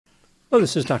Hello,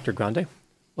 this is Dr. Grande.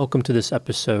 Welcome to this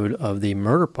episode of The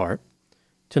Murder Part.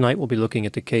 Tonight we'll be looking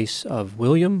at the case of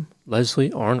William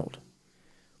Leslie Arnold.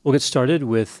 We'll get started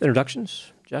with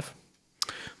introductions. Jeff?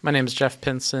 My name is Jeff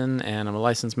Pincin, and I'm a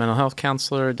licensed mental health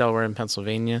counselor, Delaware and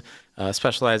Pennsylvania,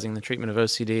 specializing in the treatment of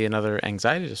OCD and other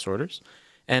anxiety disorders.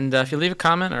 And if you leave a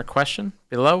comment or a question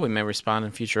below, we may respond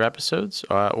in future episodes,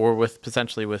 or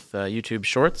potentially with YouTube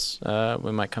shorts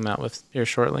we might come out with here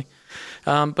shortly.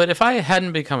 But if I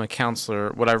hadn't become a counselor,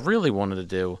 what I really wanted to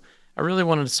do, I really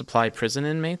wanted to supply prison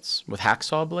inmates with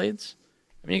hacksaw blades.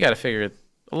 I mean, you got to figure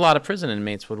a lot of prison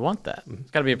inmates would want that.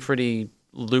 It's got to be a pretty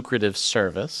lucrative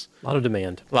service. A lot of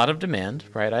demand. A lot of demand,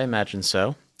 right? I imagine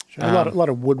so. Sure. A lot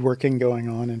of woodworking going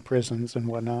on in prisons and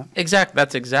whatnot. Exactly.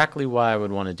 That's exactly why I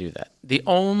would want to do that. The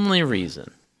only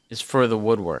reason is for the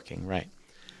woodworking, right?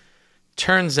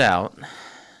 Turns out,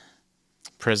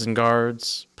 prison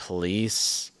guards,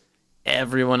 police,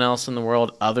 everyone else in the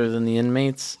world other than the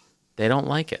inmates, they don't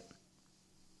like it.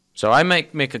 So I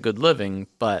might make a good living,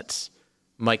 but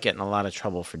might get in a lot of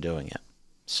trouble for doing it.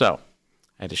 So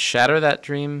I had to shatter that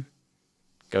dream,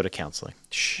 go to counseling.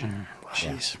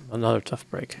 Jeez. Another tough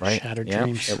break. Right. Shattered Yeah,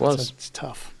 dreams. it was. It's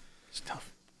tough. It's tough.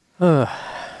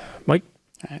 Mike?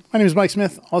 All right. My name is Mike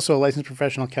Smith, also a licensed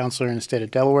professional counselor in the state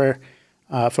of Delaware,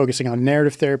 focusing on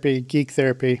narrative therapy, geek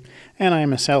therapy, and I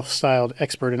am a self-styled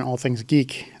expert in all things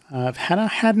geek. Had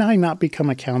I not become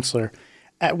a counselor,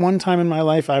 at one time in my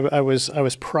life, I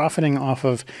was profiting off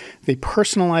of the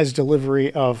personalized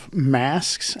delivery of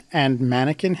masks and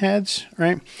mannequin heads,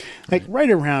 right? Like right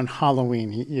around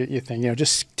Halloween, you think,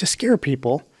 just to scare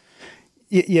people,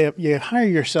 you hire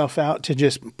yourself out to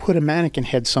just put a mannequin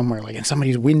head somewhere, like in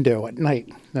somebody's window at night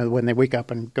when they wake up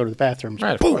and go to the bathroom.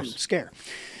 Right, boom, scare.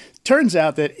 Turns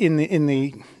out that in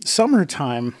the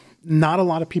summertime, not a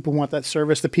lot of people want that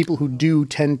service. The people who do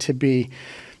tend to be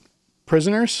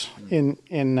prisoners in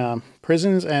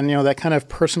prisons, and that kind of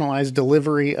personalized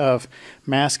delivery of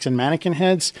masks and mannequin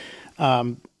heads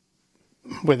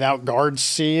without guards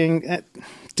seeing,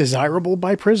 desirable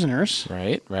by prisoners,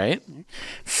 Right.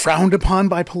 frowned upon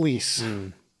by police.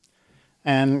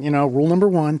 And rule number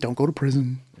one: don't go to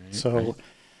prison.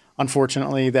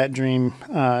 Unfortunately, that dream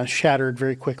shattered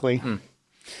very quickly,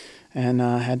 and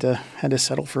had to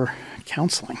settle for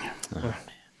counseling.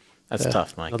 That's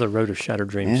tough, Mike. Another road of shattered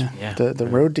dreams. Yeah. The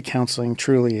road to counseling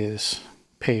truly is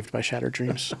paved by shattered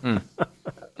dreams.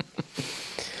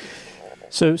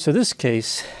 So this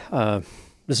case,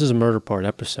 this is a Murder Part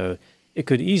episode. It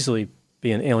could easily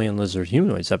be an Alien Lizard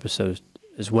Humanoids episode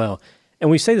as well. And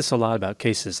we say this a lot about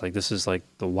cases, like this is like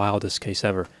the wildest case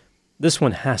ever. This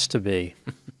one has to be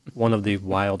one of the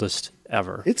wildest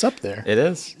ever. It's up there. It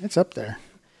is. It's up there.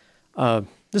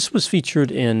 This was featured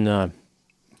in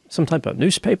some type of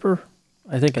newspaper,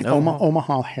 I think in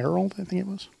Omaha Herald, I think it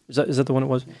was. Is that the one it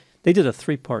was? They did a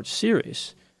 3-part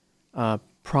series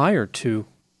prior to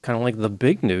kind of like the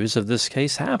big news of this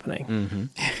case happening.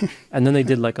 And then they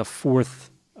did like a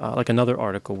fourth, like another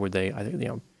article where they, I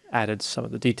think, added some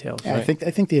of the details. Yeah, right?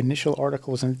 I think the initial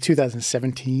article was in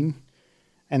 2017,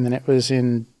 and then it was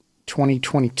in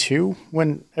 2022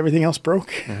 when everything else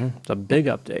broke. It's a big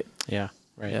update. Yeah,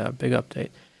 right. Yeah, big update.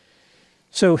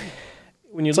 So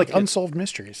when you It's look like unsolved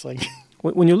mysteries. Like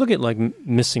when you look at like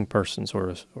missing persons or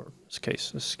this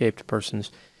case, escaped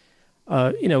persons,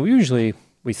 usually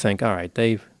we think, all right,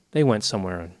 they went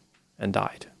somewhere and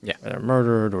died. Yeah. They're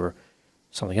murdered or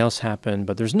something else happened,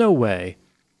 but there's no way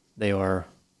they are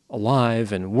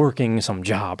alive and working some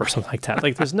job or something like that.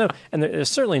 Like and there's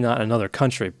certainly not another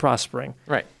country prospering.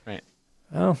 Right.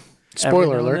 Well,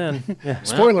 spoiler every now alert. and then, yeah.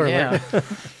 Spoiler Yeah. alert.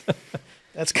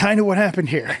 That's kind of what happened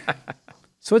here.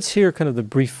 So let's hear kind of the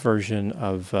brief version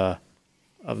of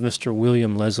Mr.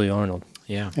 William Leslie Arnold.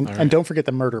 Yeah. And, all right. and don't forget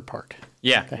the murder part.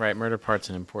 Yeah, right. Murder part's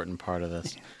an important part of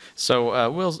this.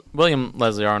 So William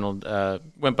Leslie Arnold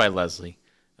went by Leslie.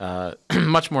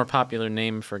 Much more popular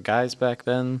name for guys back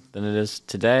then than it is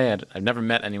today. I've never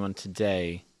met anyone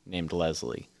today named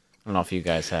Leslie. I don't know if you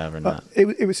guys have or not.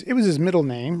 It was his middle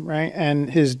name, right?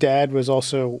 And his dad was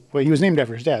also, well, he was named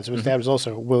after his dad, so his dad was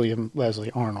also William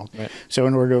Leslie Arnold. Right. So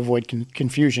in order to avoid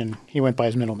confusion, he went by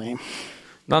his middle name.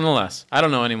 Nonetheless, I don't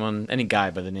know any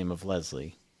guy by the name of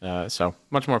Leslie. So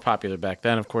much more popular back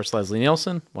then. Of course, Leslie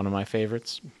Nielsen, one of my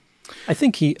favorites. I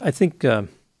think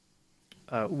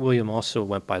William also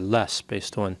went by Les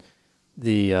based on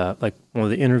the like one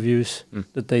of the interviews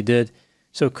that they did.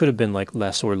 So it could have been like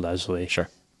Les or Leslie. Sure.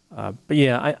 But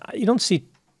yeah, you don't see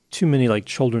too many like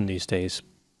children these days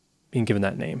being given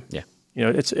that name. Yeah. You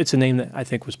know, it's a name that I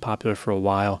think was popular for a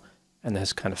while and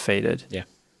has kind of faded. Yeah.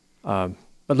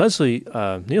 But But Leslie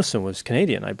Nielsen was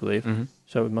Canadian, I believe,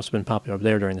 so it must have been popular over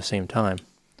there during the same time.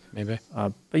 Maybe.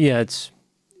 But yeah,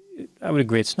 I would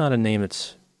agree. It's not a name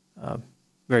that's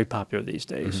very popular these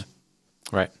days.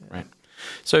 Right, right.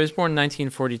 So he was born in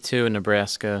 1942 in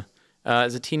Nebraska.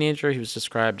 As a teenager, he was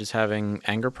described as having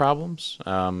anger problems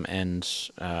and,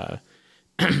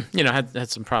 had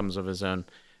some problems of his own.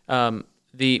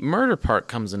 The murder part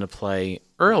comes into play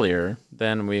earlier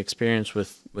than we experience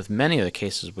with many of the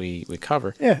cases we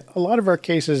cover. Yeah, a lot of our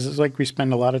cases is like we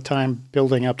spend a lot of time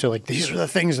building up to like these are the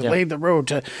things that laid the road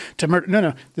to murder.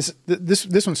 No,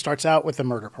 this one starts out with the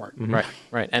murder part.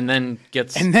 Right, and then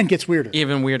gets weirder,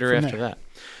 even weirder after that.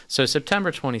 So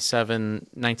September 27,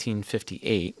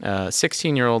 1958,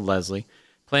 16-year-old Leslie,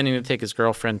 planning to take his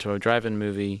girlfriend to a drive-in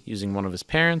movie using one of his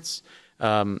parents.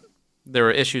 There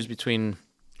were issues between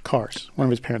cars. One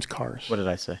of his parents' cars. What did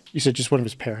I say? You said just one of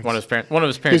his parents. One of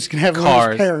his parents' He's gonna have cars. One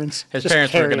of his parents. His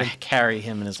parents were going to carry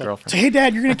him and his girlfriend. Say, hey,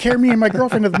 Dad, you're going to carry me and my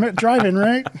girlfriend to the drive-in,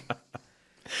 right?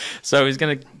 So he's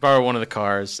going to borrow one of the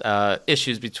cars.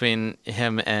 Issues between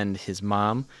him and his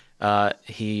mom.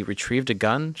 He retrieved a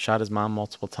gun, shot his mom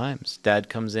multiple times. Dad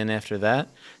comes in after that,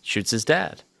 shoots his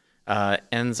dad.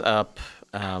 Ends up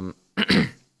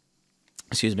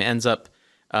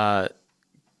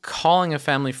calling a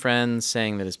family friend,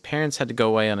 saying that his parents had to go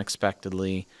away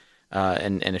unexpectedly,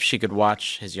 and if she could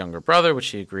watch his younger brother, which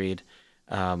she agreed.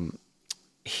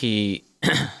 He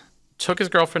took his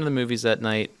girlfriend to the movies that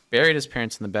night, buried his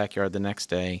parents in the backyard the next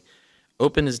day,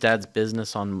 opened his dad's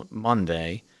business on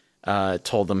Monday,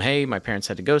 told them, hey, my parents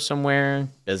had to go somewhere,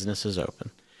 business is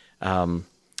open.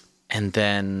 And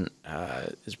then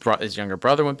his younger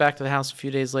brother went back to the house a few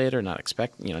days later, not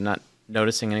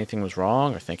noticing anything was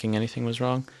wrong or thinking anything was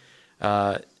wrong.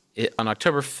 On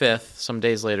October 5th, some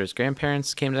days later, his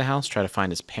grandparents came to the house, tried to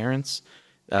find his parents.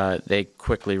 They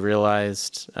quickly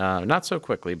realized, not so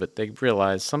quickly, but they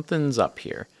realized something's up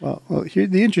here. Well here,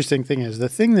 the interesting thing is, the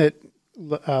thing that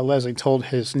Leslie told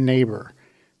his neighbor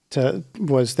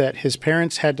was that his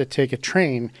parents had to take a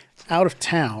train out of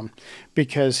town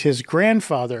because his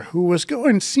grandfather, who was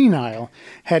going senile,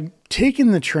 had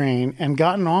taken the train and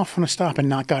gotten off on a stop and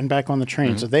not gotten back on the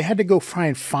train. So they had to go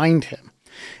find him.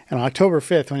 And on October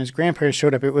 5th, when his grandparents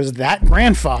showed up, it was that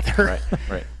grandfather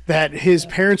that his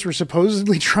parents were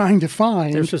supposedly trying to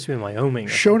find. They were supposed to be in Wyoming.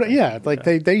 Showed up,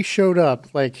 they showed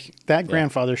up, like that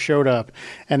grandfather showed up.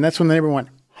 And that's when the neighbor went,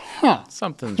 huh.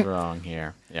 Something's wrong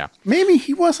here. Yeah. Maybe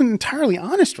he wasn't entirely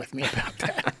honest with me about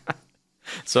that.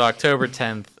 So October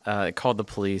 10th, called the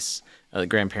police. The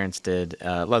grandparents did.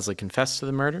 Leslie confessed to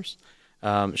the murders,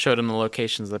 showed him the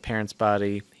locations of the parents'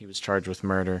 body. He was charged with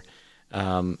murder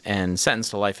and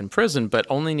sentenced to life in prison, but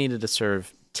only needed to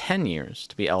serve 10 years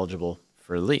to be eligible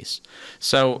for release.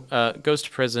 So goes to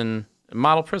prison,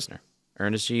 model prisoner.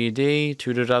 Earned his GED,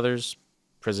 tutored others,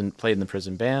 played in the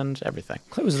prison band, everything.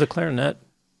 It was the clarinet.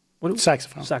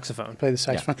 Saxophone. Saxophone. Played the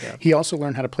saxophone. Yeah. He also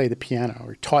learned how to play the piano,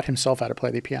 or taught himself how to play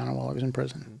the piano while he was in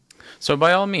prison. So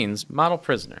by all means, model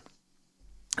prisoner.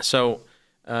 So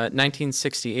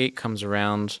 1968 comes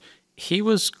around. He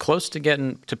was close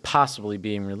to possibly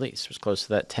being released. He was close to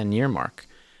that 10-year mark.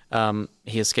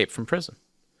 He escaped from prison.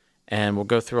 And we'll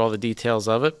go through all the details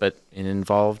of it, but it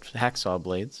involved hacksaw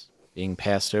blades being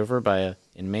passed over by an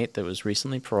inmate that was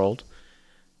recently paroled.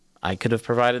 I could have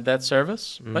provided that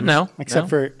service, but no. Except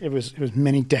for it was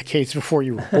many decades before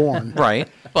you were born. Right,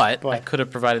 but I could have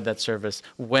provided that service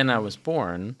when I was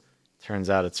born. Turns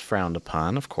out it's frowned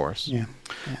upon, of course.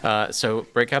 Yeah. So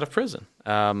break out of prison.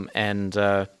 And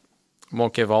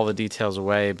won't give all the details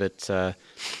away, but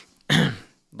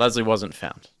Leslie wasn't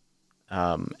found.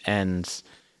 And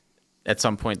at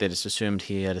some point they just assumed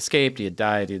he had escaped, he had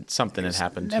died, something had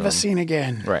happened to him. Never seen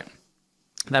again. Right.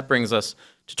 That brings us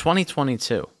to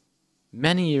 2022.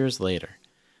 Many years later,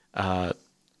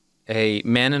 a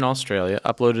man in Australia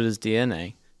uploaded his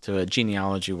DNA to a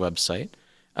genealogy website.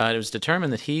 It was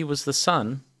determined that he was the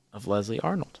son of Leslie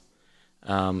Arnold.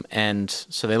 And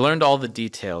so they learned all the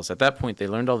details. At that point, they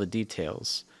learned all the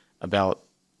details about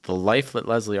the life that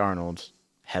Leslie Arnold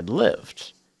had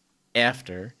lived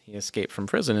after he escaped from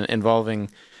prison, involving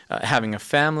having a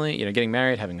family, getting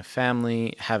married, having a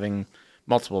family, having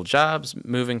multiple jobs,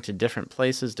 moving to different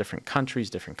places, different countries,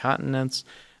 different continents,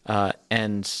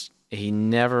 and he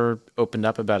never opened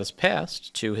up about his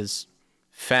past to his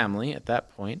family at that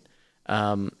point,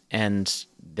 and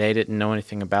they didn't know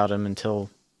anything about him until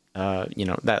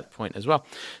that point as well.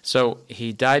 So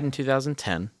he died in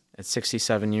 2010 at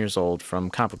 67 years old from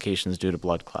complications due to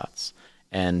blood clots,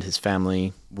 and his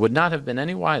family would not have been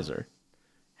any wiser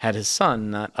had his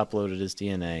son not uploaded his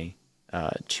DNA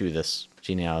to this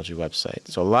genealogy website.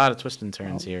 So a lot of twists and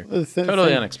turns here. The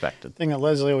Totally unexpected. thing that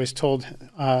Leslie always told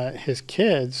his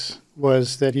kids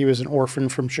was that he was an orphan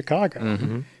from Chicago.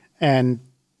 Mm-hmm. And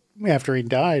after he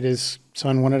died, his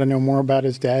son wanted to know more about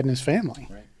his dad and his family.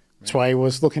 Right. That's why he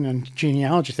was looking in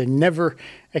genealogy thing, never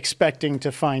expecting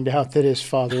to find out that his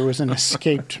father was an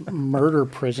escaped murder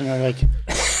prisoner. Like,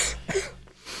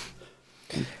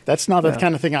 that's not the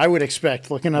kind of thing I would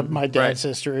expect looking up my dad's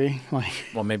history. Like,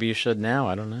 Well, maybe you should now.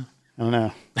 I don't know. I don't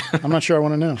know. I'm not sure I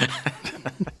want to know.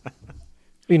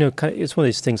 You know, it's one of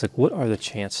these things like, what are the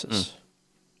chances?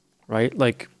 Right?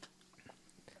 Like,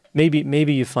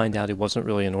 maybe you find out he wasn't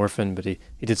really an orphan, but he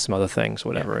did some other things,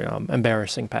 whatever,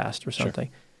 embarrassing past or something.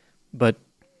 Sure. But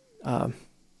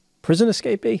prison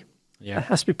escapee, Yeah. that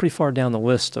has to be pretty far down the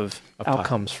list of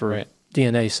outcomes for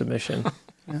DNA submission.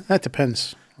 That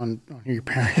depends on who your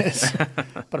parent is.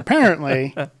 But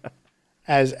apparently,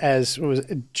 as was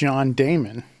John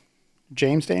Damon,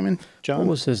 James Damon? John? What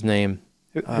was his name?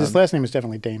 His last name is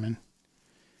definitely Damon.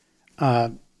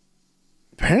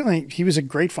 Apparently, he was a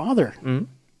great father. Mm-hmm.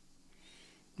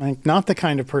 Like, not the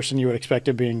kind of person you would expect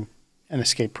of being an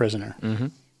escaped prisoner. Mm-hmm.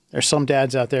 There's some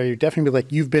dads out there, you definitely be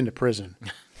like, you've been to prison.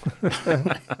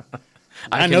 I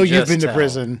can know you've just been to tell.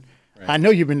 prison. Right. I know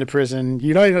you've been to prison.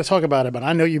 You don't even talk about it, but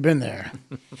I know you've been there.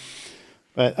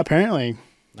 But apparently,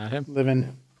 Not him.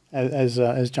 living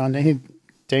as John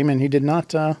Damon, he did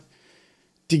not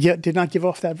did not give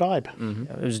off that vibe. Mm-hmm.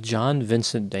 It was John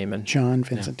Vincent Damon. John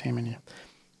Vincent Damon, yeah.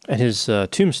 And his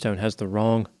tombstone has the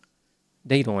wrong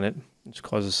date on it, which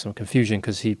causes some confusion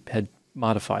because he had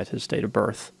modified his date of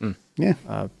birth. Yeah.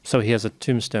 So he has a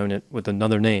tombstone with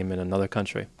another name in another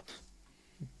country.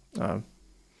 And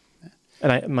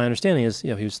my understanding is,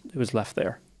 he was left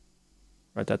there.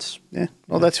 Right. That's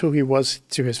That's who he was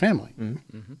to his family.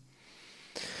 Mm-hmm. Mm-hmm.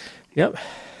 Yep.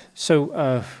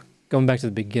 So going back to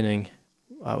the beginning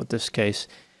with this case,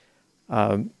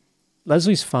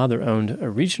 Leslie's father owned a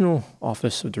regional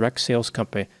office of direct sales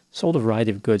company, sold a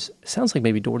variety of goods. It sounds like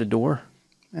maybe door to door,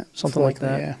 Yeah, something like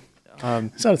that. Yeah.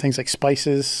 There's other things like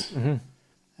spices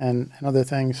and other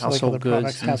things, Household like other goods.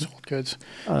 products, household goods.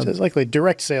 So it's likely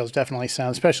direct sales definitely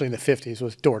sounds, especially in the 50s,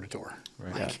 was door to door.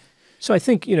 Right. Yeah. So I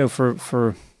think,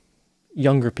 for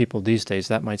younger people these days,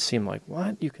 that might seem like,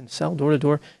 what? You can sell door to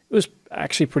door? It was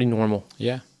actually pretty normal.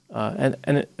 Yeah. And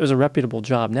it was a reputable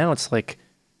job. Now it's like,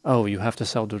 oh, you have to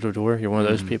sell door to door? You're one of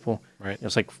those people? Right.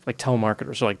 It's like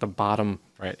telemarketers are like the bottom.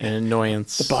 Right. An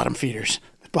annoyance. The bottom feeders,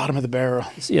 the bottom of the barrel.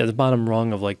 Yeah, the bottom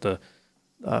rung of like the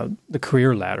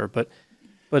career ladder. But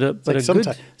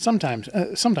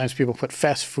sometimes people put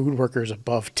fast food workers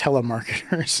above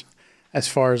telemarketers as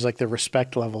far as like the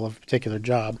respect level of a particular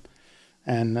job,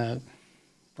 and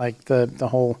like the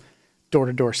whole door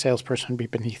to door salesperson would be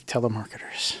beneath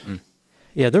telemarketers.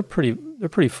 Yeah, they're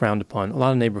pretty frowned upon. A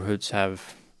lot of neighborhoods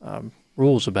have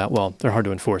rules about, well, they're hard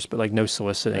to enforce, but like no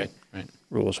soliciting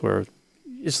rules where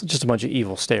it's just a bunch of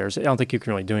evil stares. I don't think you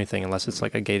can really do anything unless it's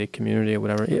like a gated community or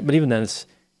whatever. But even then, it's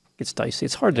dicey.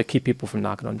 It's hard to keep people from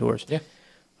knocking on doors. Yeah.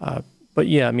 But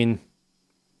yeah, I mean,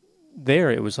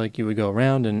 there it was like you would go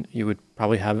around and you would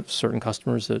probably have certain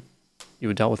customers that you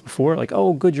had dealt with before. Like,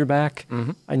 oh, good, you're back.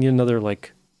 Mm-hmm. I need another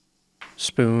like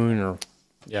spoon or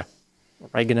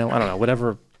oregano. I don't know,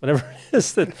 whatever it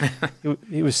is that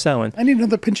he was selling. I need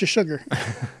another pinch of sugar.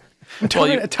 I'm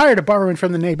tired of borrowing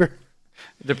from the neighbor.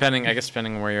 Depending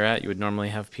on where you're at, you would normally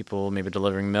have people maybe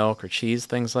delivering milk or cheese,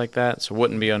 things like that. So it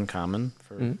wouldn't be uncommon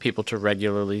for people to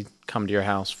regularly come to your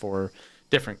house for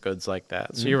different goods like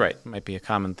that. So you're right. It might be a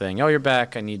common thing. Oh, you're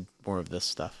back. I need more of this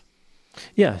stuff.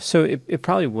 Yeah, so it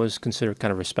probably was considered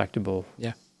kind of respectable.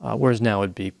 Yeah. Whereas now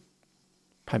it'd be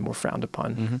probably more frowned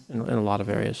upon in a lot of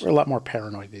areas. We're a lot more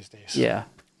paranoid these days. Yeah.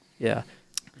 Yeah.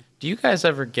 Do you guys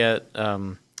ever get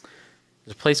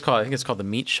there's a place called, I think it's called the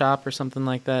Meat Shop or something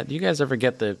like that. Do you guys ever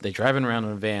get they driving around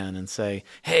in a van and say,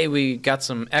 hey, we got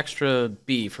some extra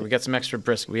beef or we got some extra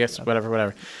brisket, we got some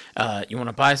whatever. You want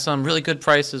to buy some really good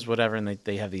prices, whatever, and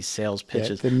they have these sales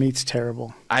pitches. Yeah, the meat's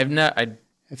terrible.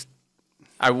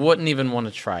 I wouldn't even want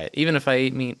to try it. Even if I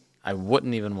ate meat, I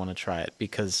wouldn't even want to try it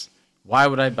because why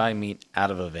would I buy meat out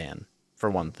of a van,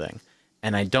 for one thing?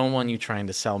 And I don't want you trying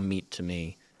to sell meat to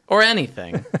me or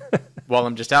anything while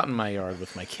I'm just out in my yard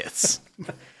with my kids.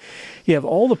 You have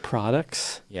all the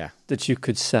products that you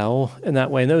could sell in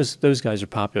that way. And those guys are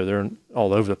popular. They're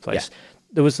all over the place. Yeah.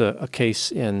 There was a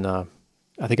case in, I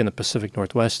think in the Pacific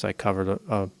Northwest, I covered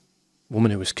a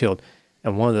woman who was killed.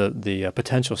 And one of the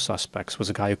potential suspects was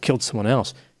a guy who killed someone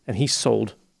else. And he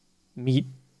sold meat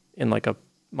in like a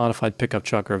modified pickup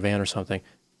truck or a van or something.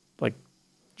 Like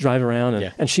drive around.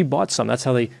 And she bought some. That's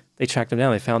how they tracked him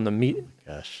down. They found the meat.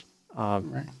 Gosh.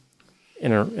 Right.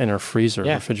 in her freezer,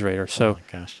 refrigerator. So, oh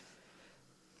my gosh.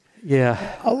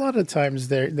 Yeah. A lot of times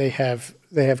they have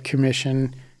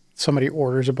commission. Somebody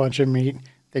orders a bunch of meat.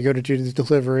 They go to do the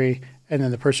delivery, and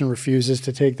then the person refuses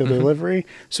to take the delivery.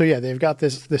 So yeah, they've got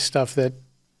this stuff that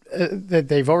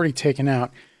they've already taken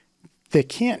out. They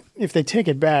can't, if they take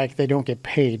it back, they don't get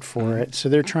paid for it. So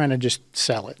they're trying to just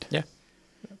sell it. Yeah.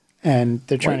 And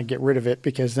they're trying to get rid of it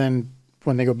because then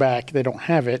when they go back, they don't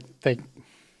have it.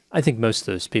 I think most of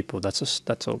those people, that's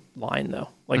a line though.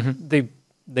 Like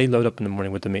they load up in the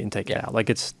morning with the meat and take it out. Like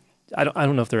I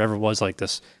don't know if there ever was like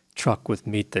this truck with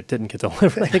meat that didn't get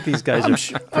delivered. I think these guys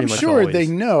I'm sure they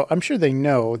know. I'm sure they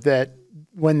know that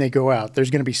when they go out, there's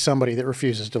going to be somebody that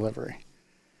refuses delivery.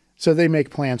 So they make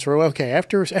plans for, okay,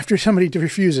 after somebody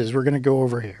refuses, we're going to go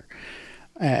over here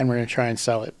and we're going to try and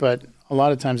sell it. But a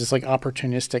lot of times it's like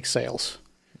opportunistic sales.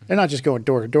 They're not just going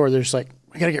door to door. They're just like,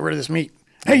 we got to get rid of this meat.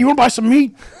 Hey, you want to buy some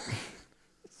meat?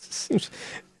 It's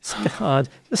odd.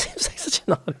 It seems like such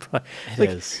an odd price. It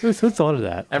is. Who thought of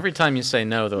that? Every time you say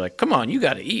no, they're like, come on, you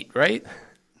got to eat, right?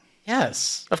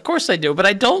 Yes, of course I do, but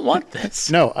I don't want this.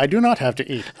 No, I do not have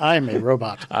to eat. I am a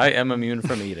robot. I am immune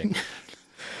from eating.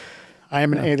 I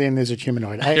am an alien lizard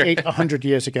humanoid. I ate 100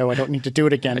 years ago. I don't need to do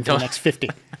it again for the next 50.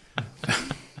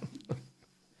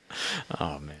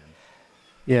 Oh, man.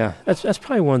 Yeah, that's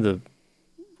probably one of the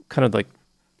kind of like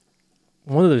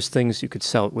one of those things you could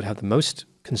sell would have the most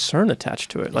concern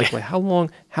attached to it. Like, how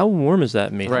warm is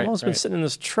that meat? How long has it been sitting in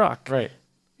this truck? Right.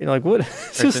 You know, like what?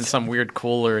 It's in some weird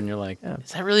cooler, and you're like,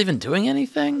 is that really even doing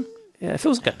anything? Yeah, it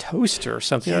feels like a toaster or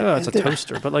something. Yeah, it's a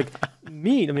toaster, but like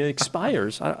meat, I mean, it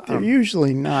expires. They're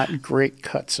usually not great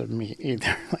cuts of meat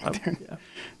either. Like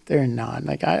they're not.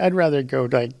 Like I'd rather go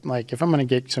like if I'm going to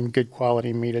get some good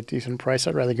quality meat at a decent price,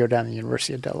 I'd rather go down to the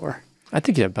University of Delaware. I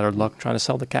think you have better luck trying to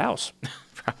sell the cows.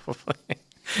 Probably.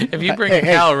 If you bring a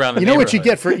cow around the you know what you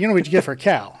get for a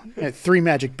cow? 3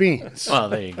 magic beans. Well,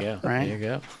 there you go. Right? There you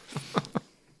go.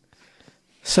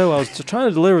 So I was trying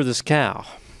to deliver this cow,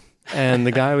 and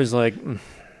the guy was like,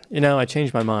 I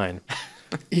changed my mind.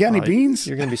 You got any beans?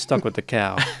 You're going to be stuck with the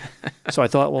cow. So I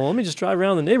thought, well, let me just drive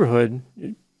around the neighborhood.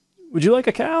 Would you like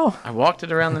a cow? I walked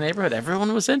it around the neighborhood.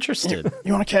 Everyone was interested.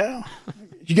 You want a cow?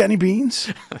 You got any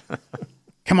beans?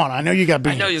 Come on, I know you got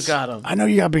beans. I know you got them. I know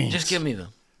you got beans. Just give me them.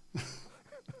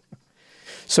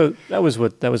 So that was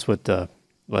what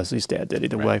Leslie's dad did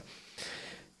either way.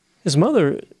 His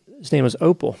mother's name was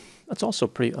Opal. That's also a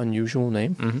pretty unusual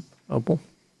name, Opal.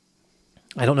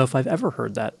 I don't know if I've ever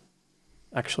heard that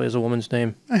actually as a woman's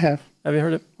name. I have. Have you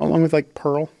heard it? Along with like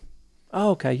Pearl.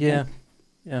 Oh, okay, yeah.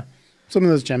 Some of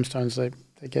those gemstones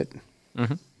they get,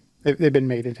 they've been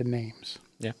made into names.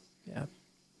 Yeah. Yeah.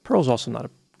 Pearl's also not a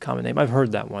common name. I've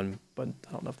heard that one, but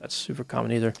I don't know if that's super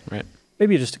common either. Right.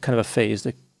 Maybe just kind of a phase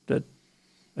that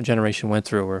a generation went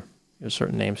through where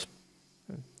certain names.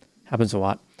 Happens a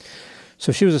lot.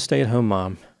 So she was a stay-at-home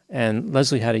mom, and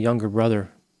Leslie had a younger brother,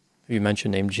 who you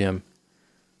mentioned, named Jim.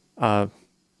 When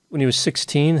he was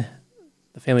 16,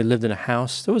 the family lived in a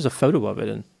house. There was a photo of it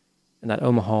in that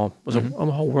Omaha,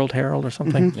 Omaha World Herald or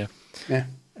something? Yeah.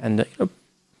 And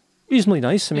reasonably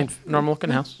nice. I mean,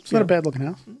 normal-looking house. It's not a bad-looking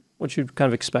house. What you'd kind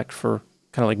of expect for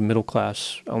kind of like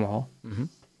middle-class Omaha.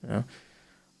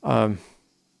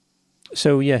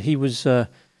 So yeah, he was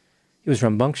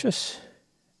rambunctious,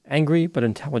 angry but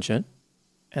intelligent,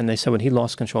 and they said when he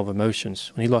lost control of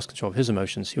his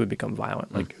emotions, he would become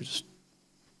violent. Like he would just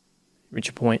reach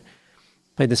a point.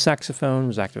 Played the saxophone,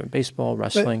 was active in baseball,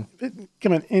 wrestling. But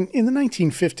come on, in the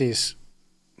 1950s,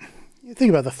 you think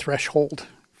about the threshold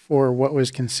for what was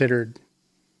considered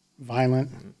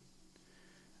violent.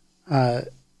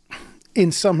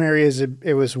 In some areas,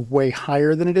 it was way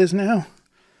higher than it is now.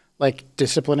 Like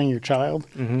disciplining your child,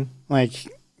 like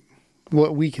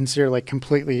what we consider like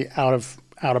completely out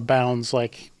of bounds.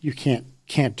 Like you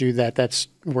can't do that.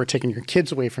 We're taking your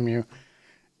kids away from you.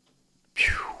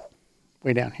 Phew,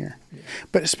 way down here,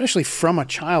 but especially from a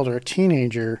child or a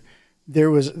teenager, there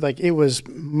was like it was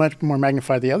much more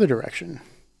magnified the other direction.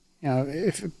 You know,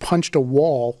 if it punched a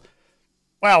wall,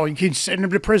 wow, you can send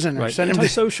him to prison or send him to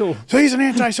antisocial. So he's an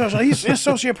antisocial. He's a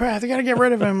sociopath. You got to get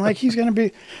rid of him. Like he's gonna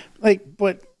be like,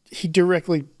 but. He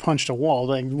directly punched a wall.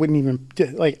 Like wouldn't even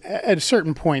like at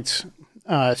certain points,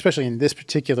 especially in this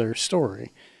particular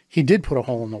story, he did put a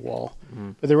hole in the wall.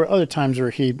 But there were other times where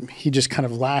he just kind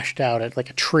of lashed out at like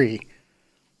a tree,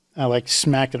 like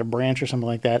smacked at a branch or something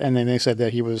like that. And then they said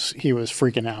that he was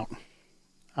freaking out.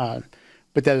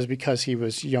 But that is because he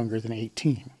was younger than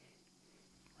 18.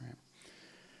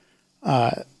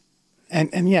 Right.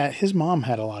 And yeah, his mom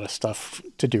had a lot of stuff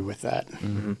to do with that.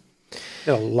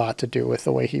 It had a lot to do with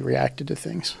the way he reacted to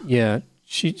things. Yeah,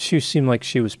 she seemed like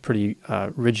she was pretty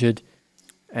rigid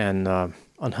and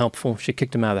unhelpful. She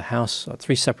kicked him out of the house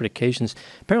 3 separate occasions.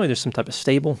 Apparently, there's some type of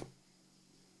stable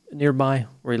nearby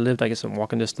where he lived. I guess in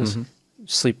walking distance.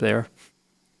 Sleep there.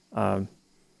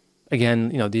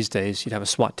 Again, these days you'd have a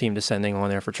SWAT team descending on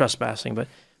there for trespassing, but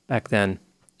back then,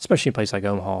 especially in a place like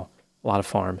Omaha, a lot of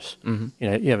farms.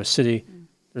 You have a city.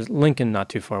 There's Lincoln not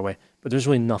too far away, but there's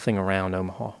really nothing around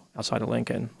Omaha outside of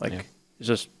Lincoln. It's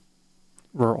just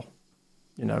rural.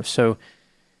 So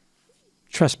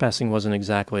trespassing wasn't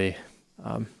exactly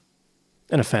an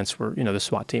offense where the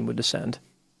SWAT team would descend,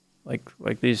 like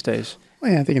these days.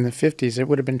 Well, yeah, I think in the 50s it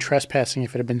would have been trespassing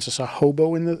if it had been just a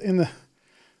hobo in the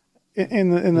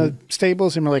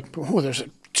stables, and we're like, oh, there's a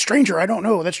stranger I don't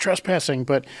know, that's trespassing.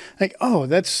 But like, oh,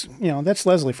 that's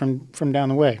Leslie from down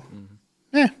the way.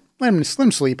 Let him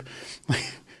sleep. You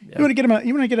want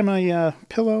to get him a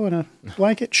pillow and a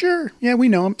blanket? Sure. Yeah, we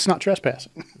know him. It's not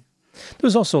trespassing. There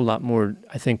was also a lot more,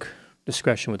 I think,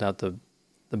 discretion without the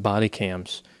body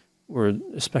cams, where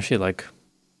especially like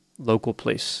local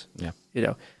police,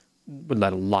 would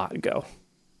let a lot go,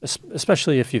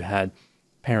 especially if you had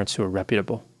parents who were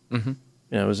reputable. It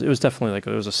was definitely like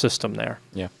there was a system there.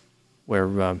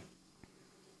 Where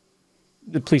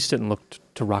the police didn't look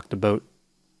to rock the boat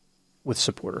with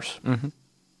supporters.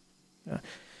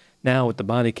 Now with the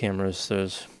body cameras,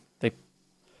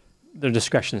 their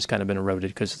discretion's kind of been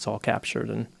eroded because it's all captured,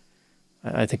 and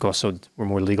I think also we're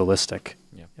more legalistic.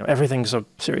 Everything's a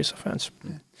serious offense.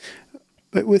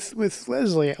 But with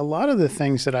Leslie, a lot of the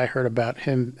things that I heard about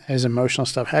him, his emotional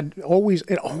stuff, it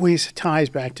always ties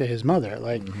back to his mother.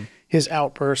 Like his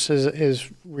outbursts, his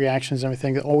reactions,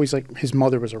 everything. Always like his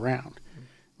mother was around.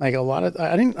 Like a lot of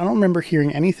I don't remember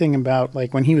hearing anything about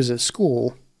like when he was at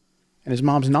school, and his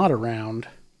mom's not around,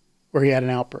 where he had an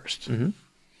outburst.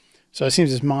 So it seems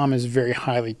his mom is very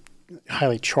highly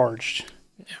charged.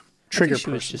 Trigger she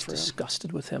was just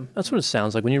disgusted with him. That's what it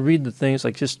sounds like when you read the things.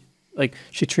 Like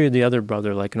she treated the other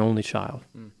brother like an only child.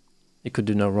 He could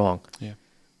do no wrong.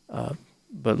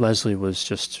 But Leslie was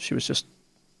just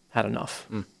had enough,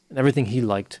 and everything he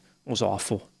liked was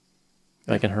awful.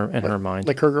 Like in her mind,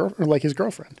 like her girl, or like his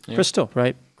girlfriend, Crystal,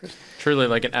 right? Truly,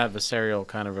 like an adversarial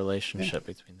kind of relationship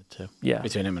between the two.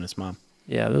 Between him and his mom.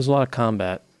 Yeah, there's a lot of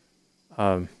combat.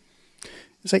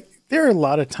 It's like there are a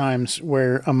lot of times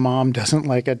where a mom doesn't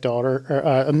like a daughter,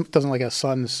 or doesn't like a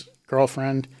son's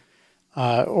girlfriend,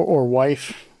 or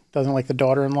wife doesn't like the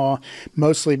daughter-in-law,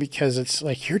 mostly because it's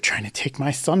like, you're trying to take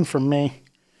my son from me.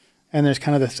 And there's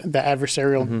kind of the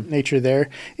adversarial nature there.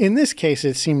 In this case,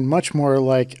 it seemed much more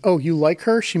like, oh, you like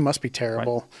her? She must be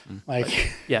terrible.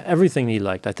 Yeah, everything he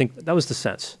liked. I think that was the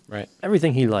sense. Right.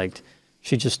 Everything he liked,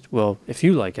 she just, if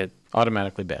you like it.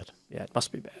 Automatically bad. Yeah, it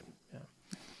must be bad. Yeah.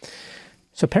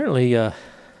 So apparently,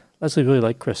 Leslie really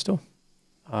liked Crystal.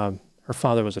 Her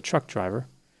father was a truck driver,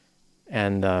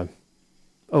 and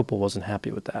Opal wasn't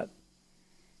happy with that.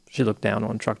 She looked down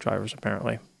on truck drivers,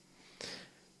 apparently.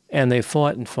 And they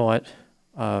fought and fought,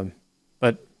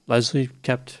 but Leslie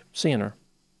kept seeing her.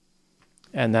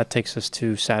 And that takes us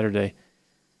to Saturday,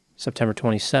 September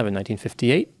 27,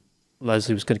 1958.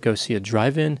 Leslie was going to go see a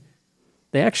drive-in.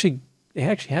 They actually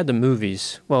had the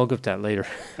movies. Well, I'll go to that later.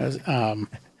 It's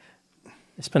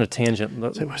been a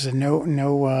tangent. So it was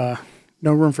no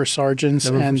room for sergeants,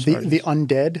 and the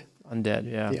undead.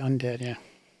 Undead, yeah. The undead, yeah.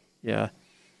 Yeah.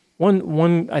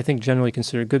 One I think generally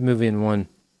considered a good movie, and one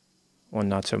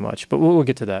not so much. But we'll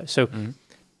get to that. So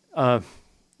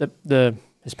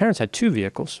his parents had 2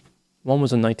 vehicles. One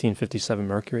was a 1957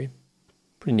 Mercury.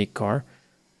 Pretty neat car.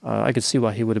 I could see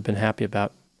why he would have been happy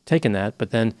about taking that,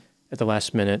 but then at the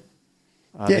last minute,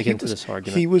 they get into this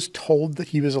argument. He was told that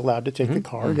he was allowed to take the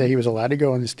car, that he was allowed to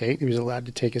go on the state, he was allowed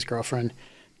to take his girlfriend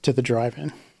to the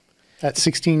drive-in. At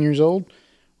 16 years old,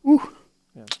 ooh.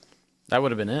 Yeah. That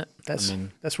would have been it.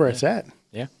 That's where it's at.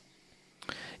 Yeah.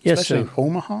 Especially in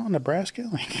Omaha, Nebraska.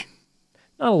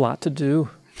 Not a lot to do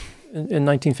in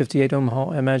 1958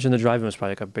 Omaha. I imagine the drive-in was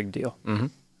probably like a big deal.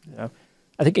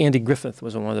 I think Andy Griffith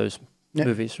was in one of those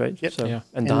movies, right? Yep. So,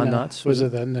 and Don Knotts. Was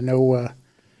it the No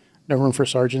Room for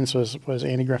Sergeants was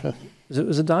Andy Griffith?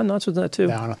 Was it Don Knotts with that too?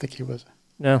 No, I don't think he was.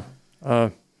 No.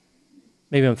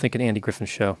 Maybe I'm thinking Andy Griffin's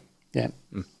show. Yeah.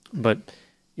 But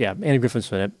yeah, Andy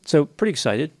Griffin's in it. So pretty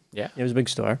excited. Yeah. He was a big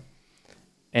star.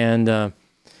 And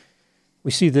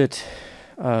we see that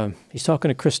he's talking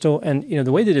to Crystal, and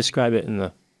the way they describe it in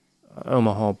the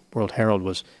Omaha World Herald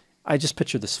was, I just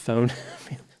picture this phone,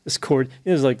 this cord.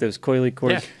 It was like those coily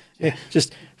cords. Yeah.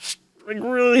 Just like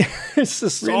really, it's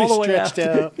just really all the way stretched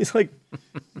out. He's like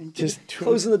just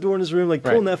closing the door in his room, like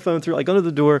pulling that phone through, like under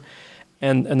the door,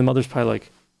 and the mother's probably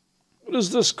like, "What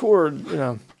is this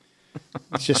cord?"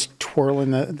 He's just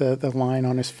twirling the line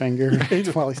on his finger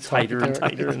while he's tighter talking and to her.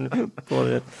 tighter and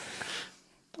pulling it.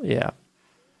 Yeah.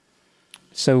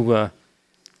 So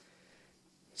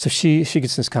she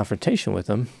gets this confrontation with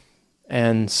him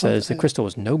and says the crystal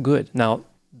was no good. Now,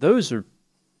 those are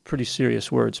pretty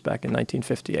serious words back in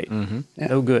 1958. Yeah.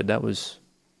 No good. That was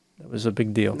a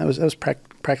big deal. That was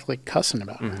practically cussing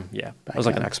about it. Yeah. That was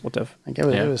like an expletive. Like it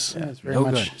was very No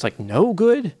much. good. It's like no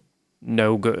good,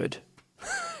 no good.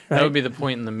 That would be the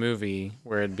point in the movie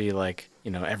where it'd be like,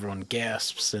 everyone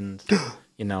gasps and,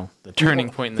 the turning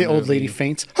point in the movie. The old lady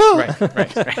faints.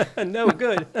 Right. No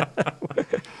good.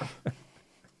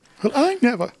 Well, I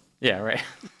never. Yeah, right.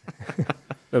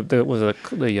 There was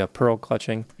the pearl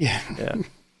clutching. Yeah. Yeah.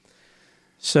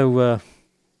 So,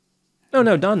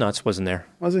 no, Don Knotts wasn't there.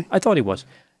 Was he? I thought he was.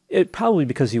 It probably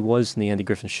because he was in the Andy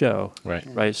Griffin show. Right.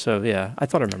 Right. So yeah, I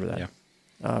thought I remember that.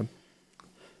 Yeah.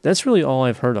 That's really all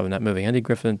I've heard of in that movie. Andy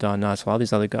Griffin, Don Knotts, a lot of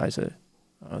these other guys.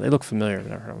 They look familiar. I've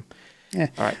never heard of them. Yeah.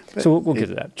 All right. So we'll get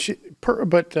to that.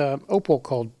 But Opal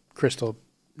called Crystal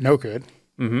no good.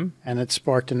 Mm-hmm. And it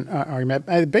sparked an argument.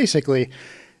 Basically,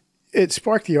 it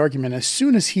sparked the argument as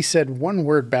soon as he said one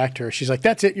word back to her. She's like,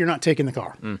 "That's it. You're not taking the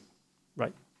car."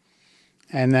 Right.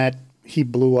 And that he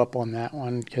blew up on that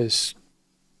one because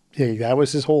that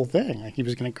was his whole thing. Like he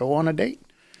was going to go on a date.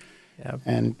 Yeah.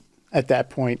 And at that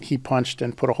point, he punched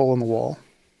and put a hole in the wall,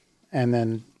 and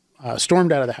then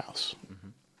stormed out of the house.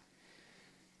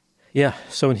 Yeah.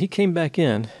 So when he came back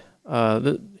in,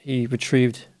 he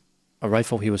retrieved a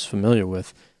rifle he was familiar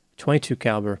with, 22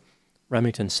 caliber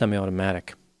Remington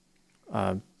semi-automatic.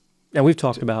 And we've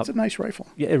talked about. It's a nice rifle.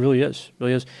 Yeah, it really is.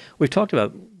 Really is. We've talked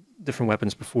about different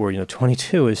weapons before.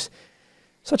 22 is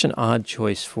such an odd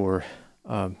choice for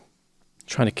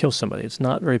trying to kill somebody. It's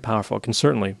not very powerful. It can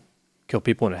certainly kill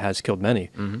people, and it has killed many.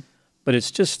 But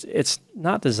it's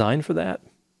not designed for that.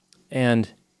 And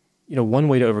one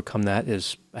way to overcome that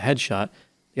is a headshot.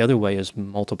 The other way is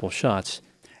multiple shots.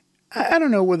 I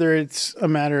don't know whether it's a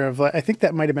matter of. I think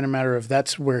that might have been a matter of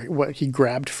that's what he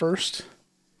grabbed first,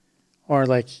 or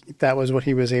like that was what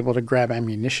he was able to grab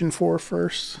ammunition for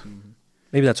first.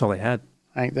 Maybe that's all they had.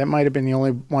 That might have been the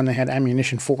only one they had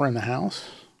ammunition for in the house.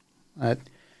 But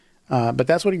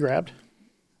that's what he grabbed.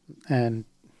 And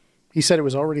he said it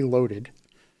was already loaded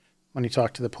when he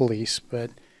talked to the police, but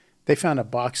they found a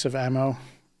box of ammo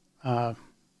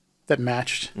that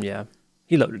matched. Yeah.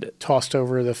 He loaded it. Tossed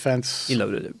over the fence. He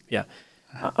loaded it, yeah.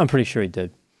 I'm pretty sure he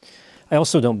did. I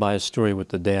also don't buy his story with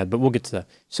the dad, but we'll get to that.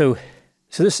 So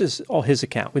this is all his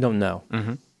account. We don't know.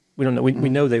 We don't know. We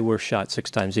know they were shot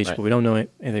 6 times each, but we don't know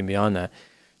anything beyond that.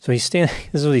 So he's standing.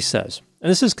 This is what he says.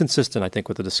 And this is consistent, I think,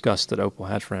 with the disgust that Opal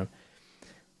had for him.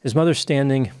 His mother's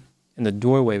standing in the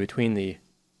doorway between the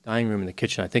dining room and the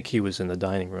kitchen. I think he was in the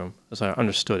dining room, as I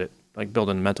understood it, like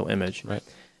building a mental image. Right.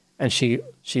 And she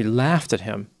laughed at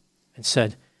him and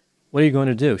said, "What are you going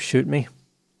to do, shoot me?"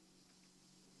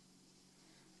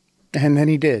 And then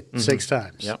he did 6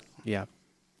 times. Yep. Yeah.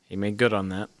 He made good on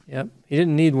that. Yep. He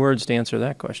didn't need words to answer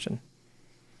that question.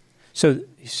 So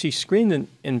she screamed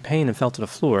in pain and fell to the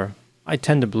floor. I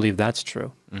tend to believe that's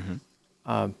true.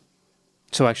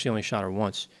 So actually only shot her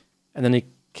once. And then he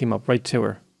came up right to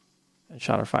her and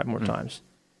shot her 5 more times.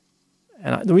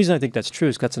 And the reason I think that's true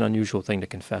is that's an unusual thing to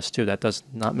confess to. That does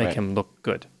not make him look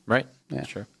good. Right. Yeah.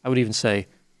 Sure. I would even say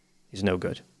he's no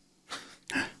good.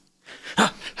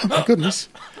 Oh my goodness.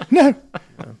 No.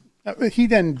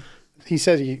 He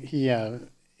said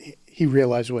he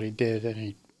realized what he did, and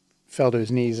he fell to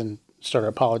his knees and started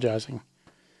apologizing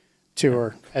to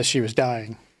her as she was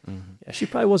dying. Yeah, she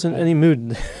probably wasn't in any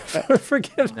mood for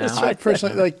forgiveness. No. I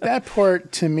personally, like that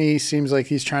part to me seems like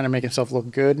he's trying to make himself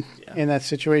look good in that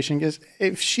situation. Because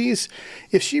if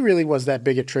she really was that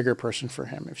big a trigger person for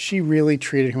him, if she really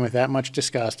treated him with that much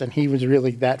disgust and he was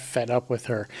really that fed up with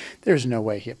her, there's no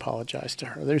way he apologized to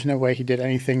her. There's no way he did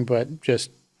anything but just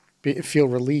feel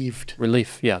relieved.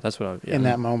 Relief, yeah, that's what in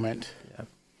that moment. Yeah.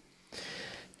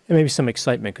 And maybe some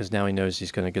excitement because now he knows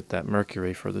he's going to get that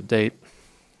Mercury for the date.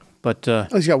 But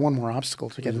he's got one more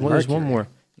obstacle to get. There's one more.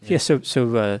 Yeah. So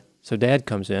Dad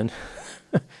comes in.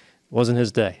 Wasn't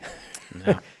his day.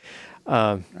 No.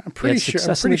 I'm pretty sure.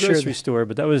 Success in the grocery store,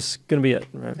 but that was going to be it.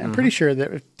 Right? I'm pretty sure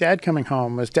that Dad coming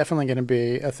home was definitely going to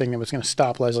be a thing that was going to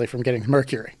stop Leslie from getting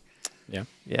Mercury. Yeah.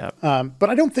 Yeah. But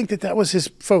I don't think that was his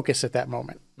focus at that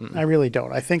moment. I really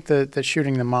don't. I think that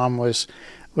shooting the mom was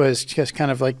just kind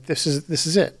of like this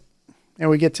is it, and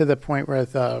we get to the point where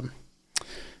the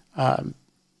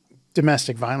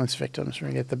domestic violence victims, where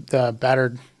you get the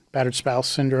battered spouse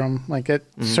syndrome. Like at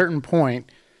a certain point,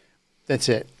 that's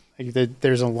it. Like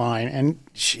there's a line, and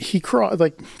she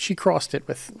crossed it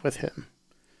with him.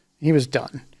 He was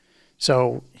done.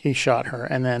 So he shot her,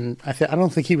 and then I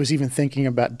don't think he was even thinking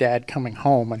about Dad coming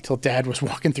home until Dad was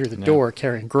walking through the door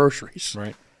carrying groceries.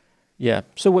 Right. Yeah.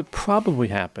 So what probably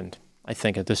happened, I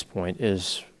think, at this point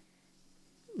is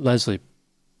Leslie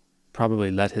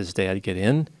probably let his dad get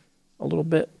in a little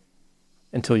bit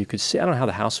until you could see. I don't know how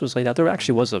the house was laid out. There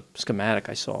actually was a schematic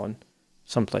I saw in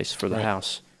someplace for the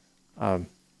house.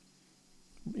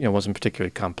 It wasn't particularly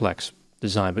complex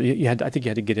design, but I think you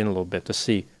had to get in a little bit to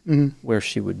see where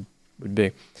she would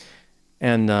be.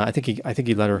 And I think he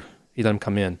let him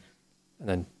come in, and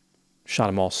then shot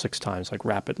him all 6 times, like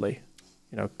rapidly,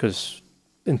 because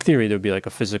in theory there could be there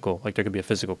could be a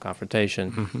physical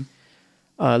confrontation. Mm-hmm.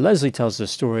 Leslie tells this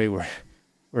story where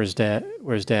his dad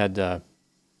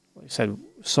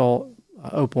saw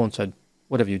Opal and said,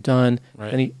 "What have you done?"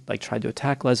 Right. Then he tried to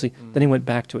attack Leslie. Then he went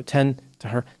back to attend to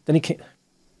her. Then he came.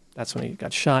 That's when he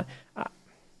got shot. I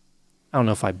don't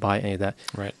know if I buy any of that.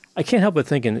 Right. I can't help but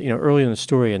thinking, earlier in the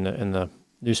story in the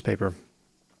newspaper,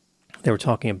 they were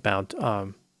talking about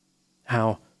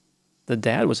how the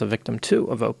dad was a victim too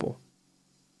of Opal.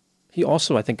 He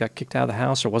also, I think, got kicked out of the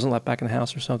house or wasn't let back in the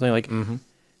house or something.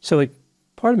 So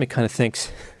part of me kind of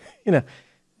thinks, if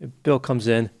Bill comes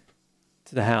in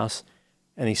to the house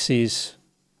and he sees,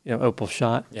 Opal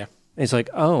shot. Yeah. And he's like,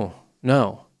 "Oh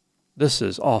no, this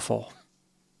is awful.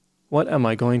 What am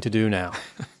I going to do now?"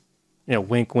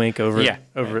 Wink, wink over at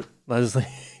Leslie.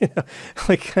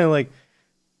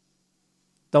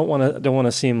 Don't want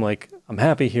to seem like I'm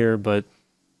happy here, but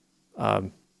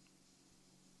wasn't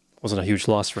a huge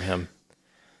loss for him.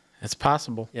 It's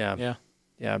possible. Yeah.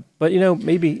 But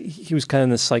maybe he was kind of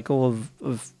in this cycle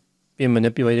of being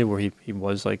manipulated, where he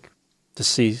was to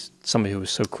see somebody who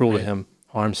was so cruel to him,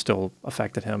 harm still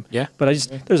affected him. Yeah. But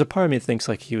there's a part of me that thinks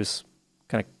he was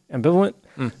kind of ambivalent.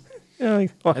 He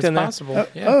walked It's in there. possible.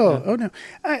 Oh no,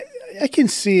 I can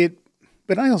see it,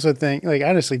 but I also think, I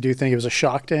honestly do think it was a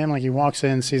shock to him. He walks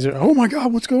in, sees it, "Oh my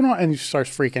God, what's going on?" and he starts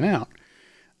freaking out.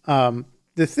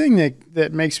 The thing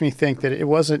that makes me think that it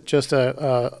wasn't just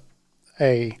a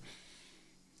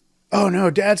 "Oh no,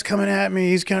 Dad's coming at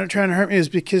me, he's kind of trying to hurt me," is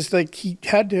because he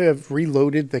had to have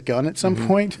reloaded the gun at some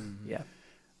point. Yeah.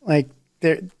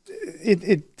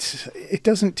 It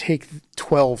doesn't take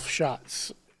 12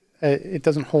 shots. It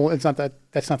doesn't hold. It's not that.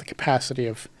 That's not the capacity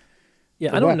of.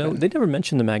 Yeah, I don't know. They never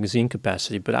mentioned the magazine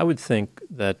capacity, but I would think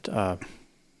that,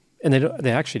 and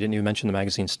they actually didn't even mention the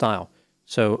magazine style.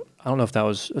 So I don't know if that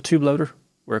was a tube loader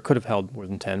where it could have held more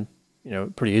than 10,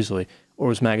 pretty easily, or it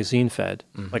was magazine fed,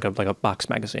 like a box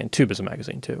magazine. Tube is a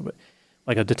magazine too, but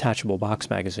like a detachable box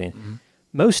magazine.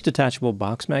 Most detachable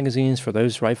box magazines for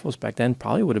those rifles back then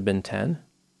probably would have been 10.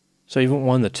 So even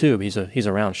one in the tube, he's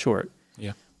a round short.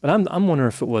 Yeah. But I'm wondering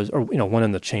if it was, or one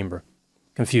in the chamber.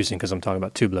 Confusing because I'm talking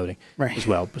about tube loading as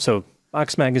well. So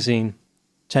box magazine,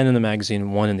 10 in the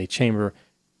magazine, 1 in the chamber,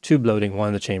 tube loading, 1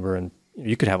 in the chamber, and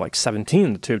you could have 17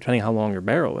 in the tube, depending how long your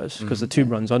barrel is, because the tube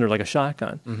runs under like a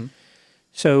shotgun.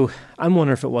 So I'm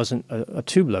wondering if it wasn't a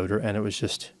tube loader and it was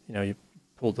just, you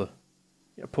pull it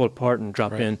apart and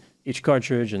drop in each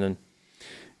cartridge, and then.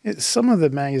 Some of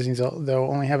the magazines, though,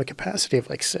 only have a capacity of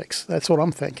 6. That's what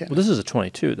I'm thinking. Well, this is a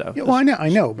 22, though. Yeah, well, I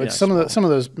know, but some of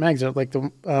those magazines, like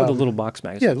the the little box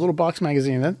magazine. Yeah, the little box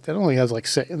magazine that only has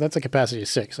 6. That's a capacity of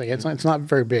 6. It's not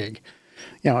very big.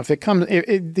 If it comes,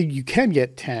 you can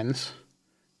get 10s.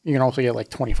 You can also get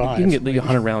 25. You can get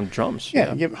 100 round drums.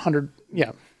 Yeah, you get 100.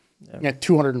 Yeah. Yeah,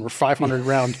 200 or 500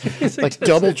 round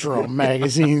double drum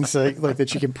magazines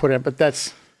that you can put in, but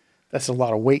that's a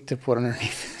lot of weight to put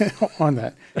underneath on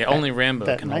that. Yeah, only Rambo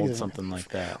can magazine. hold something like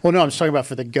that. Well, no, I'm just talking about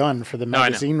for the gun, for the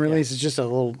magazine release. It's just a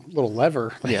little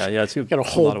lever. It's got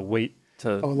a lot of weight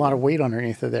a lot of weight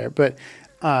underneath of there. But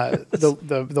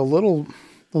the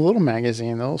little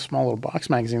magazine, the little small little box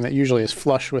magazine that usually is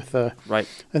flush with the I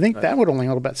think that would only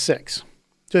hold about 6.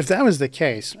 So if that was the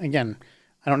case, again,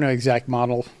 I don't know the exact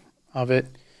model of it.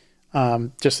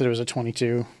 Just that it was a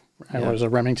 22, or it was a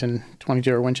Remington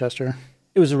 22 or Winchester.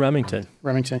 It was a Remington.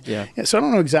 Yeah. So I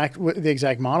don't know the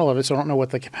exact model of it, so I don't know what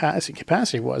the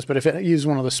capacity was. But if it used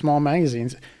one of the small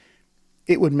magazines,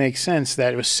 it would make sense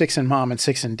that it was 6 in Mom and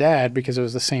 6 in Dad because it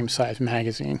was the same size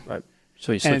magazine. Right.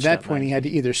 So and at that point, he had to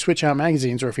either switch out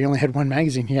magazines, or if he only had one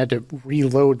magazine, he had to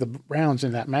reload the rounds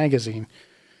in that magazine.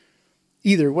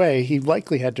 Either way, he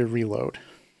likely had to reload.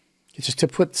 It's just to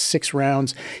put 6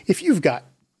 rounds. If you've got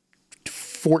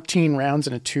 14 rounds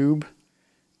in a tube,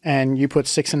 and you put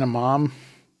 6 in a Mom,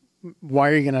 why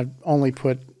are you going to only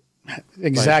put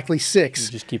exactly 6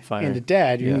 just keep firing into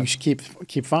Dad? You just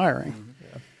keep firing.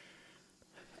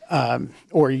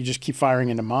 Or you just keep firing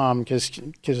into Mom because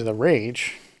of the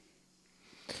rage.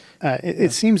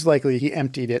 It seems likely he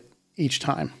emptied it each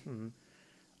time.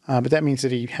 But that means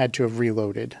that he had to have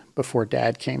reloaded before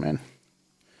Dad came in.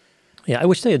 Yeah, I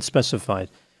wish they had specified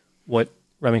what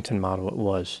Remington model it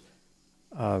was,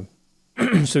 so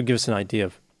it gives us an idea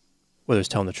of whether he's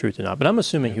telling the truth or not. But I'm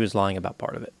assuming he was lying about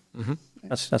part of it.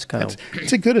 That's kind of...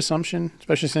 It's a good assumption,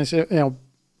 especially since,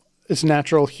 it's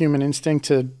natural human instinct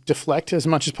to deflect as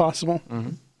much as possible.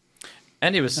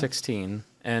 And he was 16,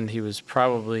 and he was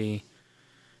probably...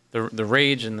 The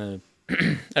rage and the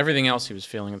everything else he was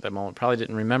feeling at that moment, probably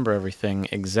didn't remember everything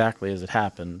exactly as it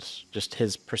happened. Just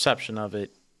his perception of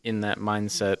it in that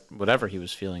mindset, whatever he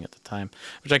was feeling at the time,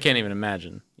 which I can't even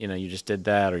imagine. You just did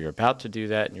that, or you're about to do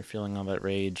that, and you're feeling all that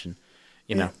rage, and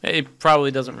it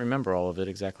probably doesn't remember all of it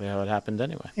exactly how it happened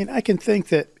anyway. And I can think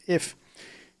that if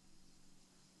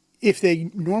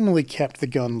they normally kept the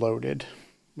gun loaded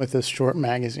with this short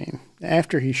magazine,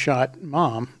 after he shot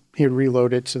Mom, he would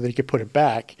reload it so that he could put it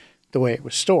back the way it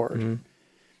was stored.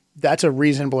 That's a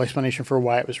reasonable explanation for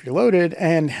why it was reloaded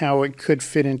and how it could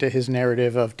fit into his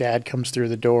narrative of Dad comes through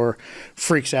the door,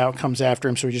 freaks out, comes after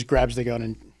him, so he just grabs the gun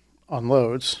and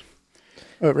unloads.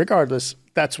 But regardless,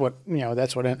 that's what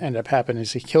ended up happening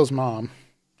is he kills Mom,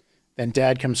 then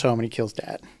Dad comes home and he kills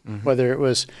Dad. Whether it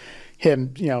was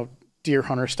him, deer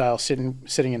hunter style, sitting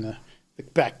in the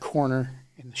back corner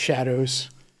in the shadows,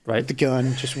 right, with the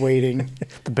gun, just waiting.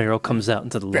 The barrel comes out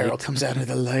into the light. Barrel comes out into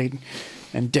the light,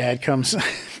 and Dad comes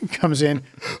in.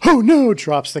 Oh no!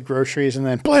 Drops the groceries, and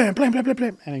then blam, blam, blam, blam,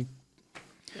 blam, and he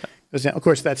goes down. Of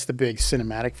course, that's the big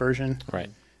cinematic version, right?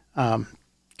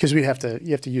 Because you have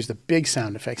to use the big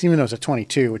sound effects, even though it's a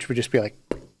 22, which would just be like.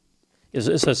 It's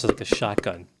like a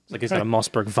shotgun. It's like he's got a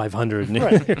Mossberg 500. And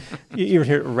Right. you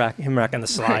hear him racking the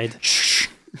slide.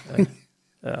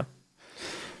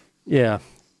 Yeah.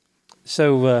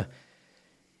 So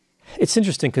it's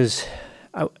interesting because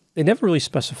they never really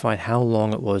specified how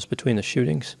long it was between the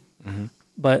shootings.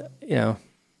 But,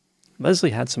 Leslie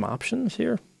had some options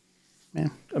here. Yeah.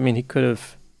 I mean, he could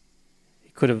have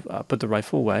put the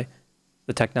rifle away.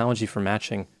 The technology for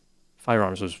matching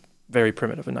firearms was very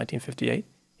primitive in 1958.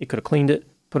 He could have cleaned it,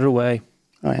 put it away.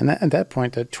 Oh, and at that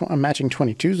point, matching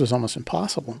 22s was almost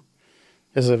impossible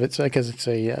because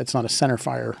it's not a center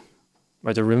fire.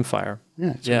 Right, the rim fire.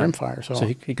 Yeah, it's a rim fire. So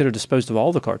he could have disposed of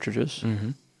all the cartridges,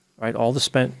 right, all the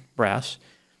spent brass,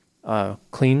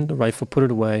 cleaned the rifle, put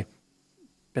it away,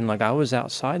 been like, I was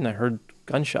outside and I heard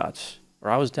gunshots,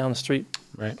 or I was down the street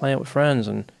playing with friends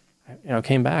and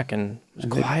came back and it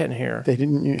was quiet in here. They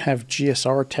didn't have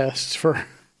GSR tests for...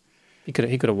 He could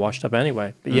have washed up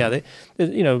anyway.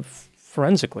 But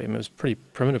forensically, I mean, it was a pretty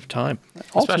primitive time.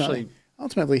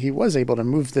 Ultimately, he was able to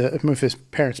move his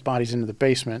parents' bodies into the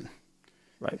basement,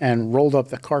 right, and rolled up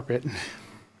the carpet.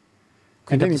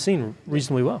 Cleaned up the scene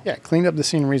reasonably well. Yeah, cleaned up the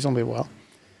scene reasonably well,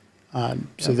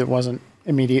 so that it wasn't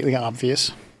immediately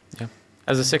obvious. Yeah,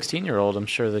 as a 16-year-old, I'm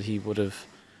sure that he would have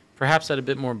perhaps had a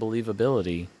bit more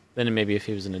believability than maybe if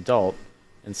he was an adult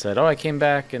and said, "Oh, I came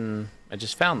back and I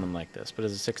just found them like this." But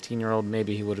as a 16-year-old,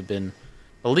 maybe he would have been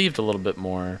believed a little bit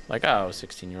more, like, "Oh,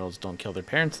 16-year-olds don't kill their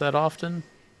parents that often,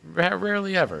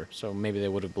 rarely ever." So maybe they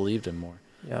would have believed him more.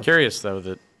 Yeah. Curious though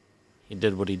that he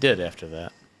did what he did after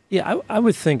that. Yeah, I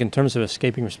would think in terms of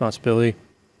escaping responsibility,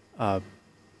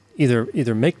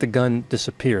 either make the gun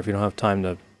disappear if you don't have time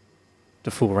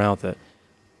to fool around with it,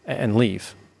 and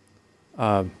leave.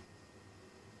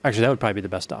 Actually, that would probably be the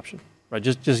best option, right?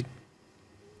 Just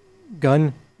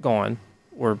gun gone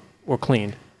or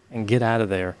cleaned and get out of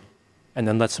there, and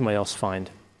then let somebody else find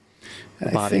the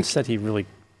body. Instead, he really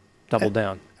doubled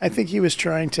down. I do think he was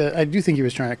trying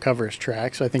to cover his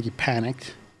tracks. So I think he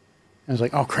panicked. I was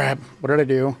like, "Oh crap! What did I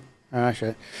do? Oh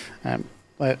shit!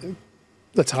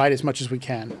 Let's hide as much as we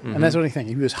can." And that's the only thing.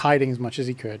 He was hiding as much as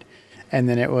he could, and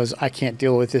then it was, "I can't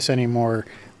deal with this anymore.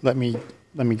 Let me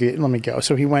go."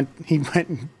 So he went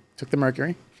and took the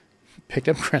mercury, picked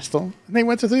up Crystal, and they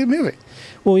went to the movie.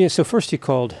 Well, yeah. So first he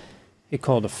called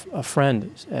a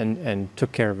friend and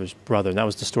took care of his brother. And that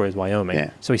was the story of Wyoming. Yeah.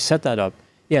 So he set that up.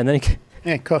 Yeah, and then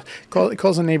he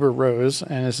calls a neighbor Rose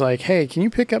and is like, "Hey, can you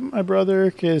pick up my brother?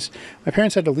 Because my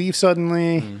parents had to leave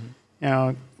suddenly.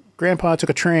 Grandpa took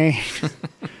a train.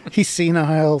 He's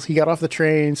senile. He got off the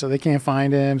train, so they can't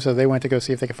find him. So they went to go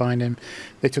see if they could find him.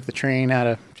 They took the train out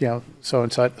of so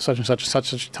and such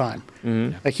a time.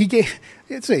 Like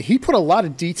he put a lot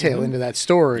of detail into that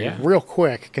story real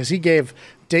quick because he gave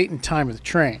date and time of the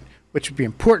train, which would be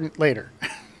important later."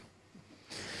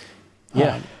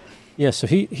 Yeah, so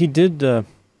he did.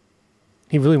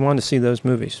 He really wanted to see those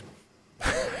movies,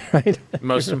 right?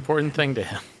 Most important thing to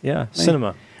him. Yeah,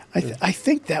 cinema. I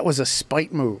think that was a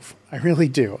spite move. I really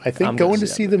do. I think I'm going gonna to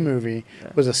see see that the movie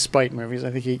was a spite movie.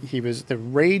 I think he was, the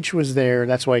rage was there.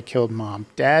 That's why he killed Mom.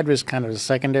 Dad was kind of a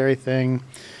secondary thing.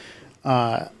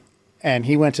 And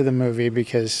he went to the movie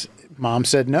because Mom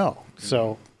said no.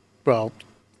 So, well,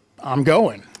 I'm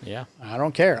going. Yeah. I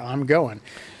don't care. I'm going.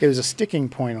 It was a sticking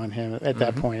point on him at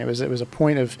that point. It was a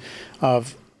point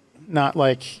of not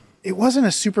like, it wasn't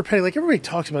a super petty, like everybody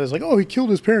talks about it. It's like, oh, he killed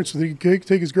his parents so that he could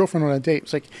take his girlfriend on a date.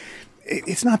 It's like,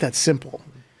 it's not that simple.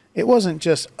 It wasn't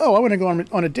just, oh, I want to go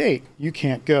on a date. You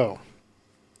can't go.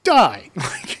 Die.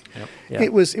 Like, Yeah.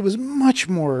 it was much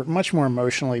more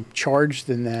emotionally charged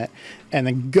than that. And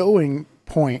the going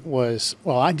point was,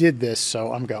 well, I did this,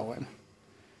 so I'm going.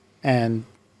 And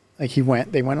like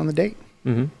they went on the date.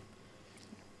 Mm-hmm.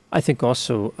 I think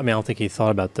also, I mean, I don't think he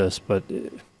thought about this, but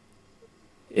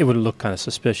it would look kind of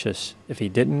suspicious if he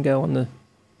didn't go on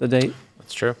the date.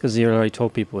 That's true. Because he already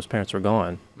told people his parents were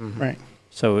gone. Mm-hmm. Right.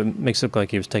 So it makes it look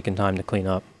like he was taking time to clean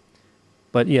up.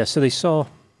 But yeah, so they saw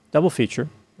double feature,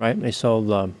 right? They saw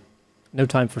No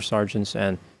Time for Sergeants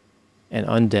and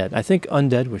Undead. I think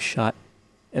Undead was shot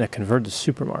in a converted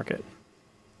supermarket.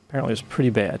 Apparently it was pretty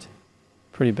bad.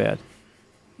 Pretty bad.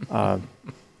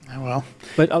 Well,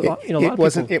 But a lot of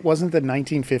people, it wasn't the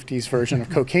 1950s version of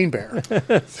Cocaine Bear.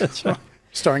 That's right.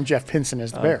 Starring Jeff Pincin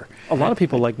as the bear. A lot of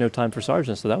people like No Time for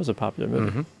Sergeants, so that was a popular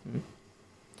movie. Mm-hmm.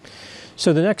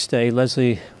 So the next day,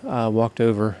 Leslie walked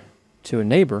over to a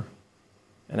neighbor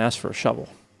and asked for a shovel,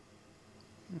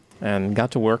 and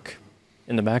got to work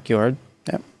in the backyard,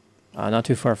 Yep. Not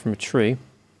too far from a tree.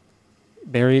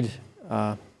 Buried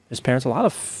his parents. A lot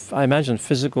of, I imagine,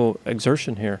 physical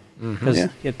exertion here because Yeah.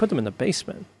 he had put them in the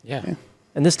basement, Yeah.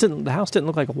 and the house didn't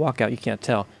look like a walkout. You can't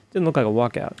tell. Didn't look like a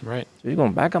walkout. Right. So you're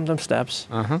going back up them steps,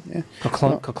 Uh-huh. Yeah.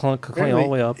 ka-clunk, ka-clunk, ka-clunk, all the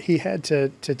way up. He had to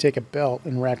take a belt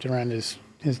and wrap it around his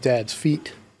dad's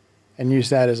feet and use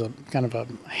that as a kind of a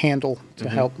handle to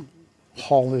help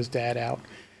haul his dad out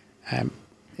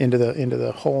into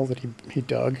the hole that he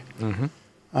dug,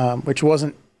 which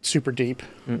wasn't super deep,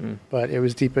 but it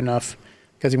was deep enough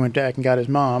because he went back and got his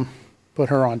mom, put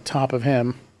her on top of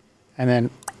him, and then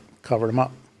covered him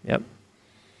up. Yep.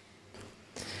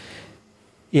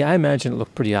 Yeah, I imagine it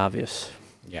looked pretty obvious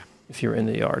Yeah. if you were in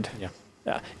the yard. Yeah.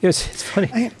 Yeah, it's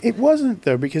funny. It wasn't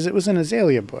though, because it was an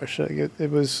azalea bush. Like, it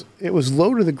was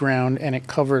low to the ground and it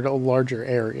covered a larger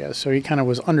area. So he kind of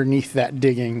was underneath that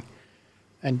digging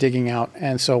out.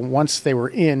 And so once they were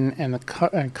in and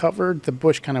covered, the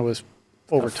bush kind of was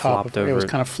over top of it. It was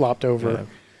kind of flopped over. Yeah.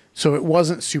 So it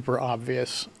wasn't super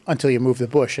obvious until you move the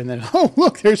bush, and then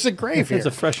look, there's a grave here. It's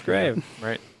a fresh grave.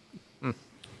 Right.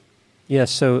 Yeah.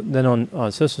 So then so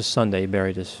this was Sunday. He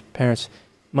buried his parents.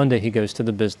 Monday he goes to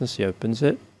the business. He opens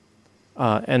it,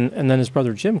 and then his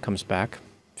brother Jim comes back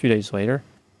a few days later.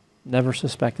 Never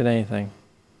suspected anything.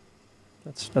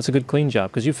 That's a good clean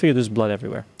job, because you figure there's blood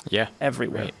everywhere. Yeah.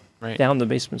 Everywhere. Right. Down the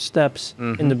basement steps,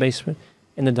 in the basement,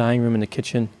 in the dining room, in the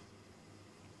kitchen.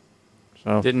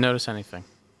 So Didn't notice anything.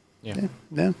 Yeah.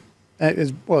 Yeah.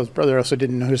 His brother also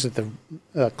didn't notice that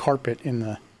the carpet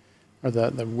the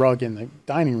rug in the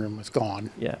dining room was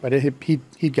gone. Yeah. But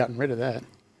he'd gotten rid of that.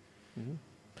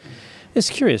 It's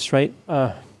curious, right?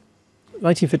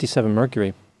 1957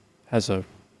 Mercury has a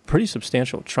pretty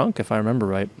substantial trunk, if I remember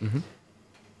right.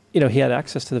 He had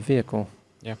access to the vehicle.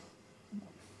 Yeah.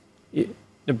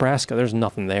 Nebraska, there's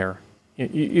nothing there.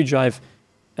 You drive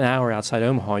an hour outside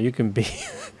Omaha, you can be,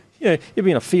 you'd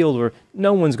be in a field where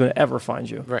no one's going to ever find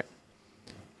you. Right.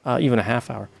 Even a half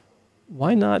hour.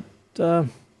 Why not load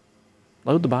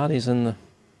the bodies in the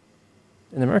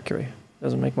Mercury?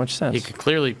 Doesn't make much sense. He could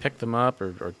clearly pick them up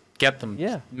or get them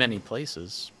Yeah. many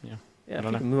places. Yeah. Yeah, I if don't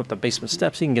you know. can move up the basement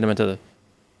steps, he can get them into the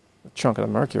trunk of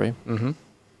the Mercury. Mm-hmm.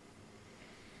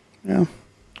 Yeah. I think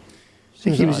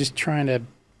Seems he was odd. just trying to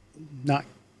not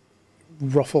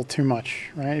ruffle too much,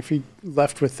 right? If he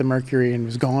left with the Mercury and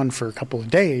was gone for a couple of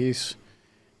days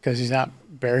because he's out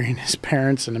burying his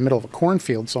parents in the middle of a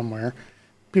cornfield somewhere,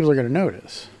 people are going to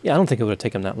notice. Yeah, I don't think it would have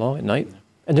taken that long at night.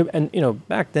 And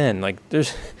back then, like,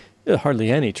 there's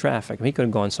hardly any traffic. I mean, he could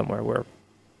have gone somewhere where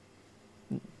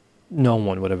no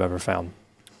one would have ever found.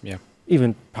 Yeah.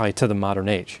 Even probably to the modern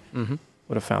age Mm-hmm.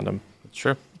 would have found him. That's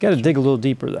true. You got to dig a little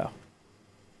deeper, though.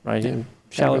 Right? Yeah.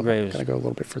 Shallow graves. Got to go a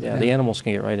little bit further Yeah, down. the animals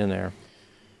can get right in there.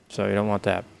 So you don't want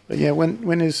that. But yeah,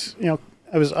 when his, it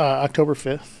was October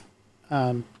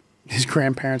 5th, his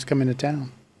grandparents come into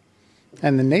town.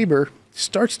 And the neighbor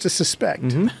starts to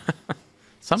suspect.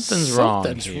 Something's wrong.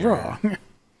 Something's here. wrong.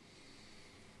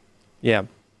 Yeah.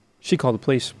 She called the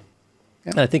police.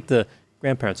 Yeah. And I think the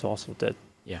grandparents also did.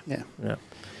 Yeah. Yeah. Yeah.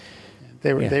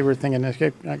 They were thinking,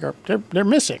 they're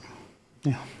missing.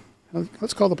 Yeah.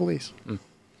 Let's call the police.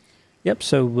 Yep.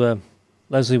 So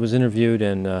Leslie was interviewed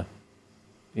and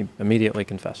he immediately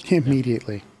confessed.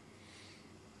 Immediately.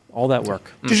 All that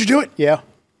work. Did you do it? Yeah.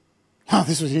 Wow,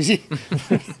 this was easy.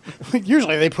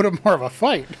 Usually they put up more of a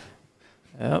fight.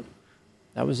 Yep.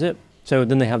 That was it. So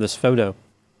then they have this photo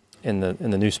in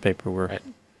the newspaper where, Right.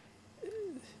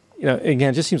 Again,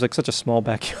 it just seems like such a small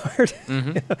backyard.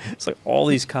 It's like all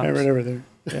these cops Right over there.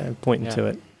 pointing to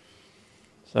it.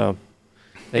 So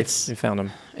they found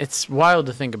him. It's wild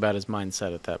to think about his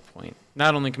mindset at that point.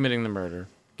 Not only committing the murder,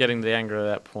 getting the anger at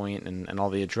that point, and all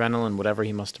the adrenaline, whatever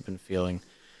he must have been feeling,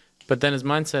 but then his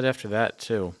mindset after that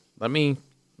too. Let me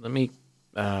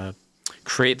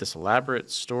create this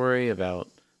elaborate story about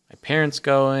my parents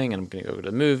going, and I'm going to go to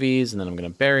the movies, and then I'm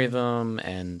going to bury them,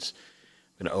 and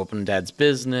I'm going to open Dad's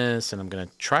business, and I'm going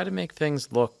to try to make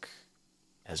things look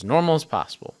as normal as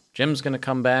possible. Jim's going to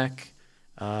come back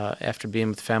after being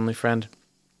with a family friend.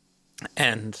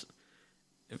 And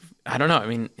I don't know. I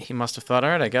mean, he must have thought, all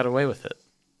right, I got away with it.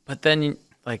 But then,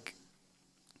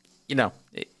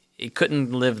 he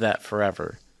couldn't live that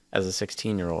forever as a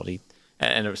 16-year-old.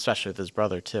 And especially with his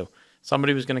brother, too.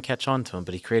 Somebody was going to catch on to him,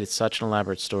 but he created such an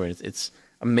elaborate story. It's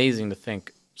amazing to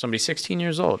think somebody 16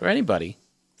 years old, or anybody,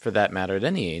 for that matter, at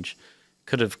any age,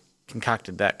 could have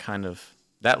concocted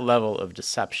that level of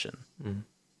deception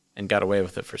and got away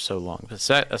with it for so long,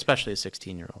 especially a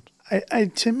 16-year-old.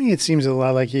 To me, it seems a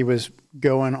lot like he was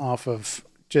going off of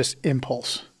just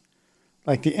impulse.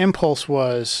 Like the impulse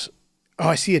was, oh,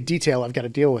 I see a detail, I've got to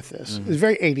deal with this. It's a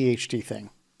very ADHD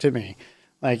thing to me.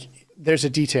 Like, there's a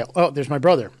detail. Oh, there's my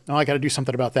brother. Oh, I got to do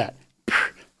something about that.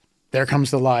 There comes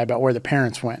the lie about where the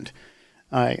parents went.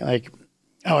 Oh,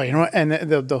 you know what? And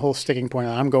the whole sticking point,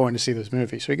 I'm going to see this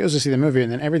movie. So he goes to see the movie,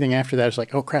 and then everything after that is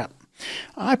like, oh, crap.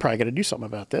 I probably got to do something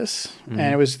about this. And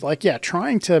it was like,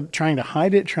 trying to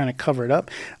hide it, trying to cover it up.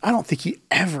 I don't think he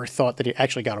ever thought that he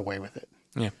actually got away with it.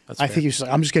 Yeah, that's I fair. think he was just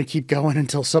like, I'm just going to keep going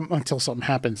until something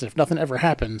happens. If nothing ever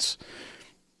happens,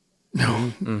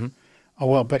 no. Oh,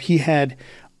 well, but he did have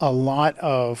a lot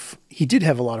of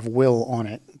will on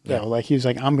it, though. Yeah. Like, he was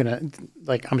like, I'm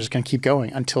just going to keep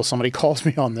going until somebody calls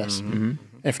me on this.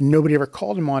 If nobody ever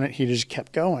called him on it, he just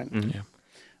kept going. Yeah.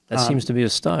 That seems to be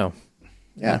his style.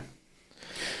 Yeah.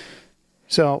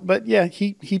 So, but yeah,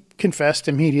 he confessed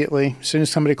immediately. As soon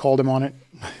as somebody called him on it,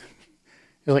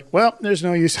 you're like, well, there's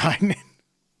no use hiding it.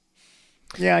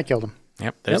 Yeah, I killed him.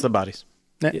 Yep, there's the bodies.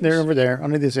 They're over there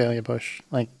under the azalea bush.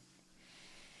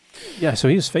 Yeah, so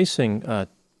he's facing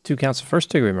 2 counts of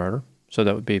first-degree murder. So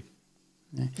that would be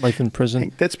life in prison. I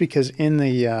think that's because in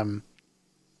the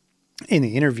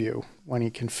interview when he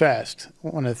confessed,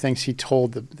 one of the things he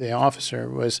told the officer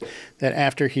was that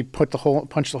after he punched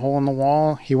the hole in the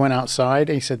wall, he went outside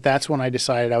and he said, "That's when I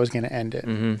decided I was going to end it."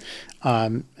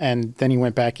 And then he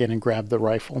went back in and grabbed the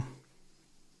rifle.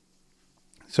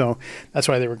 So that's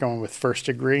why they were going with first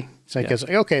degree. So because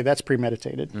okay, that's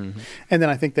premeditated. And then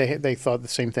I think they thought the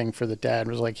same thing for the dad.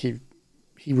 It was like he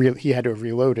had to have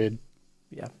reloaded.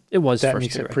 Yeah, it was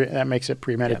first degree. That makes it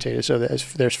premeditated. Yeah.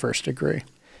 So there's first degree.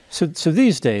 So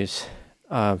these days,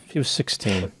 he was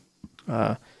 16.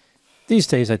 These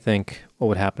days, I think what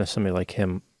would happen to somebody like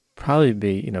him probably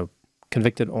be,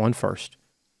 convicted on first,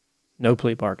 no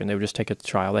plea bargain. They would just take it to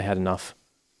trial. They had enough.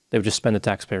 They would just spend the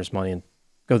taxpayers' money and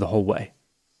go the whole way.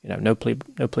 No plea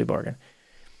bargain.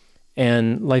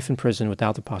 And life in prison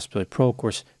without the possibility of parole. Of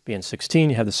course, being 16,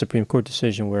 you have the Supreme Court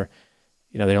decision where,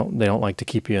 they don't like to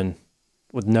keep you in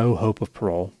with no hope of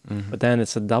parole. But then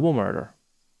it's a double murder,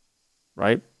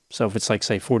 right? So if it's like,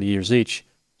 say, 40 years each,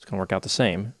 it's going to work out the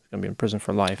same. He's going to be in prison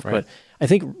for life. Right. But I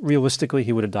think realistically,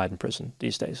 he would have died in prison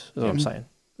these days, is what I'm saying.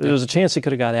 There was a chance he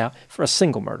could have got out for a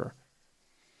single murder.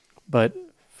 But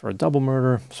for a double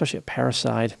murder, especially a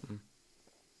parricide,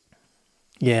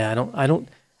 I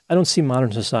don't see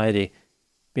modern society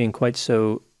being quite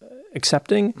so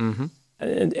accepting.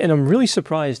 And I'm really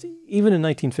surprised, even in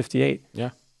 1958,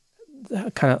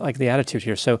 kind of like the attitude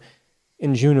here. So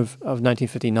in June of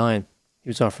 1959, he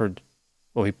was offered,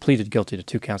 he pleaded guilty to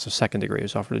 2 counts of second degree. He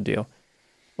was offered a deal.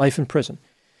 Life in prison.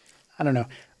 I don't know.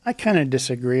 I kind of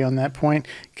disagree on that point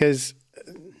because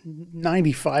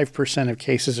 95% of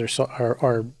cases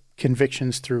are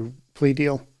convictions through plea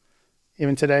deal.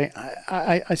 Even today,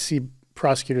 I see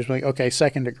prosecutors like, okay,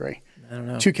 second degree. I don't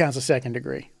know. 2 counts of second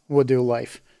degree. We'll do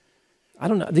life. I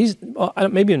don't know.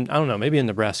 Maybe in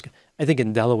Nebraska. I think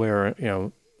in Delaware,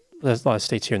 there's a lot of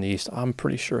states here in the East. I'm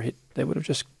pretty sure they would have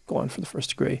just gone for the first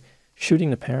degree. Shooting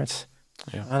the parents.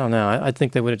 Yeah. I don't know. I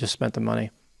think they would have just spent the money.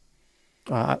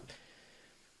 But,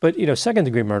 second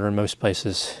degree murder in most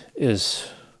places is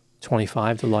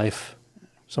 25 to life,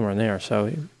 somewhere in there.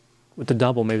 So With the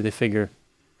double, maybe they figure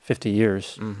 50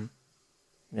 years. Mm-hmm.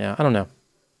 Yeah, I don't know.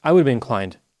 I would be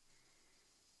inclined.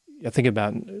 I think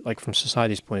about, like, from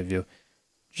society's point of view,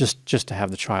 just to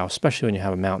have the trial, especially when you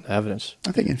have a mountain of evidence.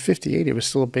 I think in 58, it was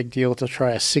still a big deal to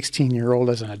try a 16-year-old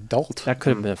as an adult. That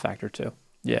could have been a factor, too.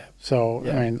 Yeah. So,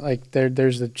 Yeah. I mean, like,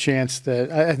 there's the chance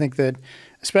that, I think that,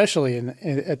 especially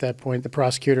at that point, the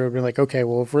prosecutor would be like, okay,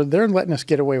 well, if they're letting us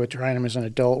get away with trying him as an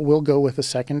adult, we'll go with a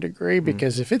second degree,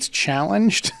 because if it's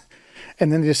challenged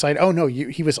and then they decide, oh, no,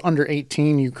 he was under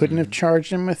 18, you couldn't have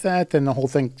charged him with that, then the whole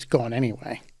thing's gone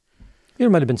anyway. There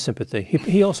might have been sympathy.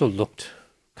 He also looked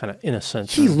kind of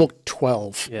innocent. He looked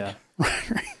 12. Yeah.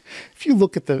 If you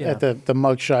look at the Yeah. the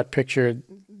mugshot picture,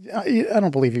 I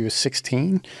don't believe he was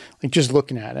 16. Like, just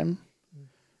looking at him.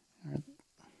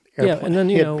 Yeah, and then,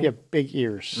 he you had, know, he had big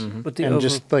ears, but the and over-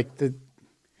 just like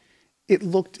he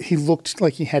looked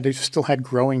like still had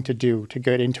growing to do to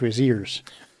get into his ears,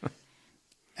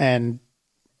 and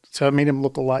so it made him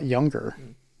look a lot younger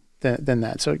than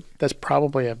that. So that's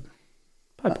probably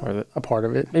Probably part of it. a part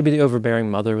of it. Maybe the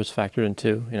overbearing mother was factored in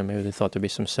too. You know, maybe they thought there'd be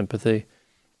some sympathy,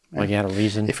 like he had a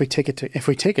reason. If we take it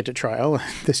to trial,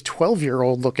 this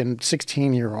 12-year-old looking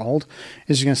 16-year-old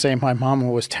is going to say my mom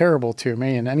was terrible to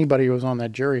me, and anybody who was on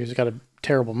that jury who's got a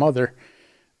terrible mother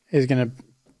is going to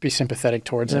be sympathetic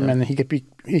towards him, and he could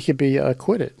be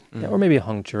acquitted. Yeah, or maybe a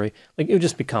hung jury. Like, it would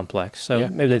just be complex. So Yeah,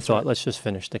 maybe they thought, let's just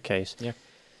finish the case. Yeah.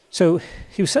 So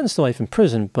he was sentenced to life in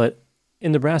prison, but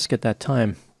in Nebraska at that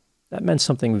time, that meant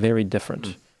something very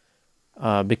different,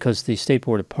 because the State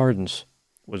Board of Pardons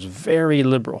was very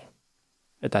liberal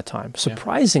at that time,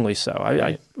 surprisingly so.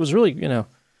 I was really, you know,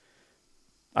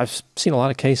 I've seen a lot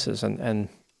of cases, and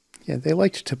Yeah, they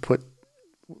liked to put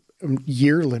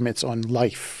year limits on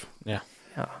life. Yeah.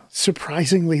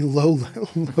 Surprisingly low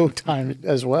time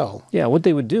as well. yeah, what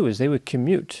they would do is they would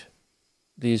commute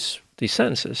these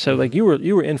sentences. So, like, you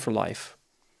were in for life,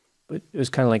 but it was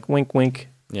kind of like wink, wink,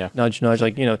 Yeah. nudge, nudge,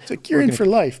 like, you know. It's like, you're in for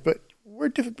life, but we're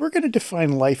going to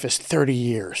define life as 30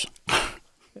 years.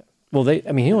 Well, he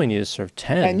only needed to serve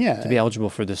 10 And to be eligible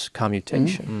for this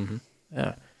commutation.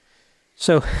 Yeah.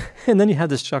 So, and then you had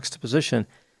this juxtaposition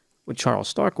with Charles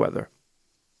Starkweather,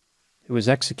 who was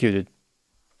executed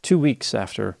 2 weeks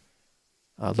after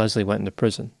Leslie went into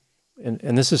prison.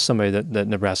 And this is somebody that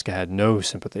Nebraska had no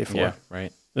sympathy for. Yeah.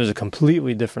 Right. It was a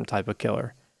completely different type of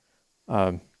killer.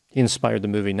 He inspired the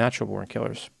movie Natural Born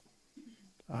Killers.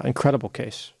 Incredible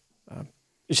case.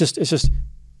 It's just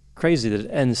crazy that it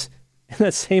ends in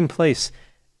that same place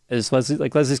as Leslie.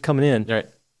 Like, Leslie's coming in, Right.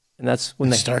 and that's when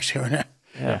they Stark's going out.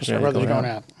 yeah, Starkweather's going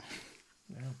out.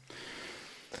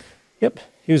 Yep,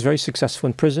 he was very successful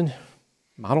in prison,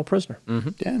 model prisoner.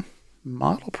 Yeah,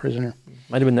 model prisoner.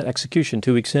 Might have been that execution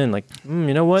 2 weeks in. Like,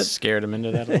 you know what? Scared him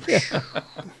into that.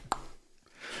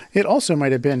 It also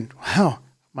might have been, wow,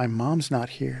 my mom's not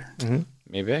here.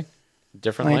 Maybe.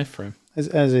 Different Like- life for him.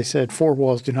 As I said, four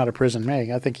walls do not a prison make.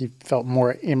 I think he felt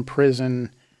more in prison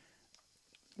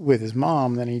with his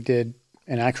mom than he did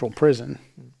in actual prison.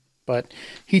 But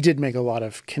he did make a lot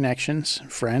of connections,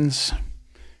 friends.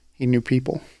 He knew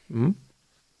people.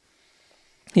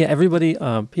 Yeah, everybody.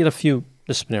 He had a few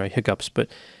disciplinary hiccups, but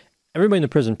everybody in the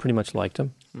prison pretty much liked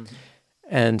him.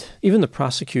 And even the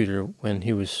prosecutor, when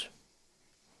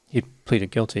he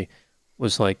pleaded guilty,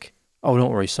 was like, "Oh,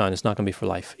 don't worry, son. It's not going to be for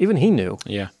life." Even he knew.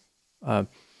 Yeah. But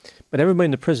everybody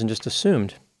in the prison just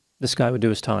assumed this guy would do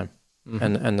his time,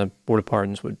 and the Board of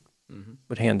Pardons would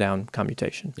hand down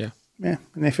commutation. Yeah. Yeah,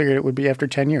 and they figured it would be after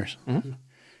 10 years.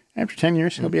 After 10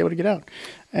 years, he'll be able to get out.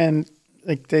 And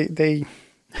like they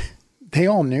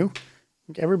all knew.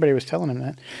 Everybody was telling him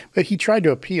that. But he tried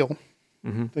to appeal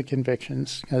the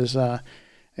convictions because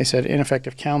they said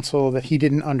ineffective counsel, that he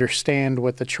didn't understand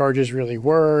what the charges really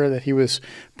were, that he was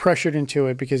pressured into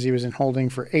it because he was in holding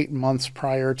for 8 months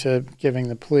prior to giving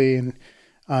the plea. And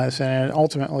so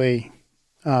ultimately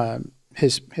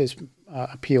his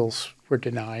appeals were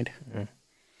denied.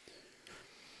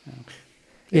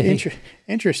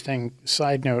 Interesting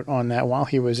side note on that. While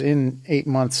he was in 8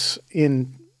 months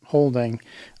in holding,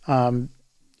 because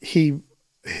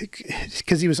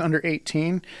he was under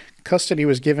 18, custody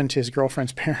was given to his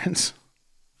girlfriend's parents.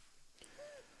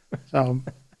 So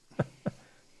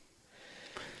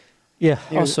Yeah.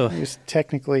 he was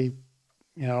technically,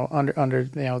 under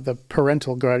the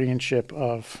parental guardianship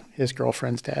of his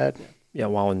girlfriend's dad. Yeah,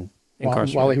 while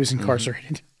incarcerated. While he was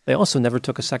incarcerated. They also never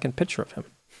took a second picture of him.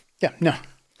 Yeah, no.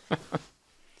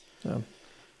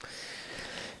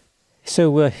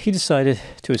 So he decided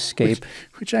to escape.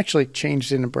 Which actually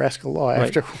changed in Nebraska law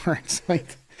Right. afterwards. Like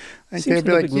Seems they'd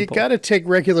be like a like, big you loophole." got to take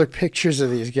regular pictures of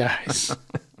these guys.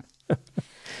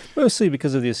 Mostly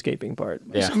because of the escaping part.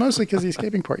 Yeah. Mostly because of the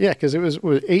escaping part. Yeah, because it was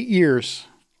 8 years.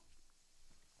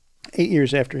 8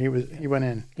 years after he went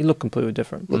in. He looked completely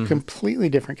different. Looked completely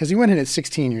different because he went in at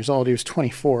 16 years old. He was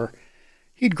 24.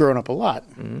 He'd grown up a lot,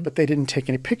 but they didn't take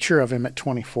any picture of him at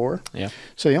 24. Yeah.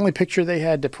 So the only picture they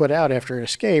had to put out after an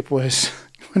escape was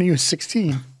when he was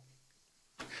 16.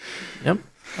 Yep.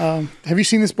 Have you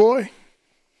seen this boy?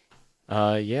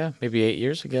 Yeah, maybe 8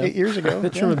 years ago. 8 years ago.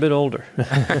 Picture him a bit older.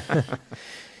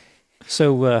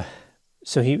 So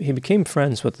he became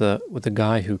friends with the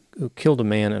guy who killed a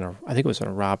man I think it was in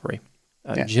a robbery,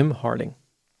 Jim Harding.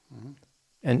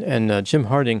 And Jim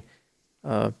Harding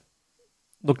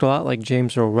looked a lot like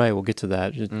James Earl Ray. We'll get to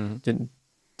that. It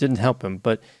didn't help him,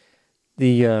 but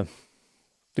the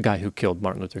guy who killed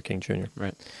Martin Luther King Jr.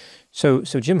 Right. So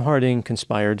Jim Harding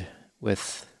conspired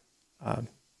with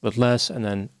Les, and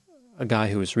then a guy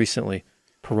who was recently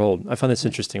paroled. I find this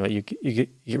interesting. Like you get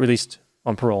released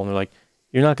on parole, and they're like,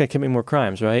 "You're not going to commit more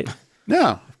crimes, right?"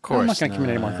 No, of course I'm not going to commit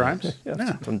any more not. crimes. Yeah,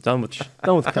 No, I'm done with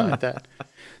crime. that.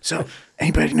 So,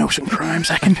 anybody know some crimes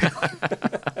I can do?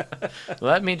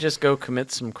 Let me just go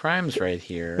commit some crimes right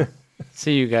here.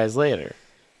 See you guys later.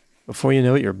 Before you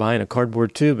know it, you're buying a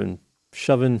cardboard tube and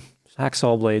shoving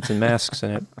hacksaw blades and masks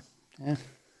in it. Yeah.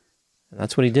 And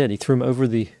that's what he did. He threw them over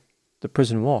the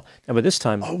prison wall. Now, by this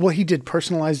time, Oh, well, he did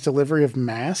personalized delivery of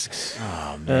masks.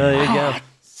 Oh, man. there you go.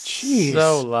 Jeez.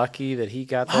 So lucky that he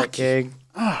got that Lucky. gig.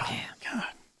 Oh,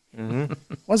 God.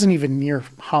 Wasn't even near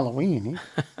Halloween.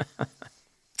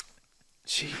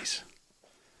 Jeez.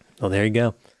 Well, there you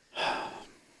go.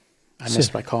 I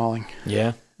missed my calling.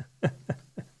 Yeah.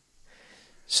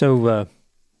 So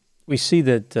we see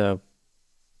that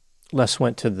Les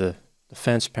went to the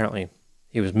fence. Apparently,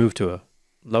 he was moved to a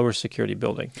lower security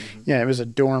building. Yeah, it was a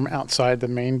dorm outside the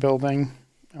main building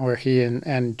where he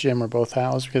and Jim were both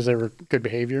housed because they were good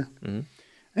behavior. I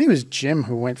think it was Jim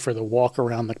who went for the walk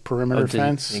around the perimeter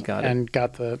fence and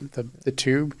got the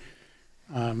tube.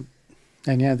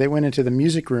 And yeah, they went into the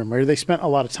music room where they spent a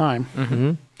lot of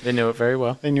time. They knew it very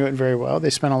well. They knew it very well.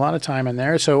 They spent a lot of time in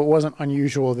there, so it wasn't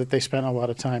unusual that they spent a lot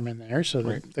of time in there. So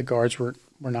the guards were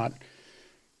not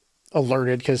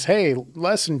alerted because, hey,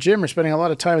 Les and Jim are spending a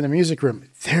lot of time in the music room.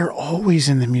 They're always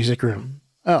in the music room.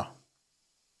 Oh,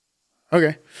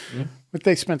 okay. But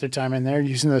they spent their time in there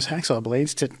using those hacksaw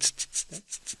blades to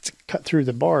cut through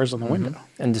the bars on the window.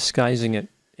 And disguising it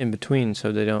in between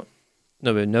so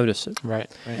nobody notice it. Right.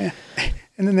 Yeah.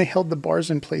 And then they held the bars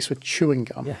in place with chewing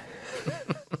gum. Yeah.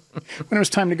 When it was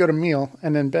time to go to meal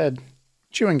and in bed,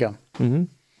 chewing gum.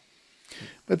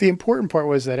 But the important part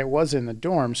was that it was in the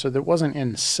dorm, so it wasn't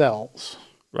in cells.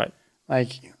 Right.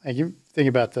 Like you think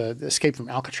about the escape from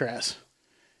Alcatraz.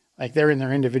 Like they're in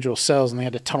their individual cells and they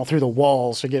had to tunnel through the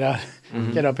walls to get out,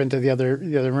 get up into the other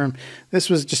room. This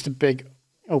was just a big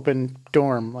open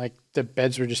dorm. Like the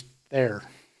beds were just there.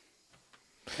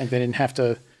 Like they didn't have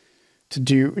to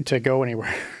go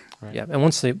anywhere. Right. Yeah. And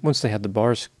once they had the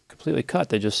bars completely cut,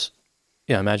 they just,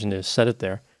 imagine they just set it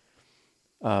there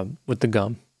with the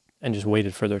gum and just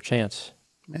waited for their chance.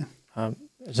 Yeah.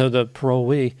 So the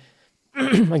parolee,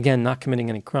 again, not committing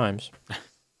any crimes,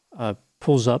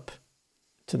 pulls up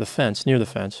to the fence, near the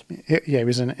fence. Yeah, he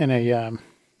was in a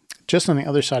just on the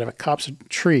other side of a copse of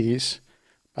trees,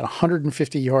 about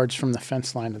 150 yards from the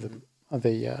fence line of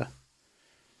the.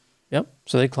 Yep.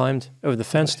 So they climbed over the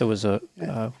fence. There was a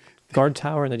guard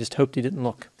tower, and they just hoped he didn't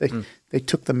look. They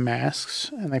took the masks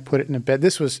and they put it in a bed.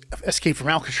 This was Escape from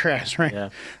Alcatraz, right? Yeah.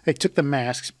 They took the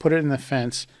masks, put it in the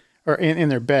fence or in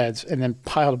their beds, and then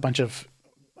piled a bunch of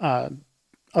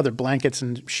other blankets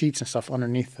and sheets and stuff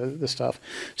underneath the stuff,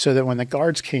 so that when the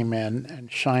guards came in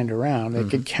and shined around, they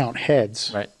could count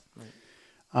heads. Right.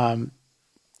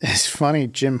 It's funny,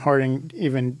 Jim Harding,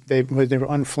 they were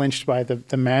unflinched by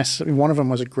the mask. One of them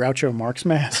was a Groucho Marx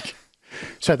mask.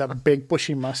 So had that big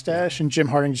bushy mustache, and Jim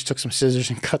Harding just took some scissors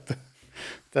and cut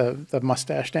the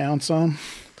mustache down some.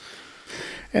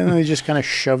 And then they just kind of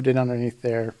shoved it underneath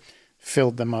there,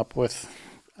 filled them up with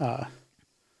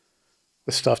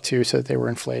stuff too, so that they were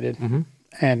inflated.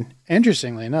 And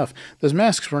interestingly enough, those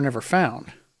masks were never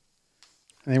found.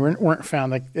 And they weren't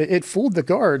found. Like it fooled the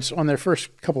guards on their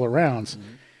first couple of rounds.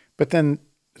 But then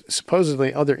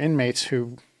supposedly other inmates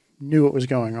who knew what was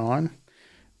going on,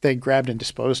 they grabbed and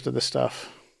disposed of the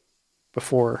stuff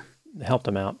before. Helped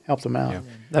them out. Yeah.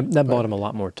 That bought him a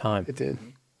lot more time. It did.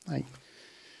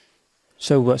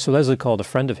 So Leslie called a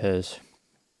friend of his,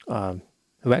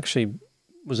 who actually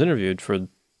was interviewed for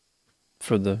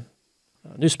the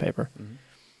newspaper,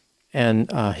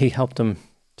 and he helped him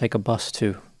take a bus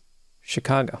to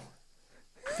Chicago.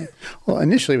 Well,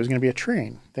 initially it was going to be a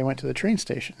train. They went to the train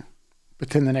station. But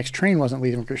then the next train wasn't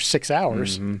leaving for 6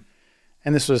 hours. Mm-hmm.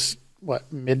 And this was,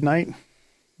 what, midnight?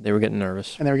 They were getting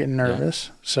nervous. And they were getting nervous.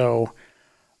 Yeah. So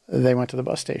they went to the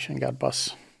bus station and got a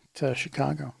bus to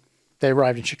Chicago. They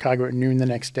arrived in Chicago at noon the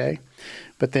next day.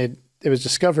 But it was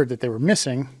discovered that they were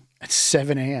missing at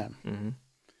 7 a.m. Mm-hmm.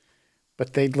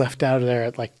 But they'd left out of there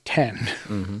at like 10.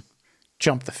 Mm-hmm.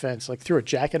 Jumped the fence, like threw a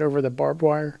jacket over the barbed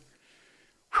wire,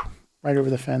 right over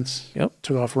the fence. Yep.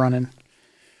 Took off running.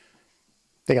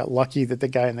 They got lucky that the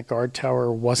guy in the guard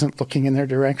tower wasn't looking in their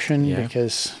direction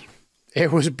because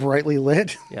it was brightly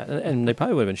lit. Yeah, and they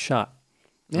probably would have been shot.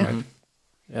 Yeah. Right?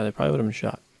 Yeah, they probably would have been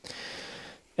shot.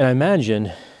 And I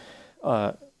imagine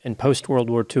in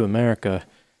post-World War II America,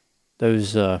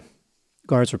 those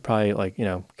guards were probably like,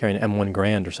 carrying an M1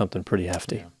 Grande or something pretty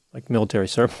hefty, like military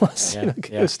surplus.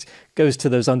 Goes to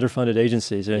those underfunded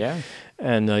agencies. Yeah.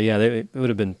 And it would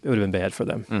have been bad for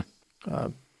them.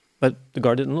 But the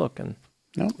guard didn't look, and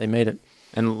they made it.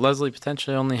 And Leslie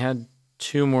potentially only had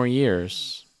 2 more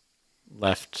years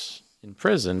left in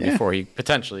prison before he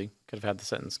potentially could have had the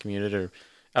sentence commuted or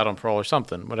out on parole or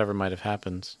something, whatever might have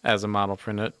happened. As a model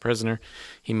prisoner,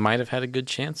 he might have had a good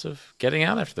chance of getting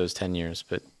out after those 10 years.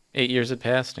 But 8 years had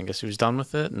passed, and I guess he was done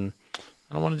with it, and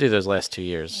I don't want to do those last 2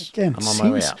 years. Again, I'm on my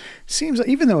way out. Seems like,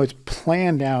 even though it's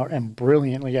planned out and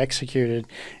brilliantly executed,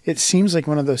 it seems like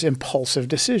one of those impulsive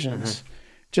decisions. Mm-hmm.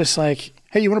 Just like,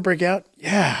 hey, you want to break out?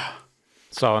 Yeah.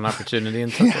 Saw an opportunity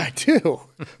and took it. I do.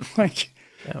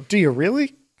 Do you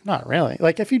really? Not really.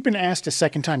 Like, if he'd been asked a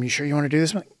second time, you sure you want to do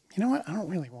this? I'm like, you know what? I don't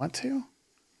really want to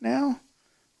now.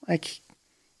 Like,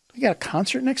 we got a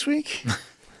concert next week.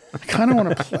 I kind of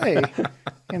want to play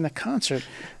in the concert.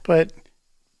 But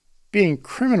being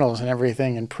criminals and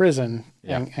everything in prison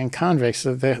and convicts,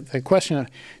 the question of,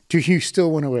 do you still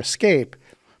want to escape?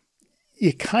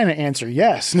 You kind of answer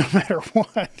yes, no matter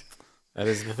what. That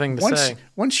is the thing to say.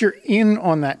 Once you're in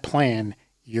on that plan,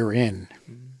 you're in.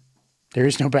 There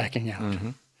is no backing out. Mm-hmm.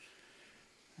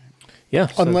 Yeah.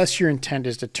 Unless your intent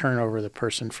is to turn over the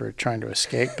person for trying to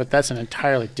escape, but that's an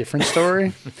entirely different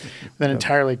story than an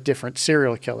entirely different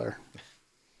serial killer.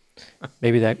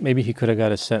 Maybe he could have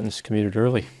got his sentence commuted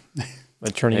early by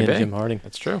turning in Jim Harding.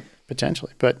 That's true.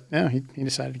 Potentially. But no, he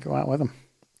decided to go out with him.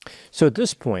 So at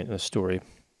this point in the story,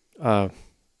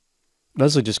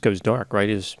 Leslie just goes dark, right?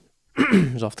 He's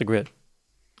off the grid.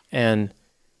 And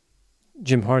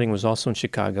Jim Harding was also in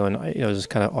Chicago, and it was this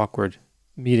kind of awkward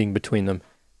meeting between them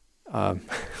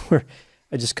where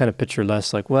I just kind of picture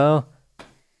Les like, well,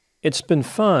 it's been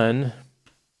fun,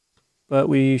 but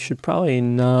we should probably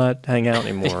not hang out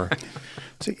anymore.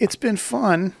 So it's been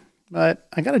fun, but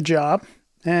I got a job,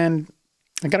 and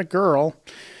I got a girl,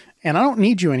 and I don't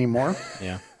need you anymore.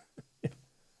 Yeah.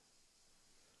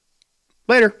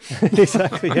 Later.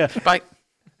 Exactly, yeah. Bye.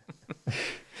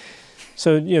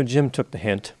 So, Jim took the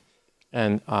hint,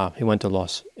 and he went to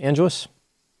Los Angeles,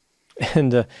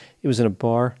 and he was in a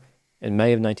bar in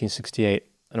May of 1968,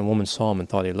 and a woman saw him and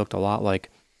thought he looked a lot like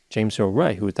James Earl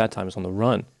Ray, who at that time was on the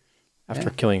run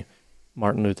after killing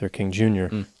Martin Luther King Jr.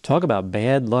 Talk about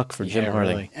bad luck for Jim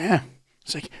Harding. Really. Yeah.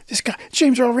 It's like, this guy,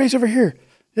 James Earl Ray's over here.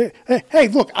 Hey,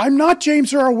 look, I'm not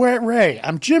James Earl Ray.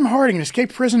 I'm Jim Harding, an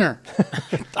escaped prisoner.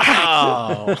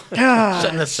 Oh. God,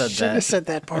 shouldn't have said that. Shouldn't have said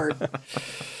that part. I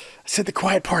said the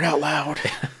quiet part out loud.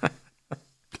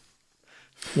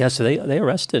 Yeah, so they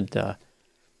arrested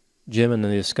Jim, and then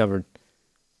they discovered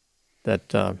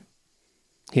that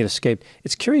he had escaped.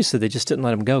 It's curious that they just didn't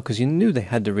let him go, because you knew they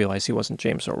had to realize he wasn't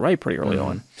James Earl Ray pretty early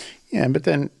on. Yeah, but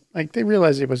then they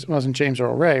realized it wasn't James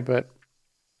Earl Ray, but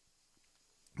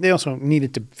they also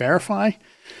needed to verify.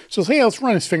 So let's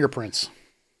run his fingerprints.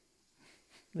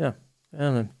 Yeah.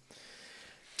 And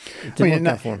it didn't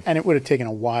work out for him. And it would have taken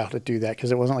a while to do that,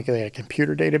 because it wasn't like they had a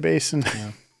computer database. And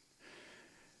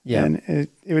and it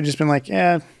would have just been like,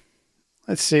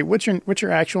 let's see, what's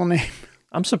your actual name?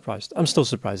 I'm surprised. I'm still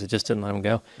surprised they just didn't let him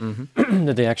go. Mm-hmm.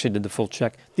 That they actually did the full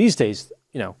check. These days,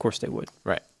 of course they would.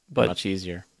 Right. But much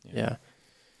easier. Yeah.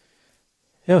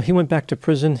 He went back to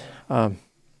prison.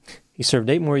 He served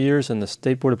 8 more years, and the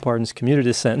State Board of Pardons commuted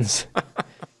his sentence.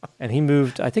 And he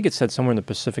moved, I think it said somewhere in the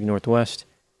Pacific Northwest,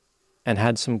 and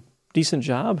had some decent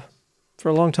job for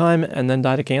a long time, and then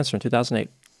died of cancer in 2008.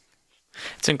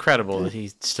 It's incredible that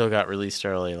he still got released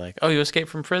early. Like, oh, you escaped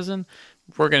from prison?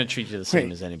 We're going to treat you the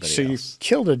same as anybody else. So you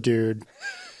killed a dude,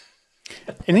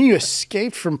 and then you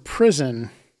escaped from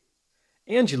prison.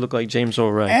 And you look like James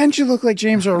Earl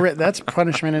Ray. That's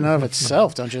punishment in and of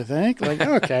itself, don't you think? Like,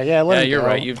 okay, let him you're go.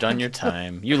 right. You've done your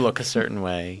time. You look a certain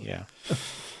way. Yeah.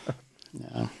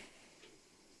 Yeah.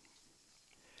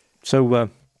 So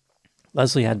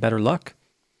Leslie had better luck.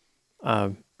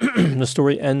 The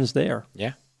story ends there.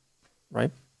 Yeah.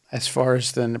 right? as far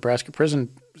as the Nebraska prison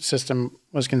system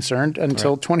was concerned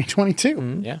until 2022.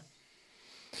 Mm-hmm. Yeah.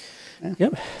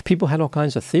 Yep. People had all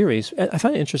kinds of theories. I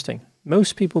find it interesting.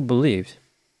 Most people believed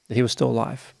that he was still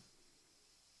alive.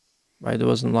 Right? There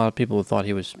wasn't a lot of people who thought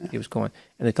he was gone.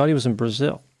 And they thought he was in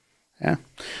Brazil. Yeah.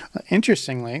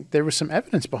 Interestingly, there was some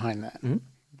evidence behind that. Mm-hmm.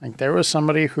 Like there was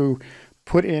somebody who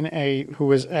who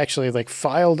was actually like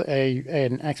filed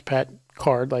an expat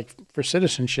card like for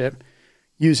citizenship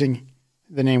using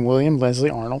the name William Leslie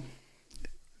Arnold,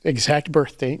 exact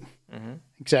birth date,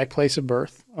 exact place of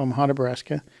birth, Omaha,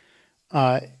 Nebraska,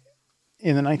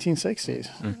 in the 1960s.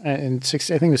 And I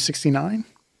think it was 69,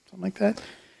 something like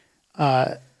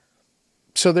that.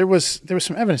 So there was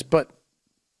some evidence, but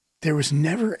there was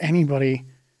never anybody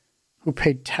who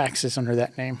paid taxes under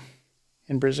that name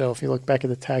in Brazil. If you look back at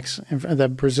the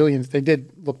Brazilians, they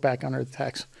did look back under the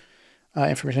tax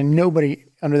information. Nobody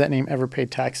under that name ever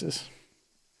paid taxes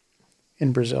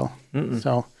in Brazil.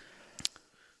 So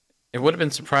it would have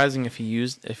been surprising if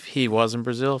he was in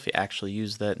Brazil, if he actually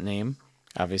used that name.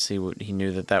 Obviously, he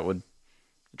knew that would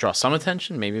draw some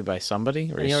attention, maybe by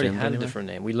somebody. Or he already had a different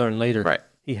name. We learned later. Right.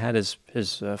 He had his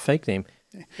fake name,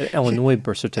 an Illinois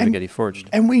birth certificate he forged.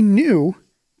 And we knew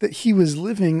that he was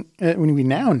living, when we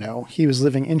now know, he was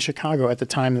living in Chicago at the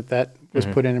time that was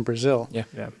put in Brazil.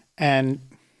 Yeah. And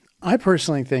I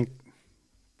personally think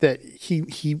that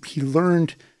he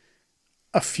learned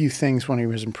a few things when he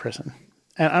was in prison.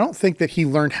 And I don't think that he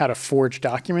learned how to forge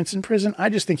documents in prison. I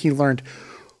just think he learned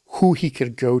who he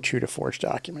could go to forge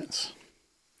documents.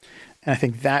 And I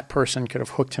think that person could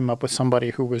have hooked him up with somebody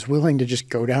who was willing to just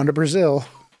go down to Brazil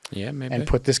and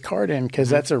put this card in, because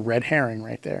that's a red herring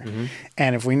right there.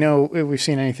 And if we've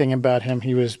seen anything about him,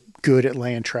 he was good at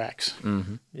laying tracks.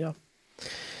 Yeah.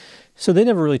 So they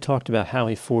never really talked about how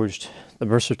he forged the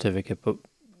birth certificate, but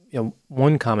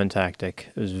one common tactic,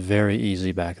 it was very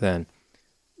easy back then,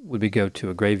 would be go to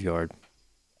a graveyard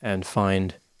and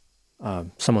find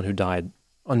someone who died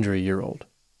under a year old.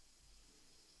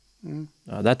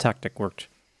 That tactic worked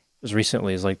as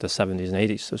recently as like the 70s and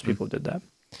 80s. Those people did that.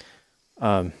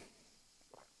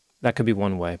 That could be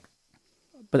one way.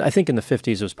 But I think in the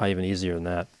 50s it was probably even easier than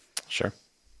that. Sure.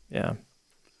 Yeah.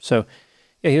 So,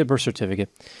 yeah, he had a birth certificate.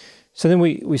 So then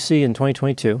we see in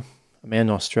 2022, a man in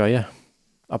Australia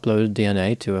uploaded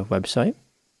DNA to a website,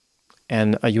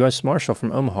 and a U.S. Marshal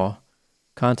from Omaha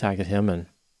contacted him and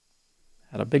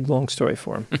had a big, long story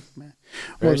for him.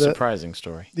 Very surprising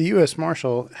story. The U.S.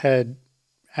 Marshal had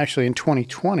actually in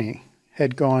 2020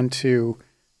 had gone to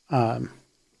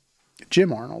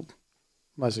Jim Arnold,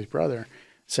 Leslie's brother,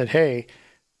 said, "Hey,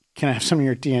 can I have some of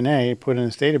your DNA put in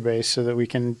this database so that we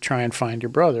can try and find your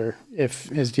brother if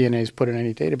his DNA is put in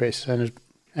any database?"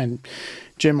 And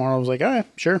Jim Arnold was like, "All right,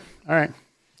 sure, all right."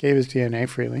 Gave his DNA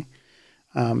freely.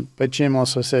 But Jim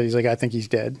also said, he's like, "I think he's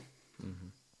dead."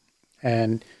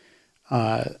 And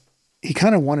he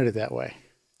kind of wanted it that way.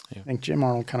 Yeah. I think Jim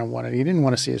Arnold kind of wanted it. He didn't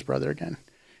want to see his brother again.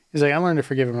 He's like, "I learned to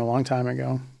forgive him a long time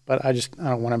ago, but I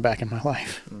don't want him back in my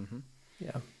life."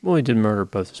 Yeah. Well, he did murder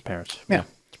both his parents. Yeah.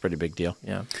 It's a pretty big deal.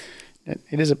 Yeah.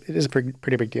 It is a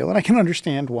pretty big deal. And I can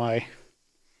understand why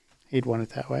he'd want it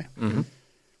that way.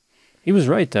 He was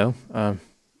right, though.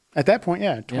 At that point,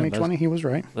 2020, he was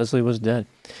right. Leslie was dead.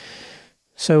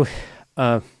 So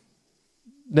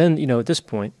then, at this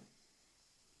point,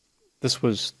 this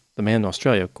was the man in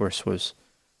Australia, of course, was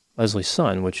Leslie's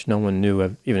son, which no one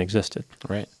knew even existed.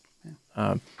 Right.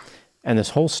 And this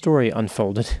whole story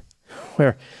unfolded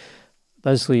where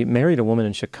Leslie married a woman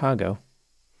in Chicago.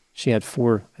 She had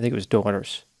 4, I think it was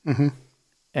daughters.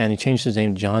 And he changed his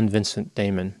name to John Vincent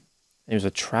Damon. He was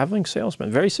a traveling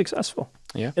salesman, very successful.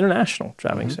 Yeah. International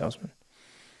traveling salesman.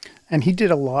 And he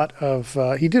did a lot for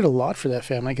that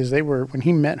family, because when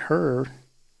he met her,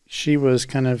 she was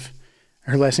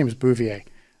her last name was Bouvier.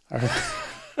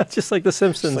 Just like The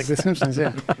Simpsons. Just like The Simpsons,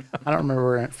 yeah. I don't remember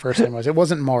where her first name was. It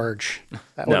wasn't Marge.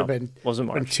 That would have been, wasn't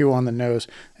Marge. Been too on the nose.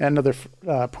 Another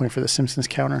point for the Simpsons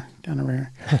counter down the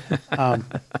rear.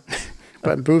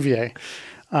 But Bouvier.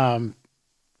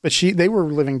 But they were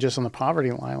living just on the poverty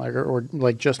line,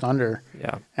 or just under.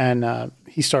 Yeah. And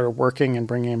he started working and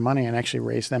bringing in money and actually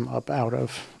raised them up out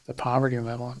of the poverty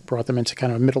level and brought them into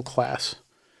kind of a middle class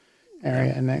area.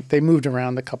 Yeah. And they moved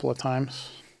around a couple of times.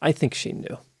 I think she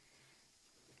knew.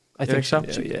 I think she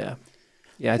knew. Yeah.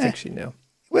 Yeah, I think she knew.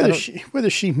 Whether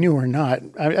she knew or not,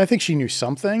 I think she knew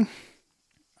something.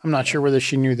 I'm not sure whether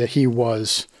she knew that he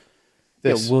was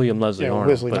William Leslie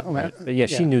Arnold. But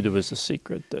she knew there was a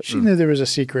secret. She knew there was a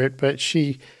secret, but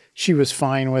she was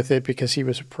fine with it because he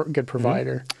was a good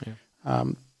provider.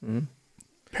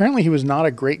 Apparently, he was not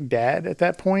a great dad at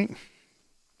that point.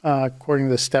 according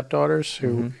to the stepdaughters,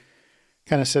 who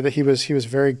kind of said that he was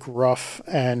very gruff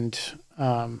and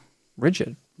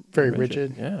rigid, very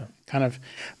rigid. Yeah, kind of.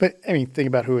 But I mean, think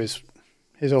about who his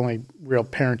only real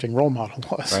parenting role model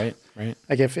was. Right, right.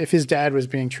 Like if his dad was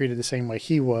being treated the same way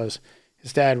he was,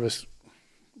 his dad was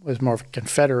more of a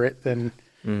confederate than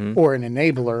or an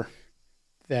enabler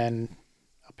than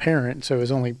a parent. So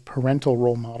his only parental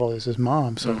role model is his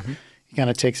mom. So he kind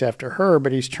of takes after her,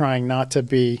 but he's trying not to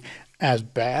be as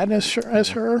bad as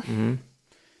her.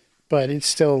 But it's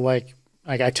still like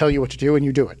I tell you what to do and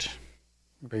you do it.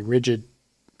 Very rigid,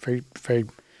 very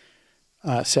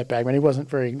setback. But he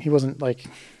wasn't like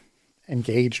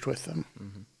engaged with them.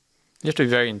 You have to be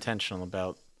very intentional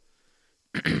about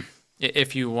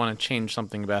if you want to change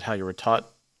something about how you were taught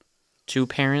to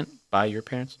parent by your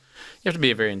parents. You have to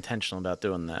be very intentional about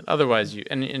doing that. Otherwise,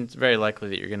 and it's very likely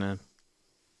that you're going to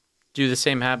do the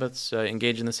same habits,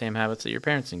 engage in the same habits that your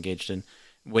parents engaged in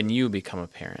when you become a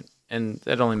parent. And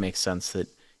that only makes sense that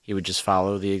he would just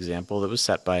follow the example that was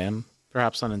set by him,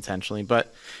 perhaps unintentionally.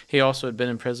 But he also had been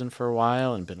in prison for a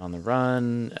while and been on the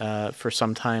run for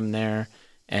some time there.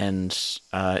 And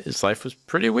his life was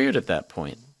pretty weird at that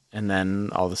point. And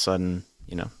then all of a sudden,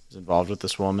 he's involved with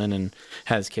this woman and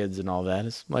has kids and all that.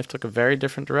 His life took a very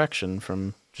different direction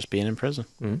from just being in prison.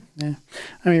 Yeah.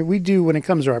 I mean, we do, when it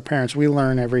comes to our parents, we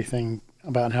learn everything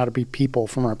about how to be people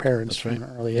from our parents from an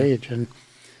early age. And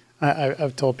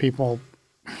I've told people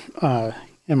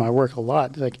in my work a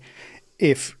lot, like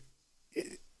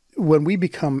when we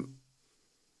become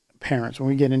parents, when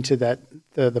we get into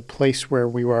the place where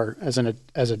we were as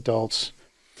adults,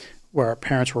 where our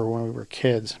parents were when we were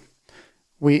kids,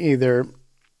 we either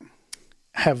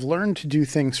have learned to do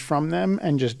things from them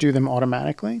and just do them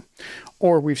automatically,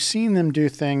 or we've seen them do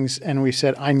things and we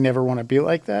said, I never want to be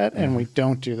like that, and we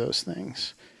don't do those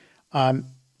things.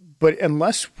 But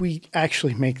unless we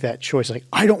actually make that choice, like,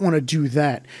 I don't want to do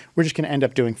that, we're just going to end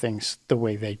up doing things the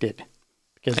way they did.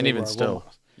 And even still,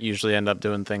 you usually end up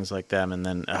doing things like them, and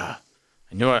then I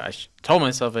knew I told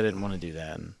myself I didn't want to do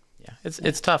that. And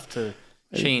it's tough to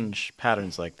change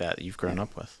patterns like that you've grown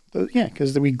up with. Yeah,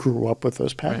 because we grew up with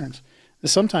those patterns. Right.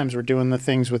 Sometimes we're doing the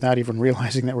things without even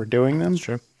realizing that we're doing them. That's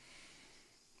true.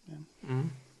 Yeah.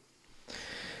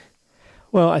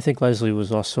 Well, I think Leslie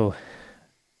was also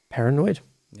paranoid.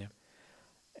 Yeah.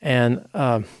 And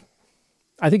I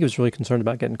think he was really concerned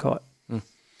about getting caught.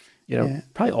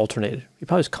 Probably alternated. He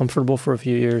probably was comfortable for a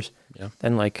few years. Yeah.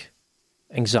 Then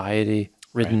anxiety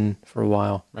ridden for a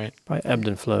while. Right. Probably ebbed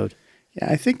and flowed. Yeah,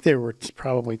 I think there were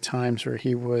probably times where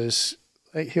he was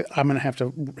like, I'm going to have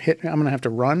to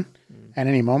run at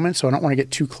any moment, so I don't want to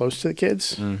get too close to the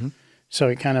kids. So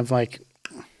he kind of like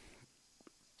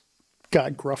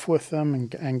got gruff with them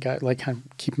and got like kind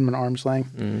of keep them at arm's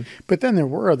length. But then there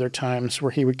were other times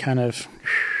where he would kind of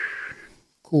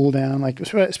cool down, like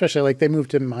especially like they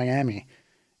moved to Miami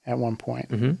at one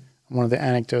point. One of the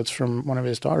anecdotes from one of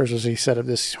his daughters was he set up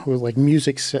this whole like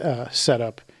music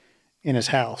setup in his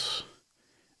house.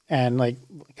 And like,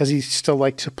 because he still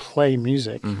liked to play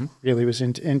music, really was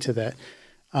into that.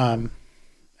 And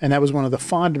that was one of the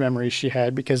fond memories she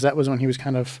had, because that was when he was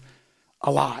kind of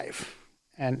alive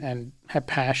and had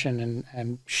passion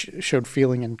and showed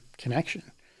feeling and connection.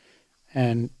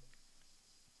 And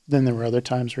then there were other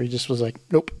times where he just was like,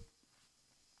 nope,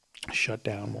 shut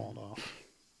down, walled off.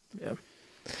 Yeah.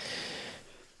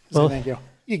 So well,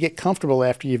 you get comfortable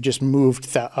after you've just moved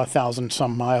 1,000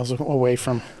 some miles away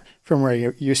from where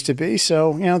you used to be.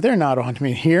 So, they're not on to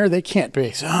me here. They can't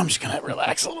be. So I'm just going to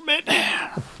relax a little bit.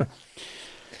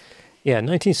 Yeah,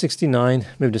 1969,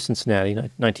 moved to Cincinnati.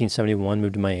 1971,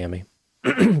 moved to Miami.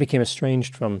 Became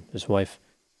estranged from his wife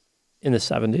in the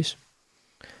 70s.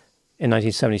 In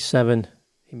 1977,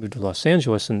 he moved to Los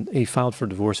Angeles, and he filed for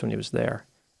divorce when he was there.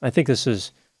 I think this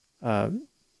is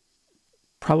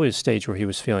probably a stage where he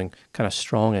was feeling kind of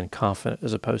strong and confident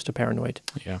as opposed to paranoid.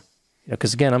 Yeah.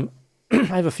 Because again, I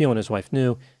have a feeling his wife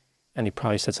knew, and he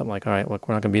probably said something like, all right, look,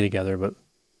 we're not going to be together, but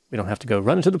we don't have to go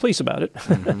run into the police about it.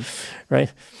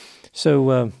 Right?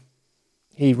 So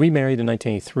he remarried in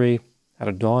 1983, had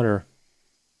a daughter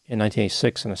in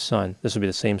 1986 and a son. This would be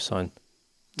the same son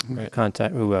who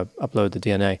uploaded the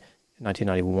DNA in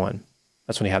 1991.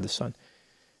 That's when he had the son.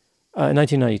 In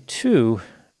 1992,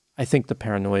 I think the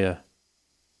paranoia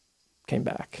came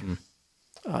back.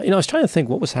 I was trying to think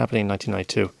what was happening in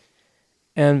 1992.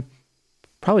 And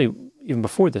probably even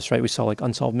before this, right, we saw like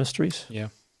Unsolved Mysteries. Yeah,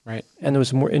 right. And there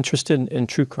was more interest in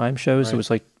true crime shows. Right. There was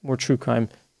like more true crime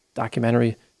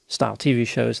documentary style TV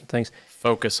shows and things.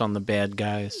 Focus on the bad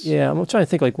guys. Yeah, I'm trying to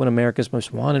think like when America's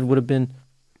Most Wanted would have been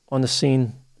on the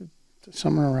scene.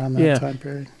 Somewhere around that time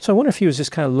period. So I wonder if he was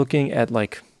just kind of looking at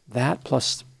like that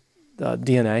plus the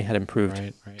DNA had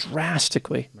improved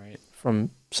drastically from,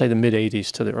 say, the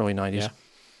mid-'80s to the early '90s. Yeah.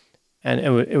 And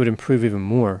it would improve even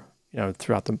more,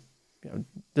 throughout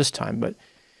this time. But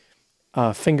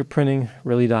fingerprinting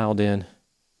really dialed in,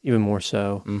 even more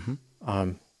so.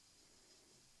 Mm-hmm.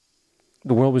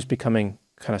 The world was becoming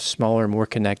kind of smaller, more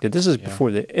connected. This is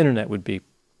before the internet would be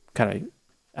kind of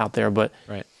out there, but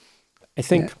I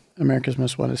think America's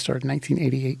Most Wanted started in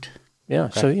 1988. Yeah,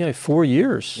 so 4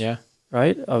 years. Yeah.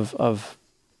 Right, of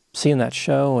seeing that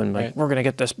show and like we're gonna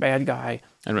get this bad guy,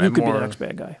 and you could be the next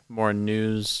bad guy. More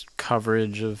news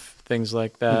coverage of things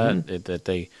like that. That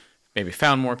they maybe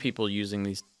found more people using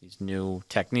these new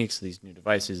techniques, these new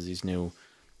devices, these new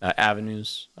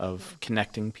avenues of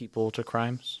connecting people to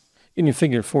crimes. And you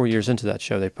figure 4 years into that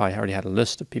show, they probably already had a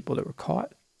list of people that were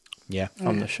caught. Yeah,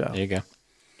 from the show. There you go.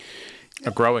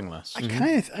 A growing list.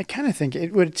 I kind of think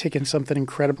it would have taken something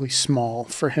incredibly small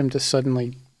for him to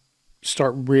suddenly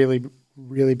start really,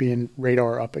 really being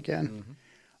radar up again.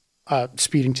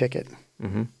 Speeding ticket,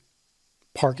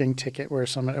 parking ticket, where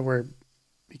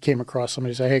he came across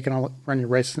somebody say, "Hey, can I run your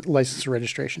license and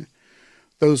registration?"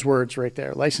 Those words right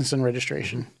there, license and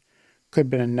registration, could have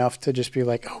been enough to just be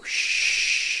like, "Oh, shh."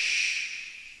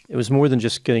 It was more than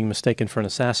just getting mistaken for an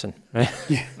assassin, right?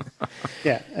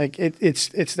 Yeah. Like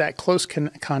it's that close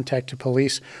contact to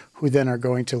police who then are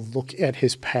going to look at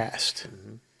his past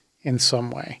in some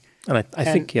way. And I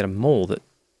think he had a mole that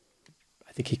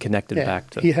I think he connected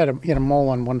back to. He had a mole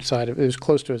on one side. It was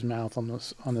close to his mouth on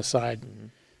the side.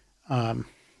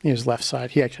 His left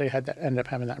side. He actually ended up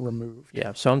having that removed.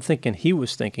 Yeah. So I'm thinking he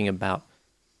was thinking about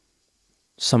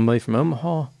somebody from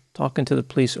Omaha talking to the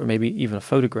police, or maybe even a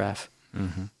photograph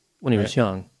when he was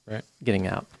young, getting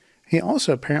out. He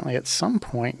also apparently at some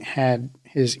point had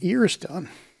his ears done.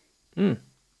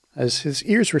 As his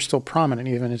ears were still prominent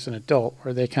even as an adult,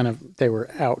 where they were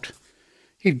out.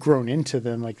 He'd grown into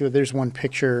them. Like there's one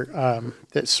picture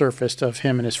that surfaced of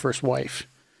him and his first wife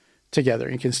together.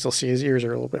 You can still see his ears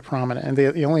are a little bit prominent. And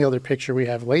the only other picture we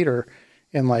have later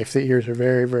in life, the ears are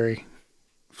very, very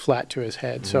flat to his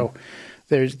head. So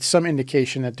there's some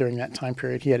indication that during that time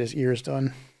period he had his ears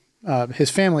done. His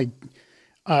family,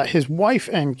 his wife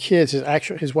and kids,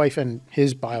 his wife and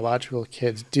his biological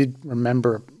kids did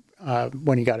remember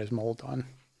when he got his mole done,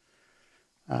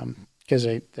 because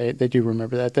they do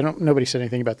remember that. Nobody said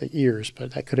anything about the ears,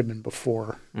 but that could have been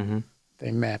before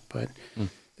they met. But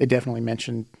they definitely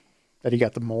mentioned that he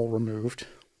got the mole removed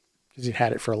because he'd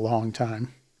had it for a long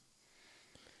time.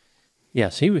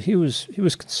 Yes, he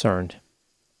was concerned,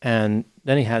 and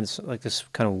then he had like this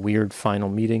kind of weird final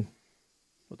meeting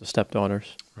with the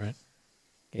stepdaughters. Right.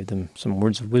 Gave them some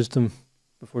words of wisdom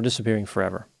before disappearing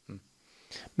forever.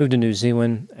 Moved to New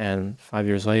Zealand, and 5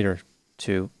 years later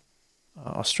to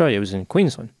Australia. It was in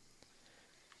Queensland.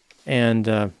 And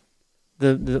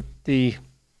the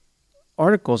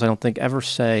articles, I don't think, ever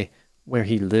say where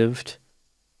he lived,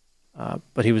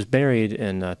 but he was buried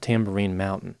in Tambourine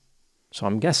Mountain. So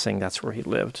I'm guessing that's where he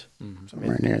lived.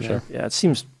 Somewhere near there. Yeah, it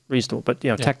seems reasonable, but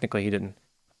technically he didn't.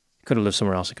 He could have lived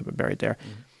somewhere else. He could have been buried there.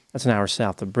 That's an hour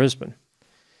south of Brisbane.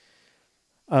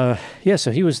 So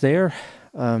he was there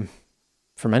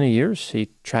for many years. He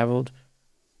traveled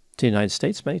to the United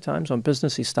States many times on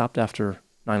business. He stopped after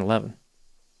 9/11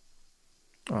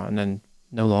 and then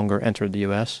no longer entered the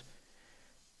U.S.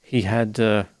 He had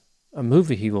a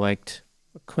movie he liked,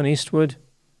 Clint Eastwood.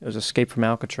 It was Escape from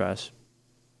Alcatraz.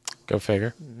 Go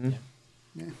figure.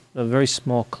 A very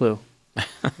small clue.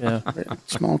 Yeah.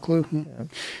 Small clue. Yeah.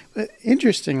 But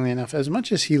interestingly enough, as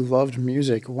much as he loved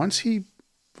music, once he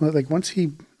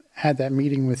had that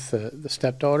meeting with the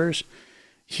stepdaughters,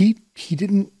 he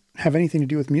didn't have anything to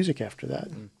do with music after that.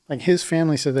 Like his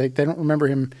family said they don't remember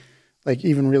him like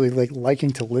even really like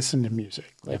liking to listen to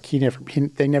music. Like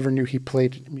they never knew he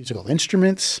played musical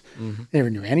instruments. They never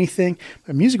knew anything.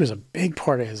 But music was a big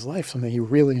part of his life, something he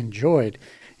really enjoyed.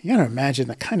 You got to imagine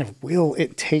the kind of will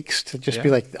it takes to just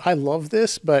be like, I love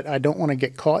this, but I don't want to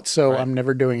get caught, so I'm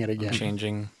never doing it again. I'm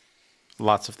changing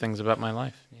lots of things about my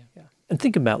life. Yeah. And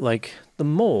think about like the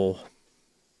mole,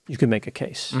 you could make a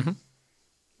case,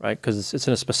 right? Because it's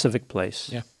in a specific place.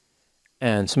 Yeah.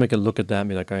 And somebody could look at that and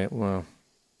be like, well,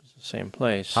 it's the same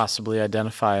place. Possibly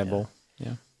identifiable.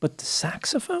 Yeah. But the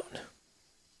saxophone?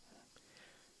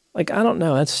 Like, I don't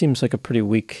know. That seems like a pretty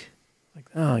weak, like,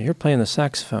 oh, you're playing the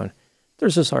saxophone.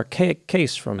 There's this archaic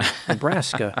case from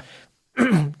Nebraska.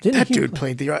 That dude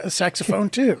played the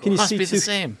saxophone too. Can you Must see be two, the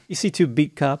same. You see two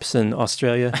beat cops in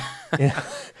Australia,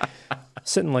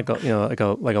 sitting like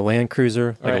a Land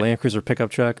Cruiser, like a Land Cruiser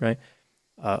pickup truck, right?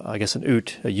 I guess a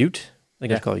ute. I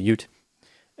think it's called a ute.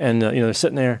 And they're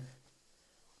sitting there.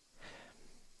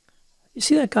 You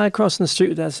see that guy crossing the street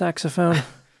with that saxophone?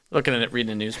 Looking at it,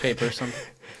 reading a newspaper or something.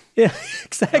 Yeah,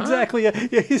 exactly. Yeah,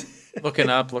 Looking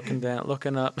up, looking down,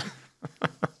 looking up.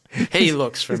 He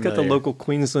looks familiar. He's got the local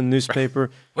Queensland newspaper.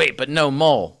 Wait, but no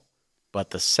mole.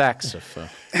 But the saxophone.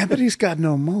 Yeah, but he's got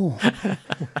no mole.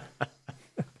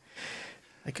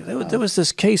 Like, there was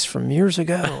this case from years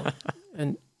ago.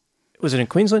 And was it in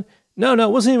Queensland? No,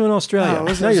 it wasn't even in Australia.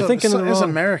 No, You're thinking of the it was wrong.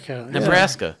 America.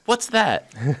 Nebraska. What's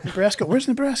that? Nebraska. Where's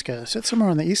Nebraska? Is it somewhere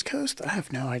on the East Coast? I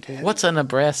have no idea. What's a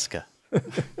Nebraska?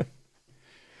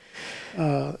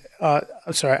 I'm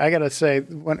sorry. I gotta say,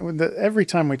 every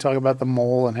time we talk about the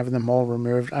mole and having the mole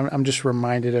removed, I'm just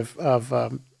reminded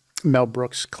of Mel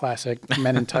Brooks' classic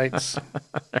Men in Tights.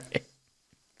 Right.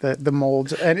 The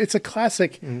molds, and it's a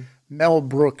classic Mel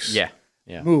Brooks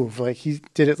move. Like he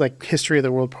did it, like History of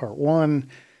the World Part 1.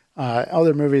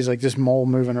 Other movies like just mole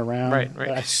moving around. Right. But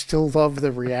I still love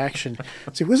the reaction.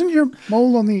 See, wasn't your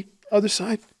mole on the other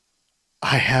side?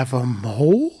 I have a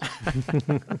mole?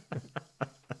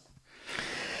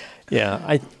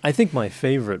 Yeah, I think my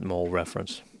favorite mole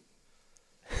reference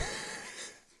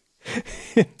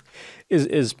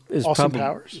is Austin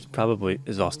Powers? Probably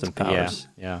is Austin Powers.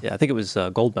 Yeah. I think it was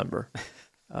Goldmember.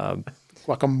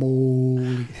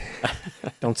 Guacamole.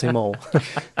 Don't say mole.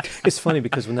 It's funny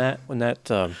because when that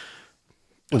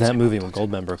movie, when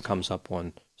Goldmember comes up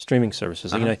on streaming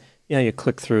services, you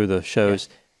click through the shows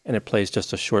and it plays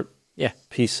just a short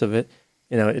piece of it.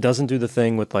 It doesn't do the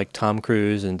thing with like Tom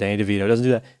Cruise and Danny DeVito. It doesn't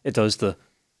do that. It does the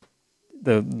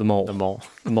mole.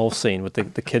 The mole scene with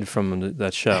the kid from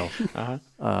that show.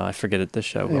 I forget it. This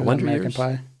show. Wonder American Years.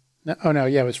 Pie. No, oh no,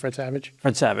 it was Fred Savage.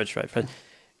 Fred Savage, right?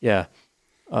 Yeah.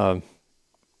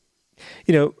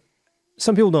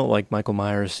 Some people don't like Michael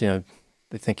Myers.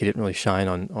 They think he didn't really shine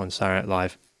on Saturday Night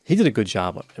Live. He did a good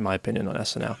job, in my opinion, on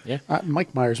SNL. Yeah.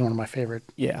 Mike Myers is one of my favorite.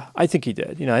 Yeah, I think he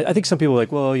did. I think some people are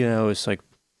like, well, it's like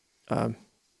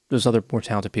there's other more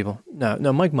talented people.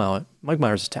 No, Mike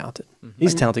Myers is talented.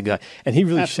 He's a talented guy, and he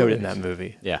really showed it in that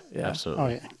movie. Yeah,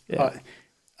 absolutely. Oh yeah.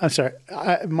 I'm sorry,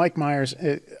 Mike Myers.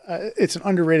 It's an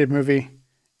underrated movie.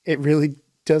 It really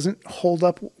doesn't hold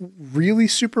up really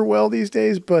super well these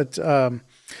days, but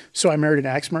So I Married an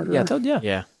Axe Murderer.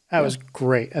 Yeah. That was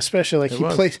great, especially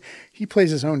like he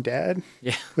plays his own dad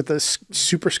with a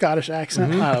super Scottish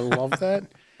accent. I love that.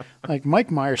 Like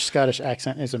Mike Myers' Scottish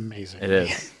accent is amazing. It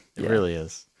is. It really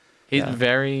is. He's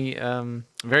very,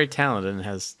 very talented and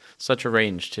has such a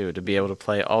range too to be able to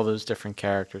play all those different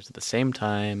characters at the same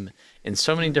time in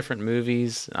so many different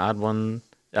movies. Odd ones,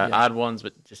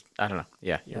 but just I don't know.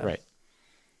 Yeah, you're right.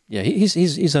 Yeah,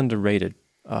 he's underrated,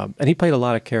 and he played a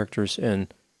lot of characters in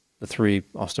the 3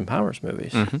 Austin Powers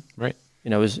movies. Right.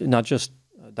 It was not just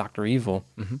Dr. Evil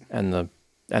and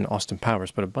Austin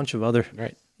Powers, but a bunch of other.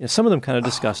 Right. Some of them kind of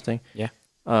disgusting. Yeah.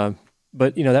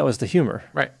 But that was the humor.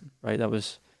 Right. Right. That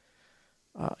was.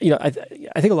 I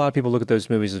think a lot of people look at those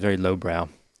movies as very lowbrow,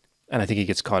 and I think he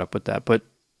gets caught up with that. But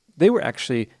they were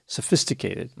actually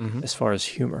sophisticated as far as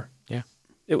humor. Yeah.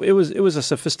 It was a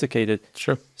sophisticated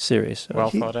series.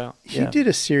 Well thought out. He did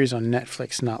a series on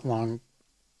Netflix not long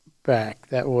back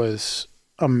that was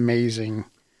amazing.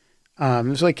 It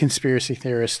was like conspiracy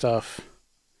theorist stuff.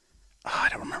 I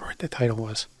don't remember what the title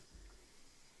was.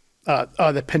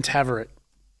 The Pentaveret.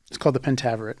 It's called The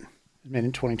Pentaveret. It was made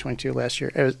in 2022 last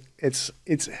year. It's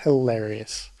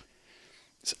hilarious.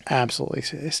 It's absolutely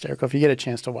hysterical. If you get a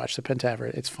chance to watch The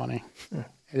Pentaveret, it's funny.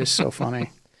 It is so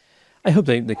funny. I hope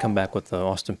they come back with the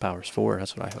Austin Powers 4.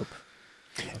 That's what I hope.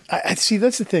 I see.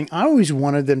 That's the thing. I always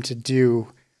wanted them to do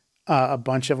a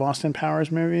bunch of Austin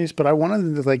Powers movies, but I wanted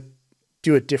them to like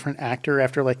do a different actor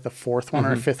after like the 4th one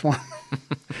or 5th one,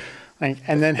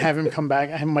 and then have him come back.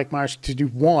 Have Mike Myers to do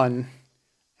one,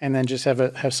 and then just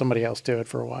have somebody else do it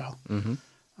for a while,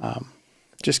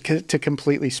 just to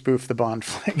completely spoof the Bond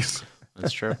flicks.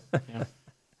 That's true. Yeah.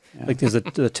 Like there's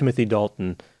the Timothy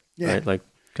Dalton, right? Like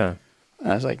kind of.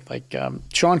 I was like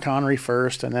Sean Connery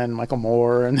first, and then Michael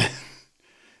Moore, and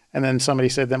then somebody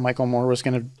said that Michael Moore was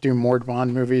going to do more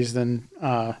Bond movies than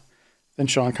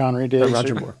Sean Connery did.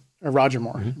 Roger Moore. Roger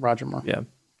Moore. Roger Moore. Yeah.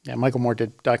 Yeah. Michael Moore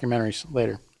did documentaries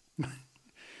later,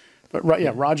 but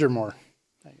Roger Moore.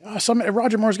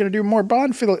 Roger Moore's going to do more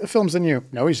Bond films than you.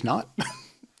 No, he's not.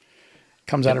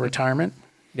 Comes out of retirement.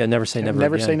 Yeah, never say never.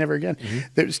 Never again. say never again.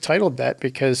 It was titled that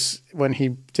because when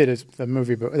he did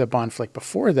the Bond flick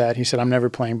before that, he said, "I'm never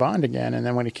playing Bond again." And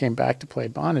then when he came back to play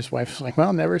Bond, his wife was like,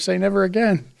 "Well, never say never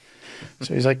again."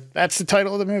 So he's like, "That's the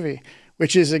title of the movie,"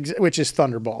 which is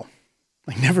Thunderball.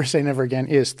 Like, "Never Say Never Again"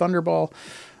 is Thunderball.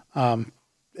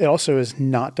 It also is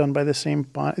not done by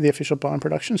the official Bond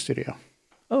production studio.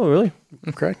 Oh, really?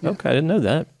 Correct. Yeah. Okay, I didn't know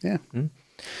that. Yeah.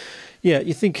 Yeah,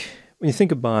 when you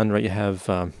think of Bond, right? You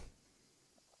have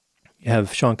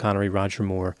Sean Connery, Roger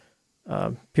Moore,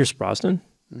 Pierce Brosnan.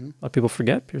 A lot of people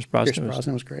forget Pierce Brosnan. Pierce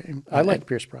Brosnan was great. I like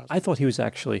Pierce Brosnan. I thought he was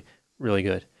actually really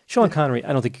good. Sean Connery,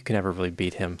 I don't think you can ever really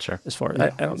beat him. Sure. As far No,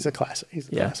 as he's a classic. He's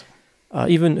a yeah. classic.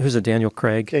 Even who's a Daniel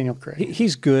Craig. Daniel Craig.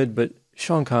 He's good, but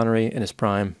Sean Connery in his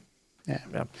prime. Yeah.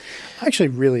 Yeah. I actually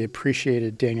really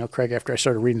appreciated Daniel Craig after I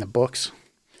started reading the books.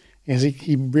 Because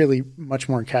he really much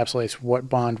more encapsulates what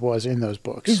Bond was in those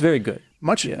books. He's very good.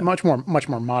 Much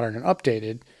more modern and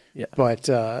updated. Yeah.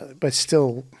 But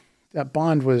still, that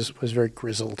Bond was very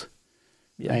grizzled.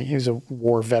 Yeah. He was a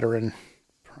war veteran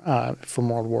from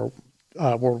World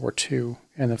War II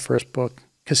in the first book,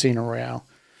 Casino Royale,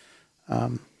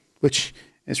 which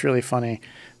is really funny.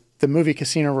 The movie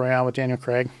Casino Royale with Daniel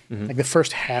Craig, like the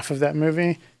first half of that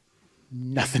movie,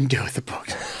 nothing to do with the book.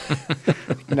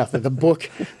 Nothing.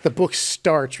 The book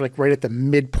starts like right at the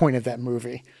midpoint of that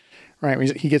movie,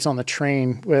 right? He gets on the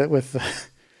train with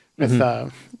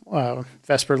Vesper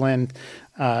Lynd,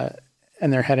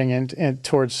 and they're heading in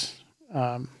towards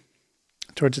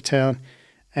the town,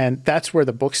 and that's where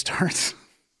the book starts.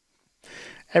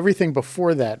 Everything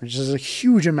before that, which is a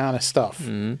huge amount of stuff,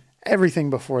 everything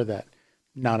before that,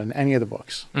 not in any of the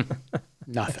books.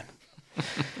 Nothing.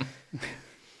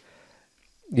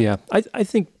 Yeah, I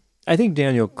think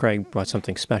Daniel Craig brought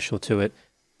something special to it.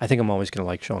 I think I'm always going to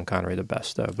like Sean Connery the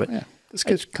best, though. But Yeah, this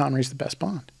kid's Connery's the best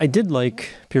Bond. I did like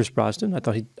Pierce Brosnan.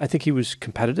 I think he was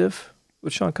competitive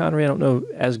with Sean Connery. I don't know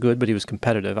as good, but he was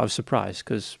competitive. I was surprised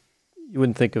because you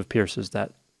wouldn't think of Pierce as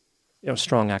that,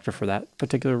 strong actor for that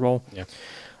particular role.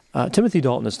 Yeah. Timothy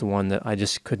Dalton is the one that I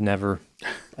just could never.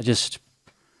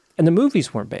 And the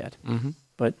movies weren't bad,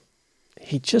 but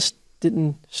he just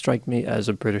didn't strike me as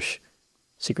a British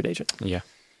secret agent. Yeah.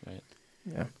 Right.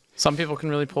 Yeah. Some people can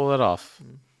really pull that off.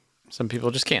 Some people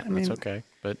just can't. That's okay.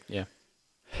 But yeah.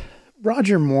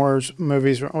 Roger Moore's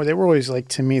movies, they were always like,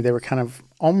 to me, they were kind of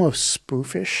almost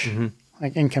spoofish,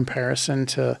 like in comparison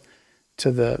to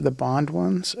the Bond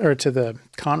ones or to the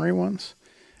Connery ones.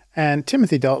 And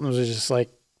Timothy Dalton was just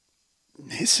like,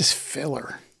 this is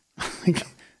filler. Like,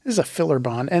 this is a filler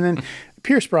Bond. And then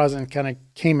Pierce Brosnan kind of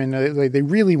came in, like, they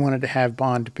really wanted to have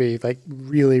Bond to be like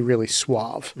really, really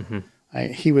suave.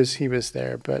 He was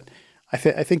there, but I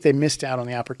think they missed out on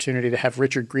the opportunity to have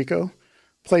Richard Grieco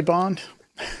play Bond.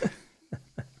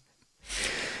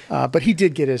 But he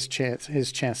did get his chance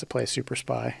to play a super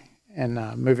spy in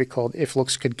a movie called If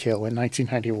Looks Could Kill in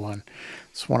 1991.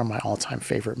 It's one of my all-time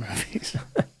favorite movies.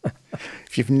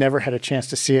 If you've never had a chance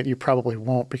to see it, you probably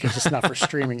won't because it's not for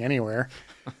streaming anywhere.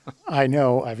 I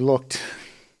know, I've looked.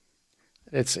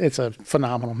 It's a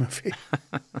phenomenal movie.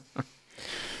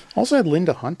 Also had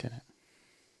Linda Hunt in it.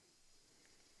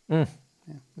 Yeah.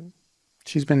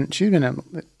 She's been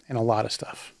in a lot of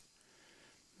stuff.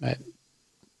 But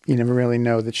you never really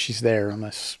know that she's there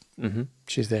unless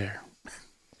she's there.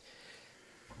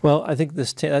 Well, I think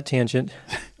that tangent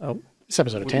This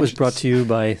episode of was Tangents brought to you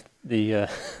by the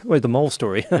mole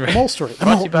story. The mole story.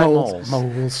 Brought to you by moles.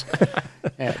 Moles.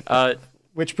 Yeah.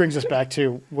 Which brings us back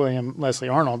to William Leslie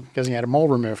Arnold because he had a mole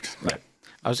removed. Right.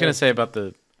 I was going to say about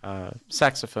the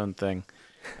saxophone thing.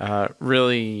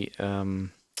 Really,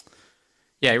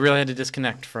 he really had to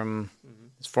disconnect from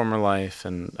his former life,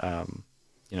 and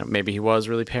maybe he was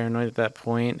really paranoid at that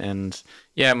point, and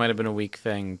it might have been a weak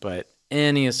thing, but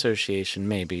any association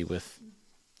maybe with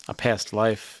a past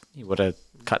life, he would have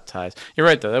cut ties. You're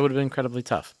right, though. That would have been incredibly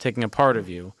tough, taking a part of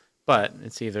you, but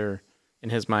it's either, in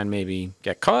his mind, maybe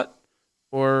get caught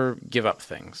or give up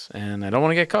things, and I don't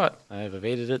want to get caught. I've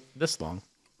evaded it this long.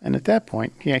 And at that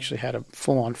point, he actually had a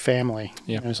full-on family.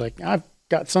 Yeah. And it was like, I've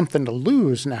got something to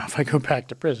lose now if I go back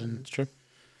to prison. It's true.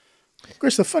 Of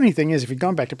course, the funny thing is, if he'd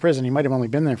gone back to prison, he might have only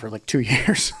been there for like 2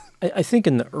 years. I think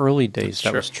in the early days that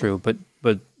Sure. was true, but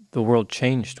the world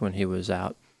changed when he was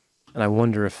out, and I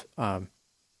wonder if the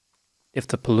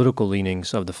political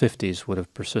leanings of the 50s would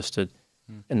have persisted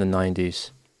in the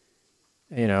 90s.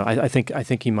 I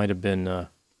think he might have been. I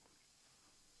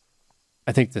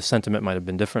think the sentiment might have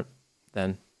been different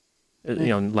then.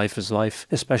 Life is life,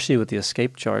 especially with the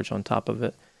escape charge on top of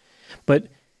it. But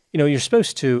you're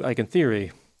supposed to, like in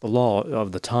theory, the law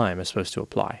of the time is supposed to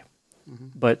apply.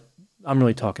 But I'm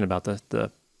really talking about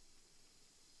the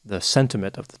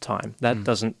sentiment of the time. That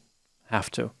doesn't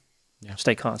have to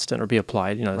stay constant or be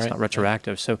applied. It's Right. not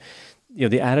retroactive. So,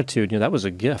 the attitude, that was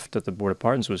a gift that the Board of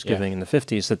Pardons was giving in the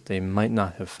 50s that they might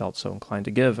not have felt so inclined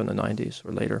to give in the 90s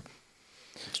or later.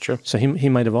 It's true. So he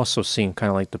might have also seen kind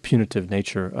of like the punitive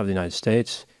nature of the United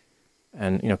States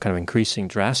and, kind of increasing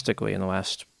drastically in the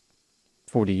last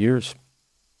 40 years,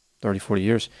 30, 40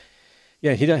 years.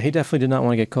 Yeah, he definitely did not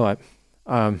want to get caught.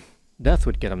 Death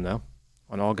would get him, though,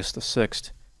 on August the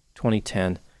 6th,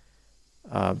 2010.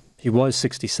 He was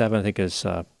 67. I think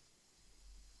the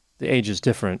age is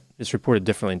different. It's reported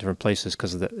differently in different places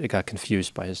because it got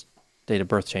confused by his date of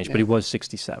birth change. Yeah. But he was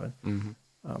 67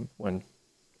 when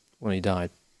he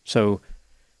died. So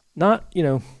not,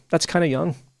 that's kind of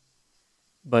young.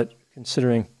 But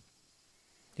considering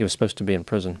he was supposed to be in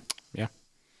prison, yeah,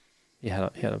 he had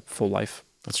a full life.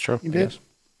 That's true. He did.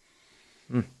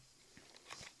 Yeah.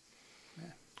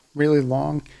 Really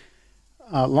long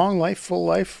life, full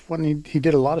life. When he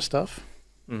did a lot of stuff,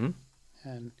 and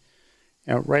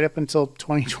right up until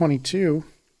 2022,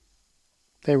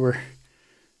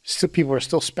 people were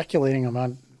still speculating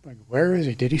about, like, where is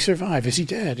he? Did he survive? Is he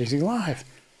dead? Is he alive?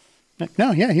 Like,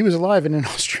 no, yeah, he was alive and in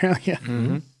Australia.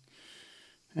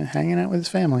 And hanging out with his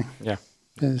family. Yeah.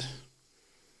 Yeah,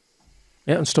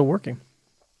 and still working.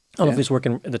 I don't know if he's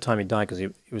working at the time he died because he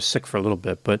was sick for a little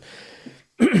bit, but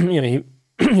he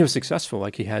was successful.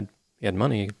 Like he had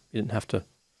money. He didn't have to.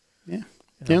 Yeah.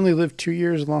 He only lived 2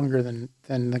 years longer than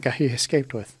the guy he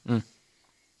escaped with.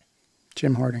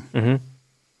 Jim Harding. Mm-hmm.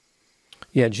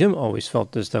 Yeah, Jim always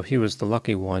felt as though he was the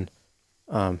lucky one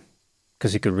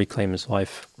because he could reclaim his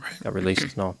life, got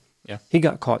released and all. Yeah. He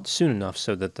got caught soon enough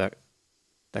so that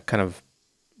kind of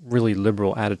really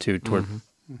liberal attitude toward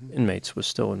inmates was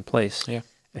still in place. Yeah,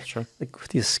 that's true. Like with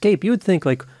the escape, you would think,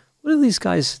 like, what are these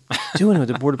guys doing with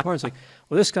the board of pardons? Like,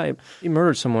 well, this guy, he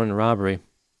murdered someone in a robbery.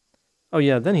 Oh,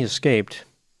 yeah, then he escaped.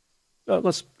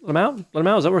 Let's let him out. Let him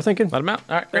out. Is that what we're thinking? Let him out.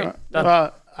 All right, great.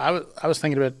 I was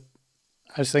thinking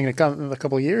a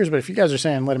couple of years, but if you guys are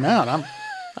saying let him out, I'm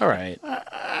all right.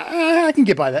 I can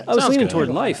get by that. I was leaning toward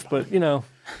life, but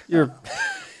you're.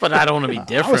 But I don't want to be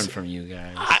different from you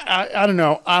guys. I don't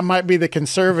know. I might be the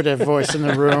conservative voice in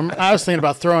the room. I was thinking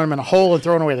about throwing him in a hole and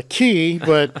throwing away the key,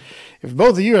 but if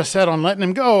both of you are set on letting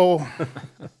him go,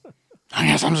 I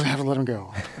guess I'm just going to have to let him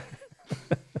go.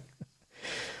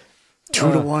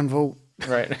 2-1 vote.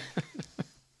 Right.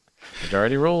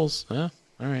 Majority rules. Yeah,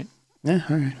 all right. Yeah,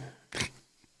 all right.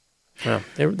 Yeah,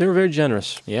 they were very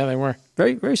generous. Yeah, they were.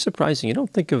 Very, very surprising. You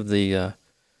don't think of the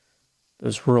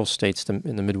those rural states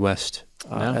in the Midwest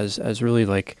as really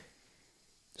like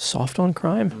soft on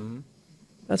crime.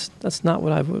 That's not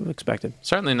what I would have expected.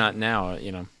 Certainly not now.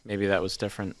 Maybe that was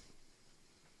different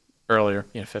earlier,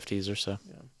 50s or so.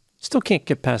 Yeah. Still can't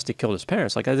get past he killed his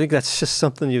parents. Like, I think that's just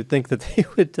something you'd think that they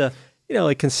would,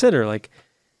 like consider. Like,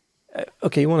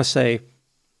 okay, you want to say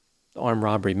armed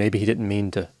robbery. Maybe he didn't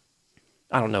mean to.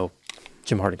 I don't know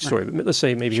Jim Harding's story, but let's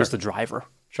say maybe he was the driver.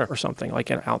 Or something.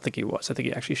 Like, I don't think he was. I think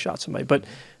he actually shot somebody. But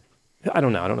I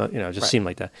don't know. It just seemed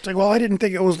like that. It's like, well, I didn't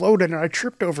think it was loaded, and I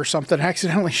tripped over something. I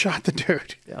accidentally shot the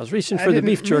dude. Yeah, I was reaching for the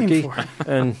beef jerky.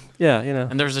 And,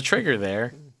 And there's a trigger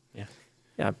there. Yeah.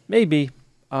 Yeah, maybe.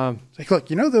 It's like, look,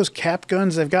 those cap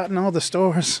guns they've got in all the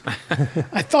stores?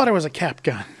 I thought it was a cap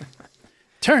gun.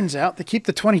 Turns out they keep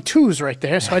the 22s right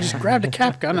there, so I just grabbed a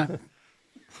cap gun.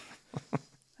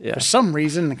 For some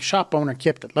reason, the shop owner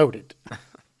kept it loaded.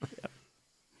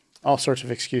 All sorts of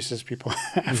excuses people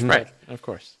have. Right, of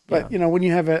course. But, when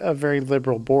you have a very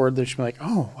liberal board, they should be like,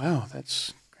 oh, wow,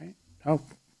 that's great. Oh,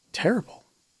 terrible.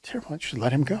 Terrible. I should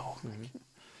let him go.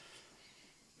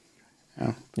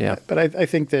 Yeah. But I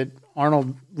think that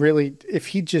Arnold really, if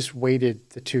he just waited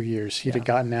the 2 years, he'd have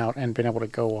gotten out and been able to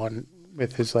go on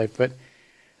with his life. But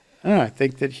I don't know. I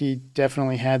think that he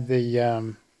definitely had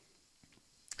the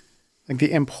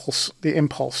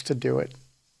impulse to do it.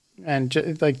 And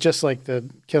just like the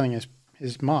killing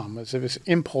his mom, it was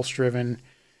impulse driven,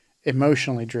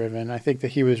 emotionally driven. I think that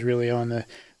he was really on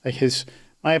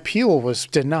my appeal was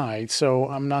denied, so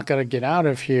I'm not going to get out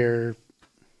of here.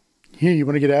 Here, you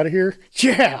want to get out of here?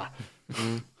 Yeah,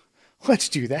 let's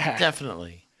do that.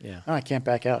 Definitely. Yeah. Oh, I can't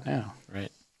back out now.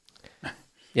 Right.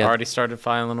 Yeah. Already started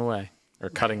filing away, or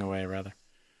cutting away rather.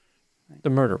 The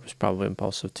murder was probably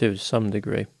impulsive too, to some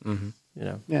degree.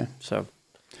 Yeah. So.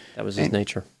 That was his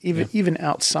nature. Even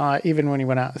outside, even when he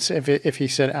went out, if he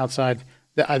said outside,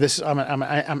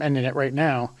 I'm ending it right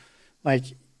now, like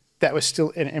that was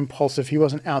still an impulsive. He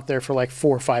wasn't out there for like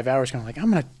 4 or 5 hours, going like,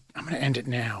 I'm gonna end it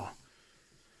now.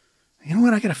 You know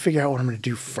what? I got to figure out what I'm gonna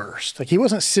do first. Like he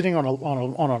wasn't sitting on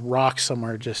a rock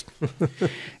somewhere just.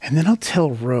 And then I'll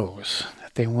tell Rose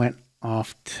that they went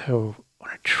off on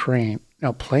a train.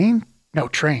 No plane. No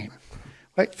train.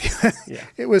 Like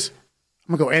it was.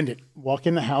 I'm gonna go end it. Walk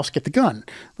in the house, get the gun.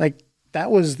 Like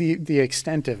that was the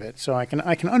extent of it. So I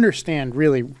can understand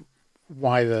really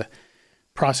why the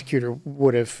prosecutor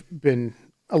would have been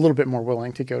a little bit more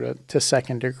willing to go to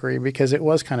second degree, because it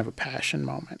was kind of a passion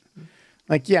moment.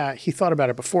 Like, yeah, he thought about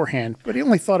it beforehand, but he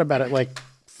only thought about it like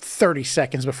 30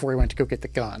 seconds before he went to go get the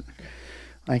gun.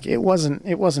 Like, it wasn't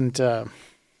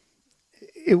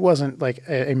like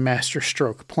a master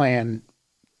stroke plan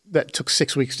that took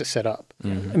 6 weeks to set up.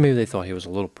 And maybe they thought he was a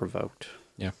little provoked.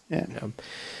 Yeah. Yeah. You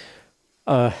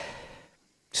know.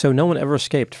 So no one ever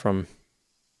escaped from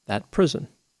that prison.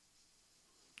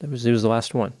 He was the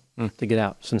last one to get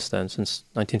out since then, since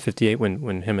 1958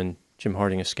 when him and Jim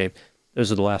Harding escaped. Those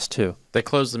are the last two. They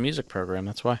closed the music program,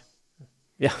 that's why.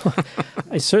 Yeah.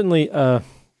 I certainly, their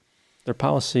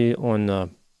policy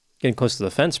on getting close to the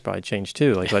fence probably changed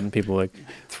too, like letting people like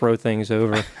throw things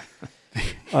over.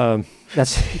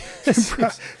 That's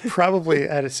Probably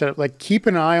at a setup, like keep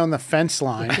an eye on the fence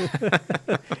line.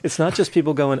 It's not just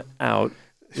people going out.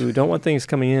 We don't want things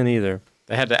coming in either.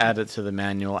 They had to add it to the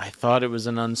manual. I thought it was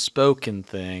an unspoken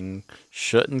thing.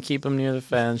 Shouldn't keep them near the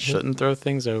fence. Shouldn't throw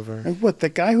things over. Like what? The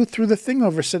guy who threw the thing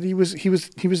over said he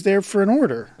was there for an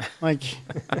order. Like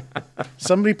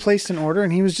somebody placed an order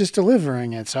and he was just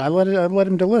delivering it. So I let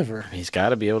him deliver. He's got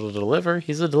to be able to deliver.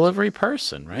 He's a delivery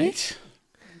person, right?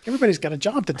 Everybody's got a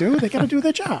job to do. They got to do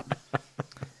their job.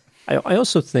 I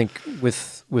also think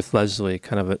with Leslie,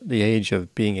 kind of at the age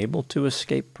of being able to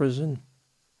escape prison,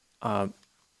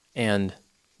 and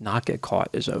not get caught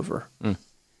is over.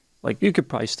 Like you could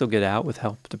probably still get out with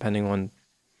help depending on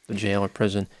the jail or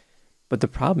prison. But the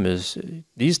problem is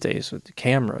these days with the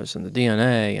cameras and the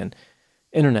DNA and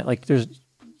internet, like you're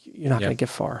not going to get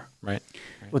far. Right.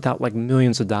 Without like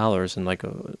millions of dollars and like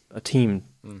a team.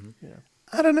 You know.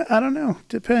 I don't know.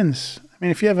 Depends. I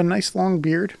mean, if you have a nice long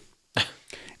beard,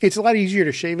 it's a lot easier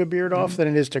to shave a beard off than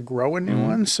it is to grow a new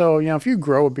one. So, if you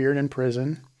grow a beard in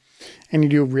prison and you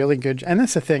do really good, and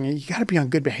that's the thing, you got to be on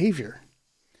good behavior.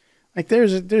 Like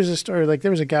there's a story, like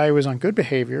there was a guy who was on good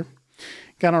behavior,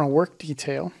 got on a work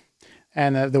detail,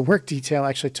 and the work detail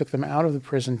actually took them out of the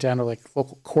prison down to like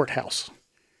local courthouse,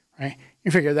 right?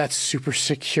 You figure that's super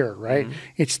secure, right?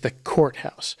 It's the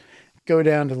courthouse. Go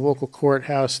down to the local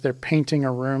courthouse. They're painting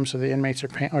a room, so the inmates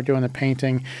are doing the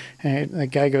painting. And the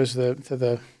guy goes to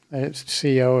the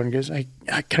CEO and goes, "Hey,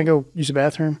 can I go use the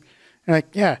bathroom?" And like,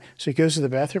 yeah. So he goes to the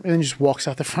bathroom and then just walks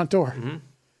out the front door.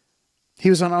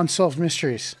 He was on Unsolved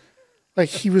Mysteries. Like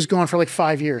he was gone for like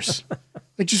 5 years.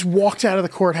 Like just walked out of the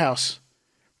courthouse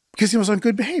because he was on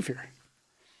good behavior.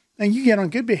 And you get on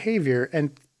good behavior,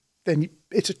 and then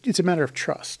it's a matter of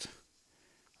trust.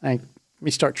 Like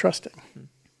we start trusting.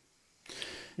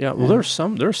 Yeah, well, there's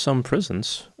some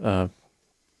prisons. I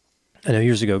know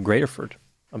years ago, Graterford,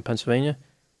 Pennsylvania,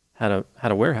 had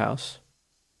a warehouse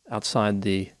outside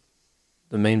the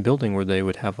main building where they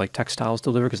would have like textiles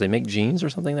delivered because they make jeans or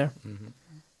something there.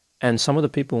 And some of the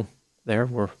people there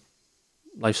were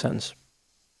life sentence.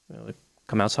 They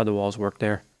come outside the walls, work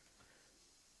there.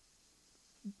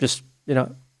 Just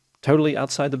totally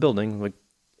outside the building. Like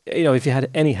if you had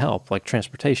any help, like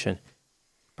transportation,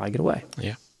 probably get away.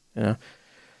 Yeah.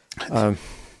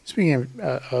 Speaking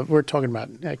of, we're talking about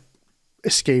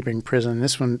escaping prison.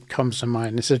 This one comes to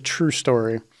mind. It's a true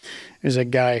story. There's a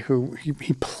guy who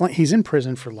he's in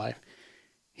prison for life.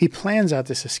 He plans out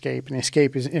this escape, and the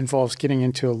escape involves getting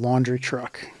into a laundry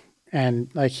truck, and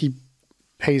like he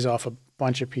pays off a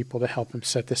bunch of people to help him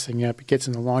set this thing up. He gets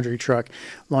in the laundry truck.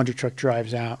 Laundry truck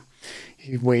drives out.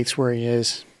 He waits where he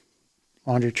is.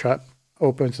 Laundry truck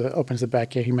opens the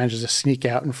back gate. He manages to sneak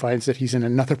out and finds that he's in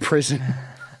another prison.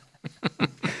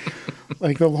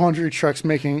 Like the laundry truck's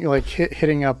making like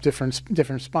hitting up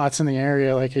different spots in the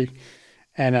area. Like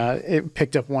it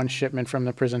picked up one shipment from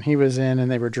the prison he was in,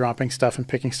 and they were dropping stuff and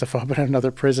picking stuff up at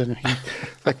another prison. And he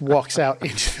like walks out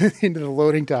into the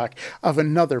loading dock of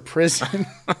another prison.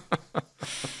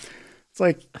 It's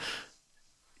like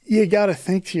you got to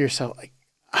think to yourself, like,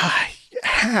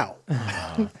 how?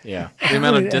 Yeah, the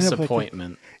amount of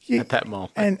disappointment at that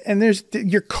moment, and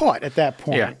you're caught at that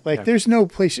point. Yeah, there's no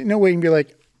place, no way you can be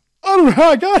like, I don't know how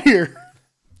I got here,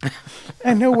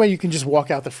 and no way you can just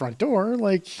walk out the front door.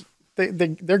 Like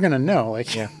they're gonna know.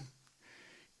 Like,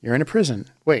 you're in a prison.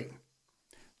 Wait,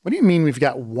 what do you mean we've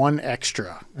got one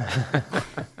extra?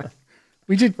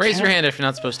 We did raise your hand if you're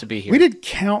not supposed to be here. We did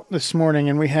count this morning,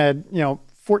 and we had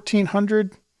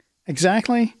 1,400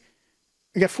 exactly.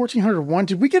 We got 1,401.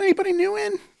 Did we get anybody new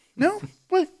in? No?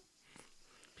 What?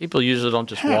 People usually don't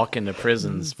just walk into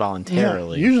prisons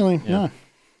voluntarily. Yeah, usually, yeah.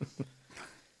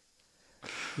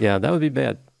 Yeah, that would be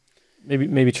bad.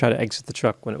 Maybe try to exit the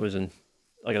truck when it was in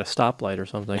like at a stoplight or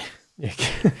something.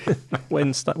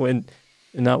 when and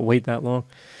not wait that long.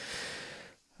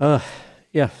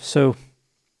 Yeah. So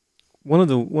one of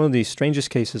the strangest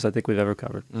cases I think we've ever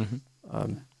covered.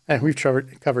 And we've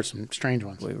covered some strange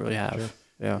ones. We really have. Sure.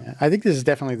 Yeah. I think this is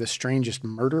definitely the strangest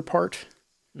murder part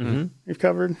we've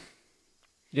covered.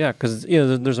 Yeah, because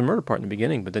there's a murder part in the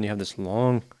beginning, but then you have this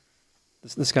long.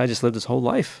 This guy just lived his whole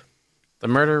life. The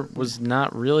murder was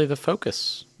not really the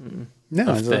focus. No,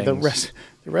 of the things.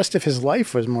 rest of his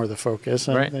life was more the focus,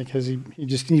 Right. Because he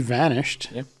vanished,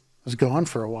 Yep. was gone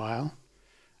for a while,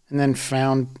 and then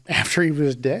found after he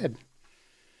was dead.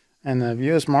 And the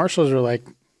U.S. Marshals were like,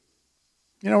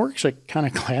 we're actually kind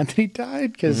of glad that he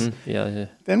died because Yeah.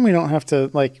 then we don't have to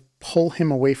like pull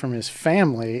him away from his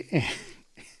family.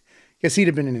 Because he'd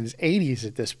have been in his 80s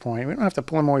at this point. We don't have to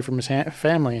pull him away from his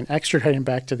family and extradite him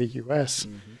back to the U.S.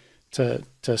 To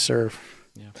serve.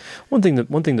 Yeah. One thing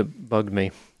that bugged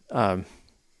me.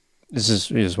 This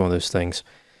is one of those things.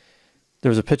 There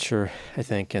was a picture, I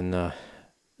think, in the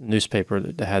newspaper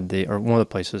that had or one of the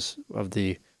places of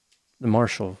the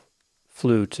marshal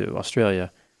flew to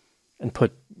Australia and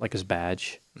put like his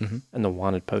badge and the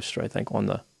wanted poster, I think, on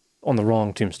the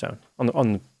wrong tombstone,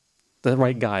 on the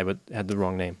right guy, but had the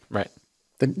wrong name. Right.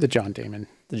 The John Damon.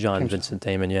 The John Vincent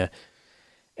Damon, yeah.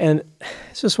 And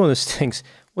it's just one of those things.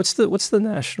 What's the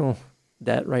national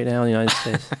debt right now in the United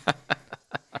States?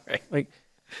 Right. Like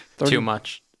 30, too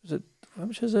much. How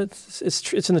much is it?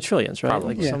 It's in the trillions, right?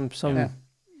 Probably. Like some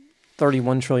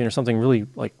 31 trillion or something really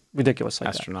like ridiculous like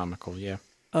astronomical, yeah.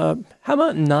 How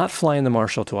about not flying the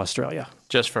Marshal to Australia?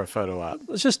 Just for a photo op.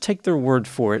 Let's just take their word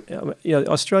for it.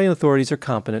 Australian authorities are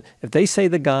competent. If they say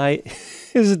the guy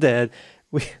is dead,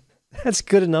 that's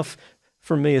good enough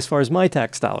for me as far as my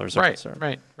tax dollars are concerned.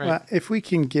 Right. If we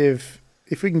can give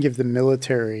the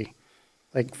military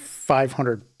like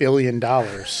 $500 billion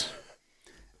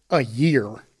a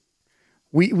year,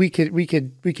 we could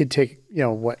take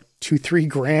 $2-3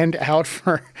 grand out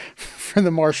for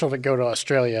the Marshal to go to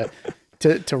Australia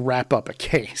to wrap up a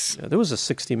case. Yeah, there was a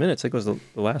 60 Minutes. I think it was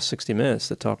the last 60 Minutes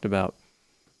that talked about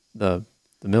the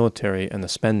military and the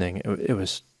spending. It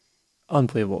was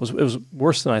unbelievable. It was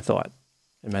worse than I thought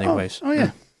in many ways. Oh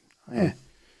yeah. Yeah.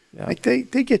 Like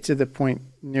they get to the point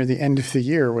near the end of the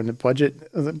year when the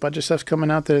budget stuff's coming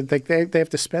out that they have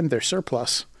to spend their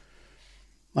surplus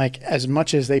like as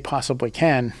much as they possibly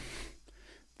can.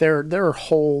 There are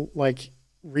whole like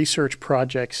research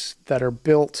projects that are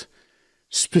built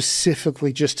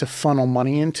specifically just to funnel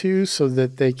money into so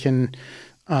that they can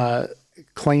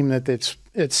claim that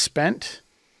it's spent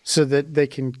so that they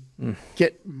can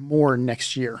get more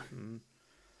next year.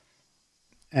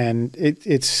 And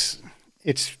it's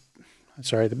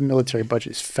sorry, the military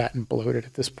budget is fat and bloated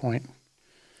at this point.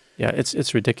 Yeah,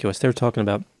 it's ridiculous. They were talking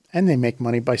about, and they make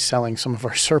money by selling some of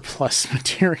our surplus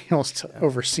materials to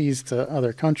overseas to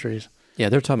other countries. Yeah,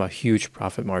 they're talking about huge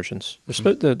profit margins.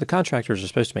 The contractors are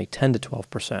supposed to make 10 to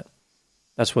 12%.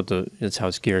 That's how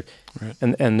it's geared. Right.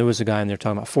 And there was a guy in there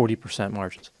talking about 40%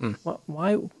 margins.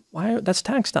 Why? That's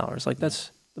tax dollars. Like the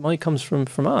money comes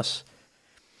from us.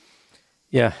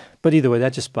 Yeah, but either way,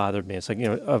 that just bothered me. It's like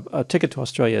a ticket to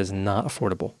Australia is not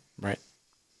affordable. Right.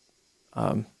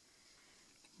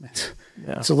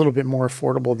 It's a little bit more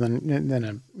affordable than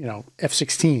a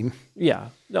F-16. Yeah,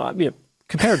 no, I mean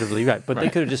comparatively, right? But they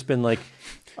could have just been like,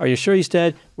 "Are you sure he's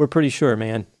dead? We're pretty sure,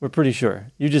 man. We're pretty sure.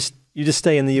 You just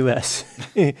stay in the U.S."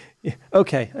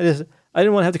 Okay, I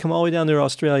didn't want to have to come all the way down there to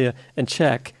Australia and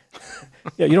check.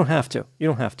 Yeah, you don't have to.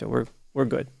 We're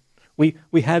good.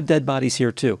 We have dead bodies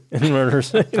here too in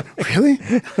murders. Really?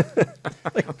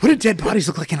 What do dead bodies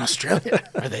look like in Australia?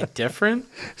 Are they different?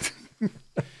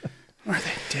 Are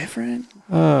they different?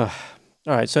 All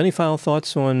right. So, any final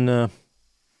thoughts on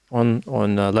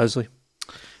Leslie?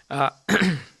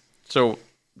 So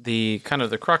the kind of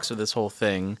the crux of this whole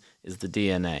thing is the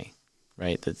DNA,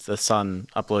 right? That's the son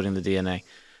uploading the DNA,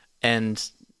 and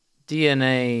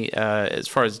DNA, as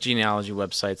far as genealogy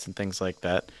websites and things like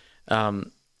that,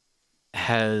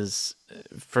 has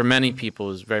for many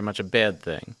people is very much a bad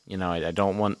thing. I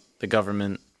don't want the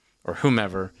government or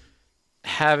whomever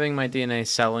having my DNA,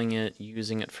 selling it,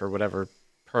 using it for whatever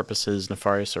purposes,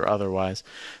 nefarious or otherwise.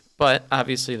 But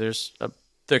obviously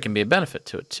there can be a benefit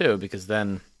to it too, because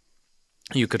then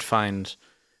you could find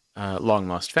long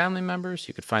lost family members.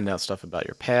 You could find out stuff about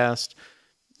your past.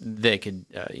 They could,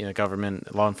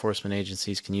 government, law enforcement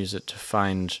agencies can use it to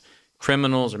find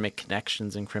criminals or make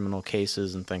connections in criminal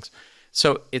cases and things.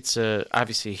 So it's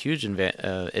obviously a huge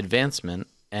advancement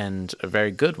and a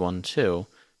very good one too,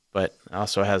 but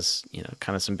also has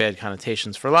kind of some bad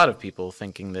connotations for a lot of people,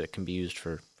 thinking that it can be used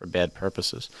for bad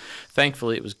purposes.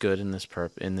 Thankfully, it was good in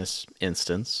this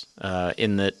instance,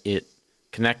 in that it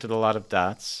connected a lot of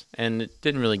dots, and it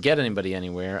didn't really get anybody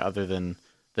anywhere other than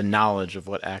the knowledge of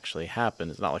what actually happened.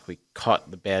 It's not like we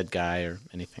caught the bad guy or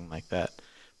anything like that.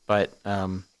 But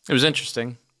it was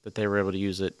interesting. that they were able to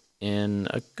use it in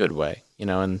a good way,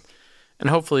 and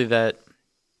hopefully that,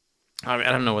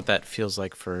 I don't know what that feels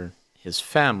like for his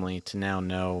family to now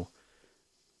know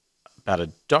about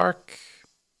a dark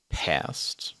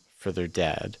past for their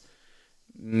dad.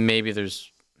 Maybe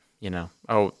there's,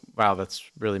 oh, wow, that's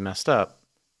really messed up.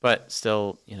 But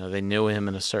still, they knew him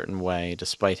in a certain way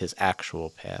despite his actual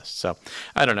past. So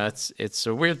I don't know. It's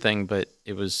a weird thing, but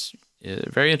it was a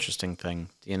very interesting thing.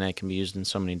 DNA can be used in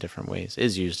so many different ways,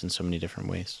 is used in so many different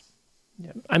ways.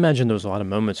 Yeah, I imagine there was a lot of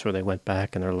moments where they went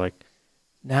back and they're like,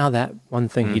 now that one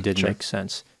thing he did sure. make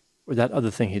sense, or that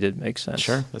other thing he did make sense.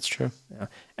 Sure, that's true. Yeah.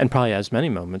 And probably as many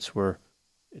moments where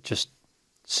it just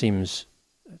seems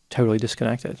totally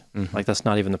disconnected. Mm-hmm. Like that's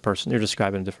not even the person. You're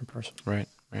describing a different person. Right.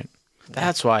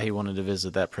 That's why he wanted to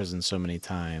visit that prison so many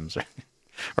times,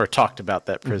 or talked about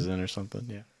that prison or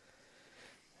something.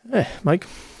 Yeah. Mike?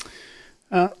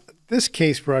 This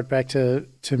case brought back to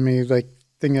me, like,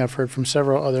 thing I've heard from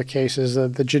several other cases,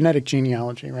 the genetic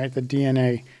genealogy, right? The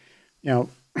DNA,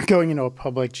 going into a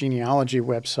public genealogy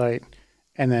website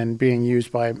and then being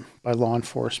used by law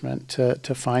enforcement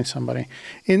to find somebody.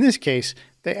 In this case,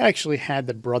 they actually had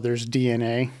the brother's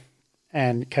DNA,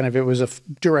 and kind of it was a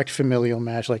direct familial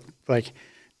match, like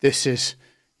this is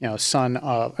son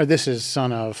of, or this is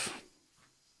son of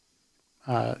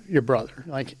your brother,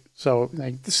 so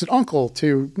this is uncle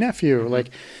to nephew, like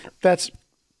that's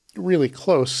really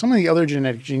close. Some of the other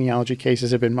genetic genealogy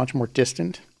cases have been much more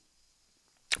distant,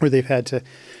 where they've had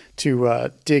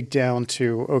to dig down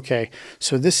to, okay,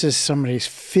 so this is somebody's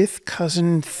fifth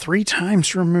cousin, 3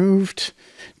 times removed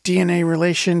DNA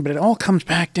relation, but it all comes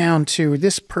back down to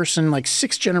this person like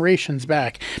 6 generations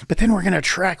back. But then we're going to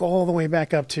track all the way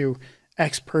back up to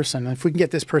X person. And if we can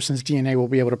get this person's DNA, we'll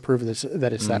be able to prove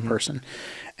that it's that person.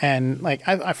 And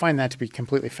I find that to be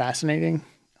completely fascinating.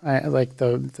 I like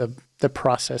the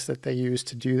process that they use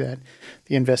to do that,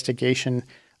 the investigation.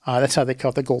 That's how they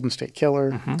caught the Golden State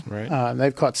Killer. Mm-hmm. Right.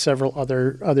 They've caught several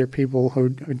other people who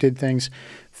did things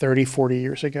 30, 40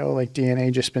 years ago, like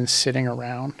DNA just been sitting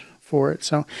around for it.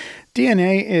 So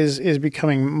DNA is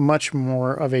becoming much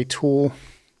more of a tool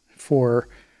for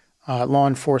law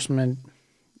enforcement.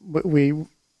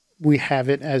 We have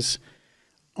it as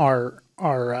our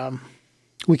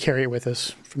we carry it with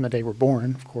us from the day we're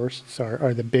born, of course. It's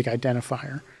our the big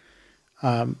identifier.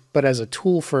 But as a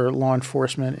tool for law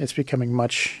enforcement, it's becoming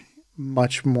much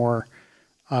more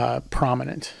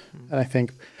prominent. And I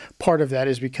think part of that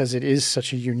is because it is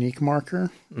such a unique marker.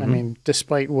 I mean,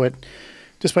 despite what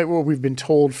we've been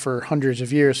told for hundreds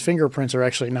of years, fingerprints are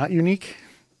actually not unique.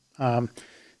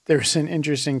 There's an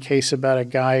interesting case about a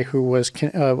guy who was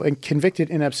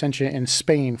convicted in absentia in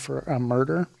Spain for a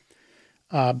murder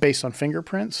based on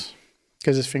fingerprints,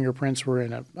 because his fingerprints were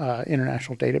in an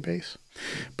international database.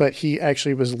 But he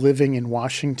actually was living in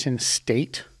Washington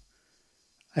State,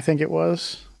 I think it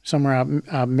was, somewhere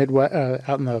out Midwest,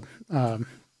 out in the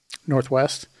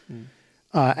Northwest,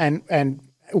 and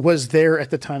was there at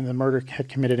the time the murder had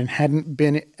committed and hadn't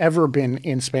ever been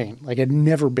in Spain, like had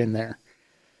never been there,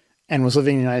 and was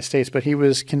living in the United States. But he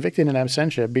was convicted in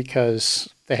absentia because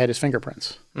they had his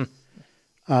fingerprints.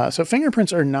 So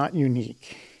fingerprints are not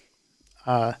unique,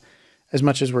 as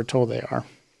much as we're told they are.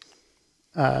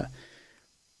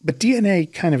 But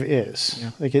DNA kind of is.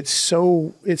 Yeah. Like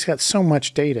it's got so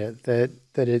much data that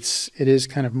it is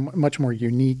kind of much more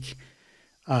unique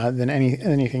than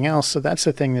anything else. So that's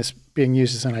the thing that's being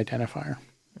used as an identifier.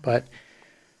 But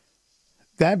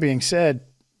that being said,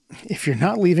 if you're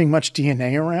not leaving much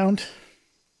DNA around,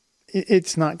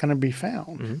 it's not going to be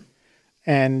found.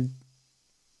 And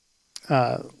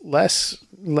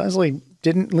Leslie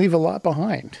didn't leave a lot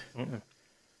behind.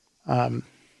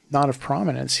 Not of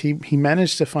prominence. He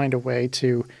managed to find a way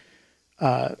to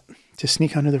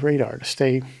sneak under the radar, to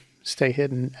stay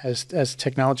hidden as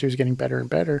technology was getting better and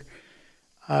better.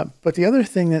 But the other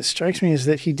thing that strikes me is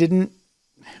that he didn't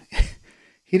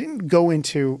go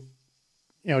into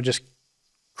just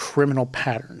criminal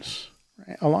patterns.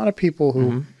 Right? A lot of people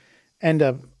who end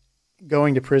up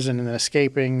going to prison and then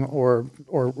escaping, or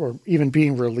even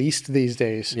being released these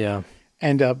days,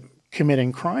 end up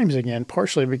committing crimes again,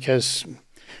 partially because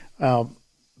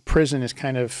prison is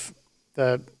kind of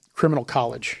the criminal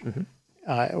college,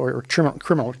 or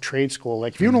criminal trade school.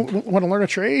 Like if you want to learn a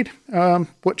trade,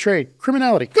 what trade?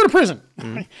 Criminality. Go to prison.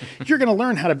 You're going to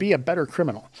learn how to be a better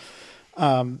criminal.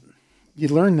 You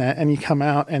learn that and you come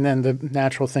out, and then the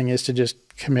natural thing is to just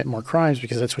commit more crimes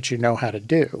because that's what you know how to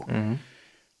do.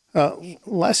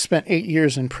 Les spent 8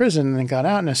 years in prison and then got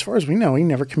out, and as far as we know, he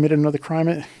never committed another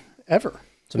crime ever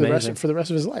for the rest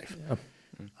of his life.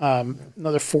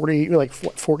 Another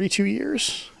 42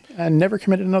 years and never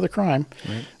committed another crime,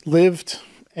 lived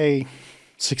a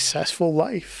successful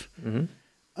life,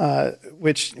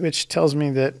 which tells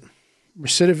me that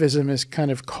recidivism is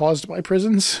kind of caused by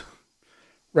prisons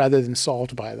rather than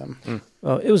solved by them.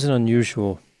 Well, it was an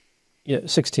unusual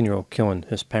 16-year-old killing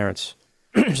his parents.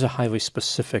 There's a highly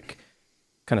specific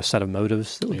kind of set of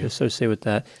motives that we could associate with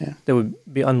that that would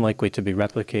be unlikely to be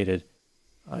replicated.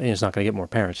 He's not going to get more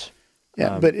parents.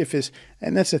 Yeah, but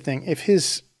and that's the thing, if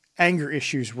his anger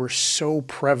issues were so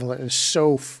prevalent and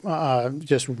so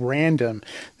just random,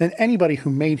 then anybody who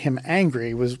made him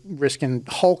angry was risking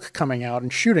Hulk coming out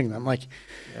and shooting them.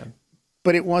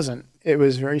 But it wasn't. It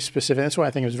was very specific. That's why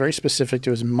I think it was very specific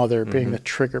to his mother being the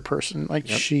trigger person. Like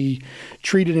she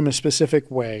treated him a specific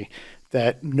way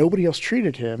that nobody else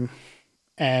treated him,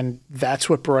 and that's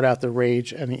what brought out the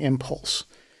rage and the impulse.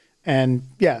 And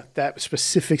that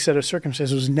specific set of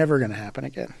circumstances was never going to happen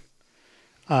again.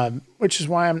 Which is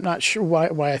why I'm not sure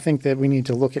why I think that we need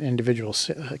to look at individual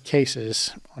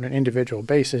cases on an individual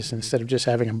basis instead of just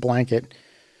having a blanket.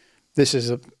 This is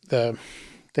the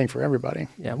thing for everybody.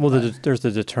 Yeah, well, there's the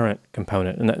deterrent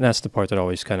component, and that's the part that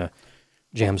always kind of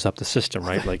jams up the system,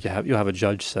 right? Like you'll have a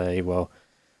judge say, well,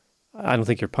 I don't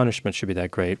think your punishment should be that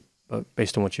great, but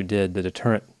based on what you did, the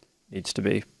deterrent needs to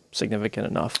be significant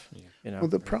enough. Yeah. You know? Well,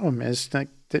 the problem is that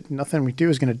nothing we do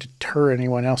is going to deter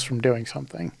anyone else from doing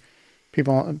something.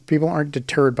 People aren't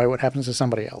deterred by what happens to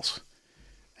somebody else.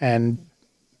 And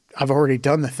I've already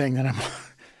done the thing that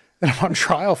I'm on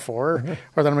trial for,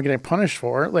 or that I'm getting punished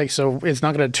for. Like, so it's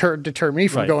not going to deter me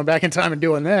from going back in time and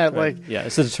doing that. Right. Like,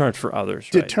 it's a deterrent for others.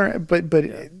 Deterrent, but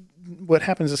what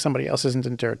happens to somebody else isn't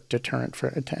a deterrent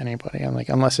to anybody. And like,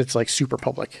 unless it's like super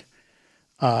public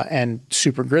and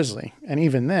super grisly. And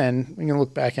even then, we can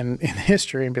look back in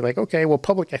history and be like, okay, well,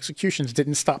 public executions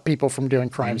didn't stop people from doing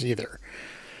crimes either.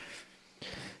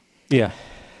 Yeah,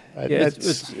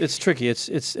 it's tricky.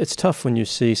 It's tough when you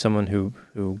see someone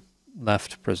who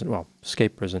left prison,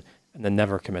 escaped prison, and then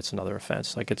never commits another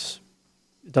offense. Like it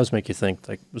does make you think,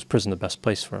 like, was prison the best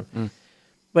place for him?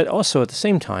 But also at the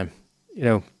same time,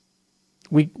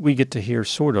 we get to hear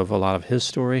sort of a lot of his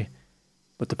story,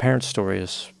 but the parents' story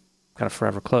is kind of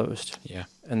forever closed. Yeah,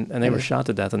 and they were shot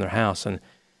to death in their house, and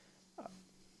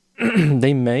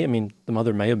the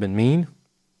mother may have been mean.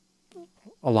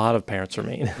 A lot of parents are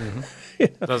mean.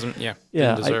 Didn't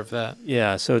deserve that.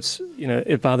 Yeah, so it's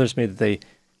it bothers me that they.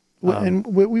 And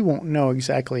we won't know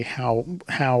exactly how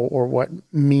or what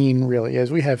mean really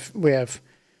is. We have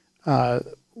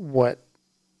what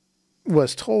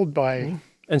was told by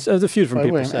and so a few different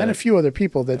people and a few other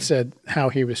people that said how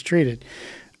he was treated.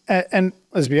 And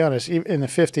let's be honest, in the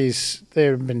 50s,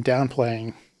 they've been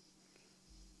downplaying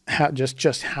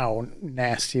just how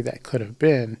nasty that could have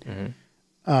been.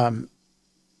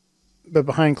 But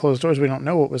behind closed doors, we don't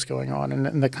know what was going on,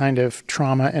 and the kind of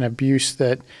trauma and abuse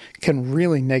that can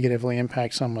really negatively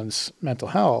impact someone's mental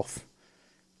health,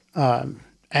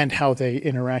 and how they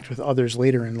interact with others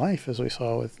later in life, as we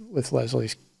saw with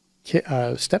Leslie's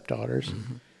stepdaughters.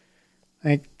 I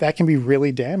think that can be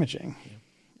really damaging.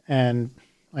 And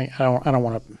I don't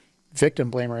want to victim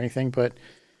blame or anything, but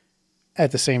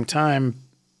at the same time,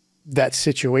 that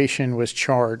situation was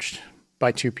charged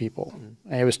by two people.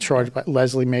 It was charged by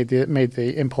Leslie made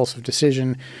the impulsive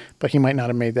decision, but he might not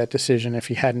have made that decision if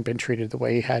he hadn't been treated the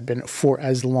way he had been for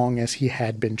as long as he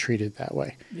had been treated that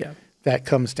way. Yeah, that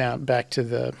comes down back to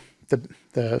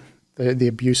the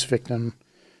abuse victim,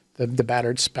 the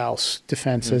battered spouse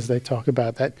defense, as they talk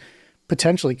about, that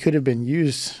potentially could have been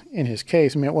used in his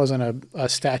case. I mean, it wasn't a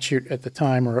statute at the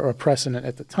time or a precedent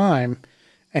at the time,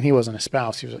 and he wasn't a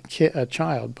spouse; he was a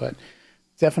child, but.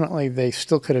 Definitely, they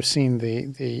still could have seen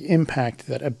the impact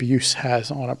that abuse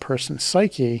has on a person's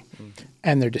psyche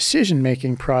and their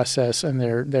decision-making process and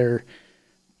their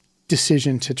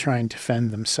decision to try and defend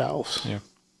themselves. Yeah.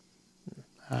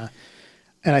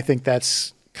 And I think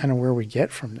that's kind of where we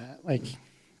get from that. Like,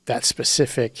 that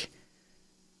specific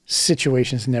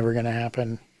situation is never going to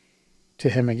happen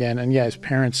to him again. And yeah,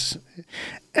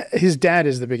 his dad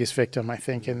is the biggest victim, I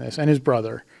think, in this, and his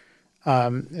brother.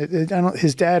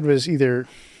 His dad was either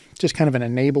just kind of an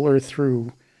enabler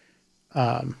through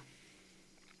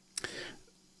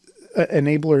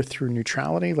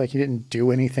neutrality, like he didn't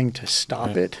do anything to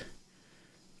stop it.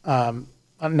 Not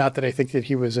that I think that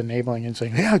he was enabling and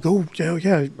saying, go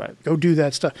do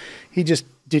that stuff. He just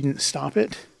didn't stop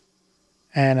it.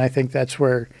 And I think that's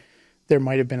where there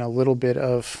might have been a little bit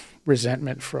of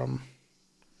resentment from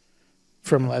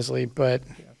Leslie, but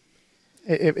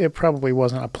it probably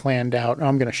wasn't a planned out,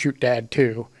 I'm going to shoot dad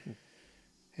too.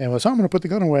 It was, I'm going to put the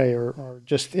gun away, or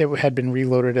just it had been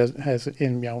reloaded as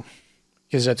in,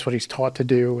 because that's what he's taught to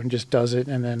do and just does it,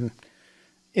 and then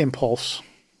impulse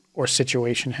or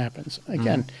situation happens.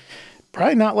 Again,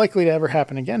 probably not likely to ever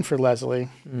happen again for Leslie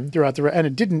throughout and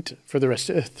it didn't for the rest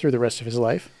through the rest of his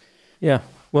life. Yeah.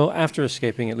 Well, after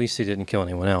escaping, at least he didn't kill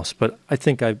anyone else. But I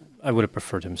think I would have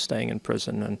preferred him staying in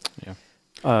prison.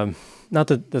 And not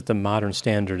that the modern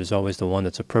standard is always the one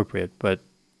that's appropriate, but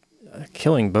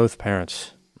killing both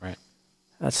parents, right?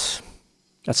 That's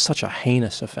such a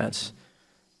heinous offense.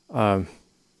 Yeah,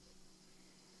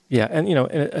 and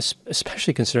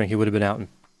especially considering he would have been out in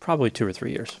probably 2 or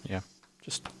 3 years. Yeah, it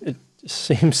just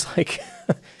seems like.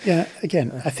 Yeah,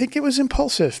 again, I think it was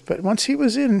impulsive, but once he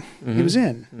was in, he was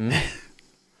in.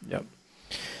 Yep.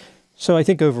 So I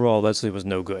think overall Leslie was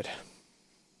no good.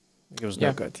 It was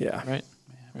no good. Yeah. Right.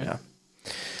 Yeah.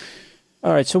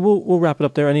 All right, so we'll wrap it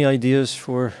up there. Any ideas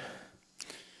for?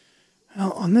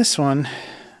 Well, on this one,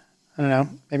 I don't know,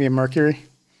 maybe a Mercury.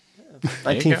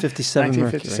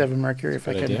 1957 Mercury, if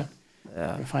I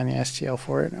can find the STL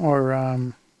for it, or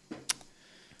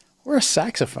a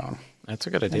saxophone. That's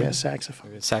a good idea. Maybe a saxophone.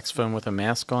 Maybe a saxophone with a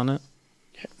mask on it.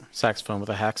 Yeah. Saxophone with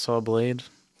a hacksaw blade,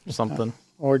 something.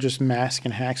 Or just mask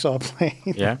and hacksaw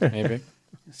blade. Yeah, maybe.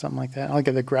 Something like that. I'll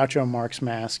get the Groucho Marx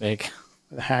mask with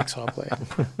a hacksaw blade.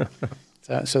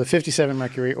 So the 57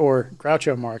 Mercury or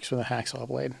Groucho Marx with a hacksaw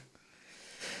blade.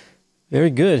 Very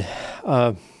good.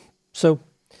 So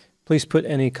please put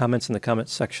any comments in the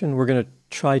comments section. We're going to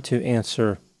try to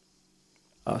answer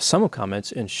some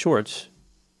comments in shorts.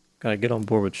 Got to get on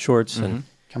board with shorts and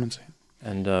come and see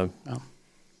and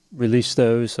release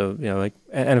those. So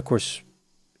and of course,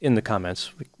 in the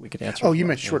comments we could answer. Oh, you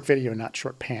meant short video, not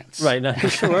short pants. Right? Not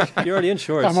short. You're already in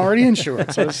shorts. I'm already in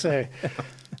shorts. Let's say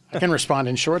I can respond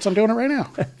in shorts. I'm doing it right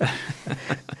now.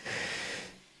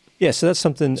 Yeah. So that's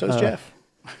something. So is Jeff.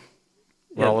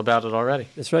 We're all about it already.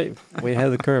 That's right. Way ahead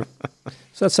of the curve.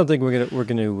 So that's something we're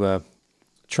gonna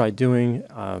try doing.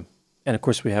 And of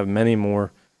course, we have many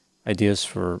more ideas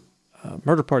for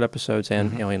murder part episodes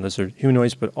and alien lizard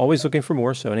humanoids, but always looking for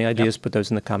more. So any ideas, put those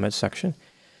in the comments section.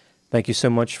 Thank you so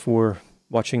much for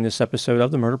watching this episode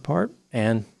of the Murder Part,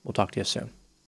 and we'll talk to you soon.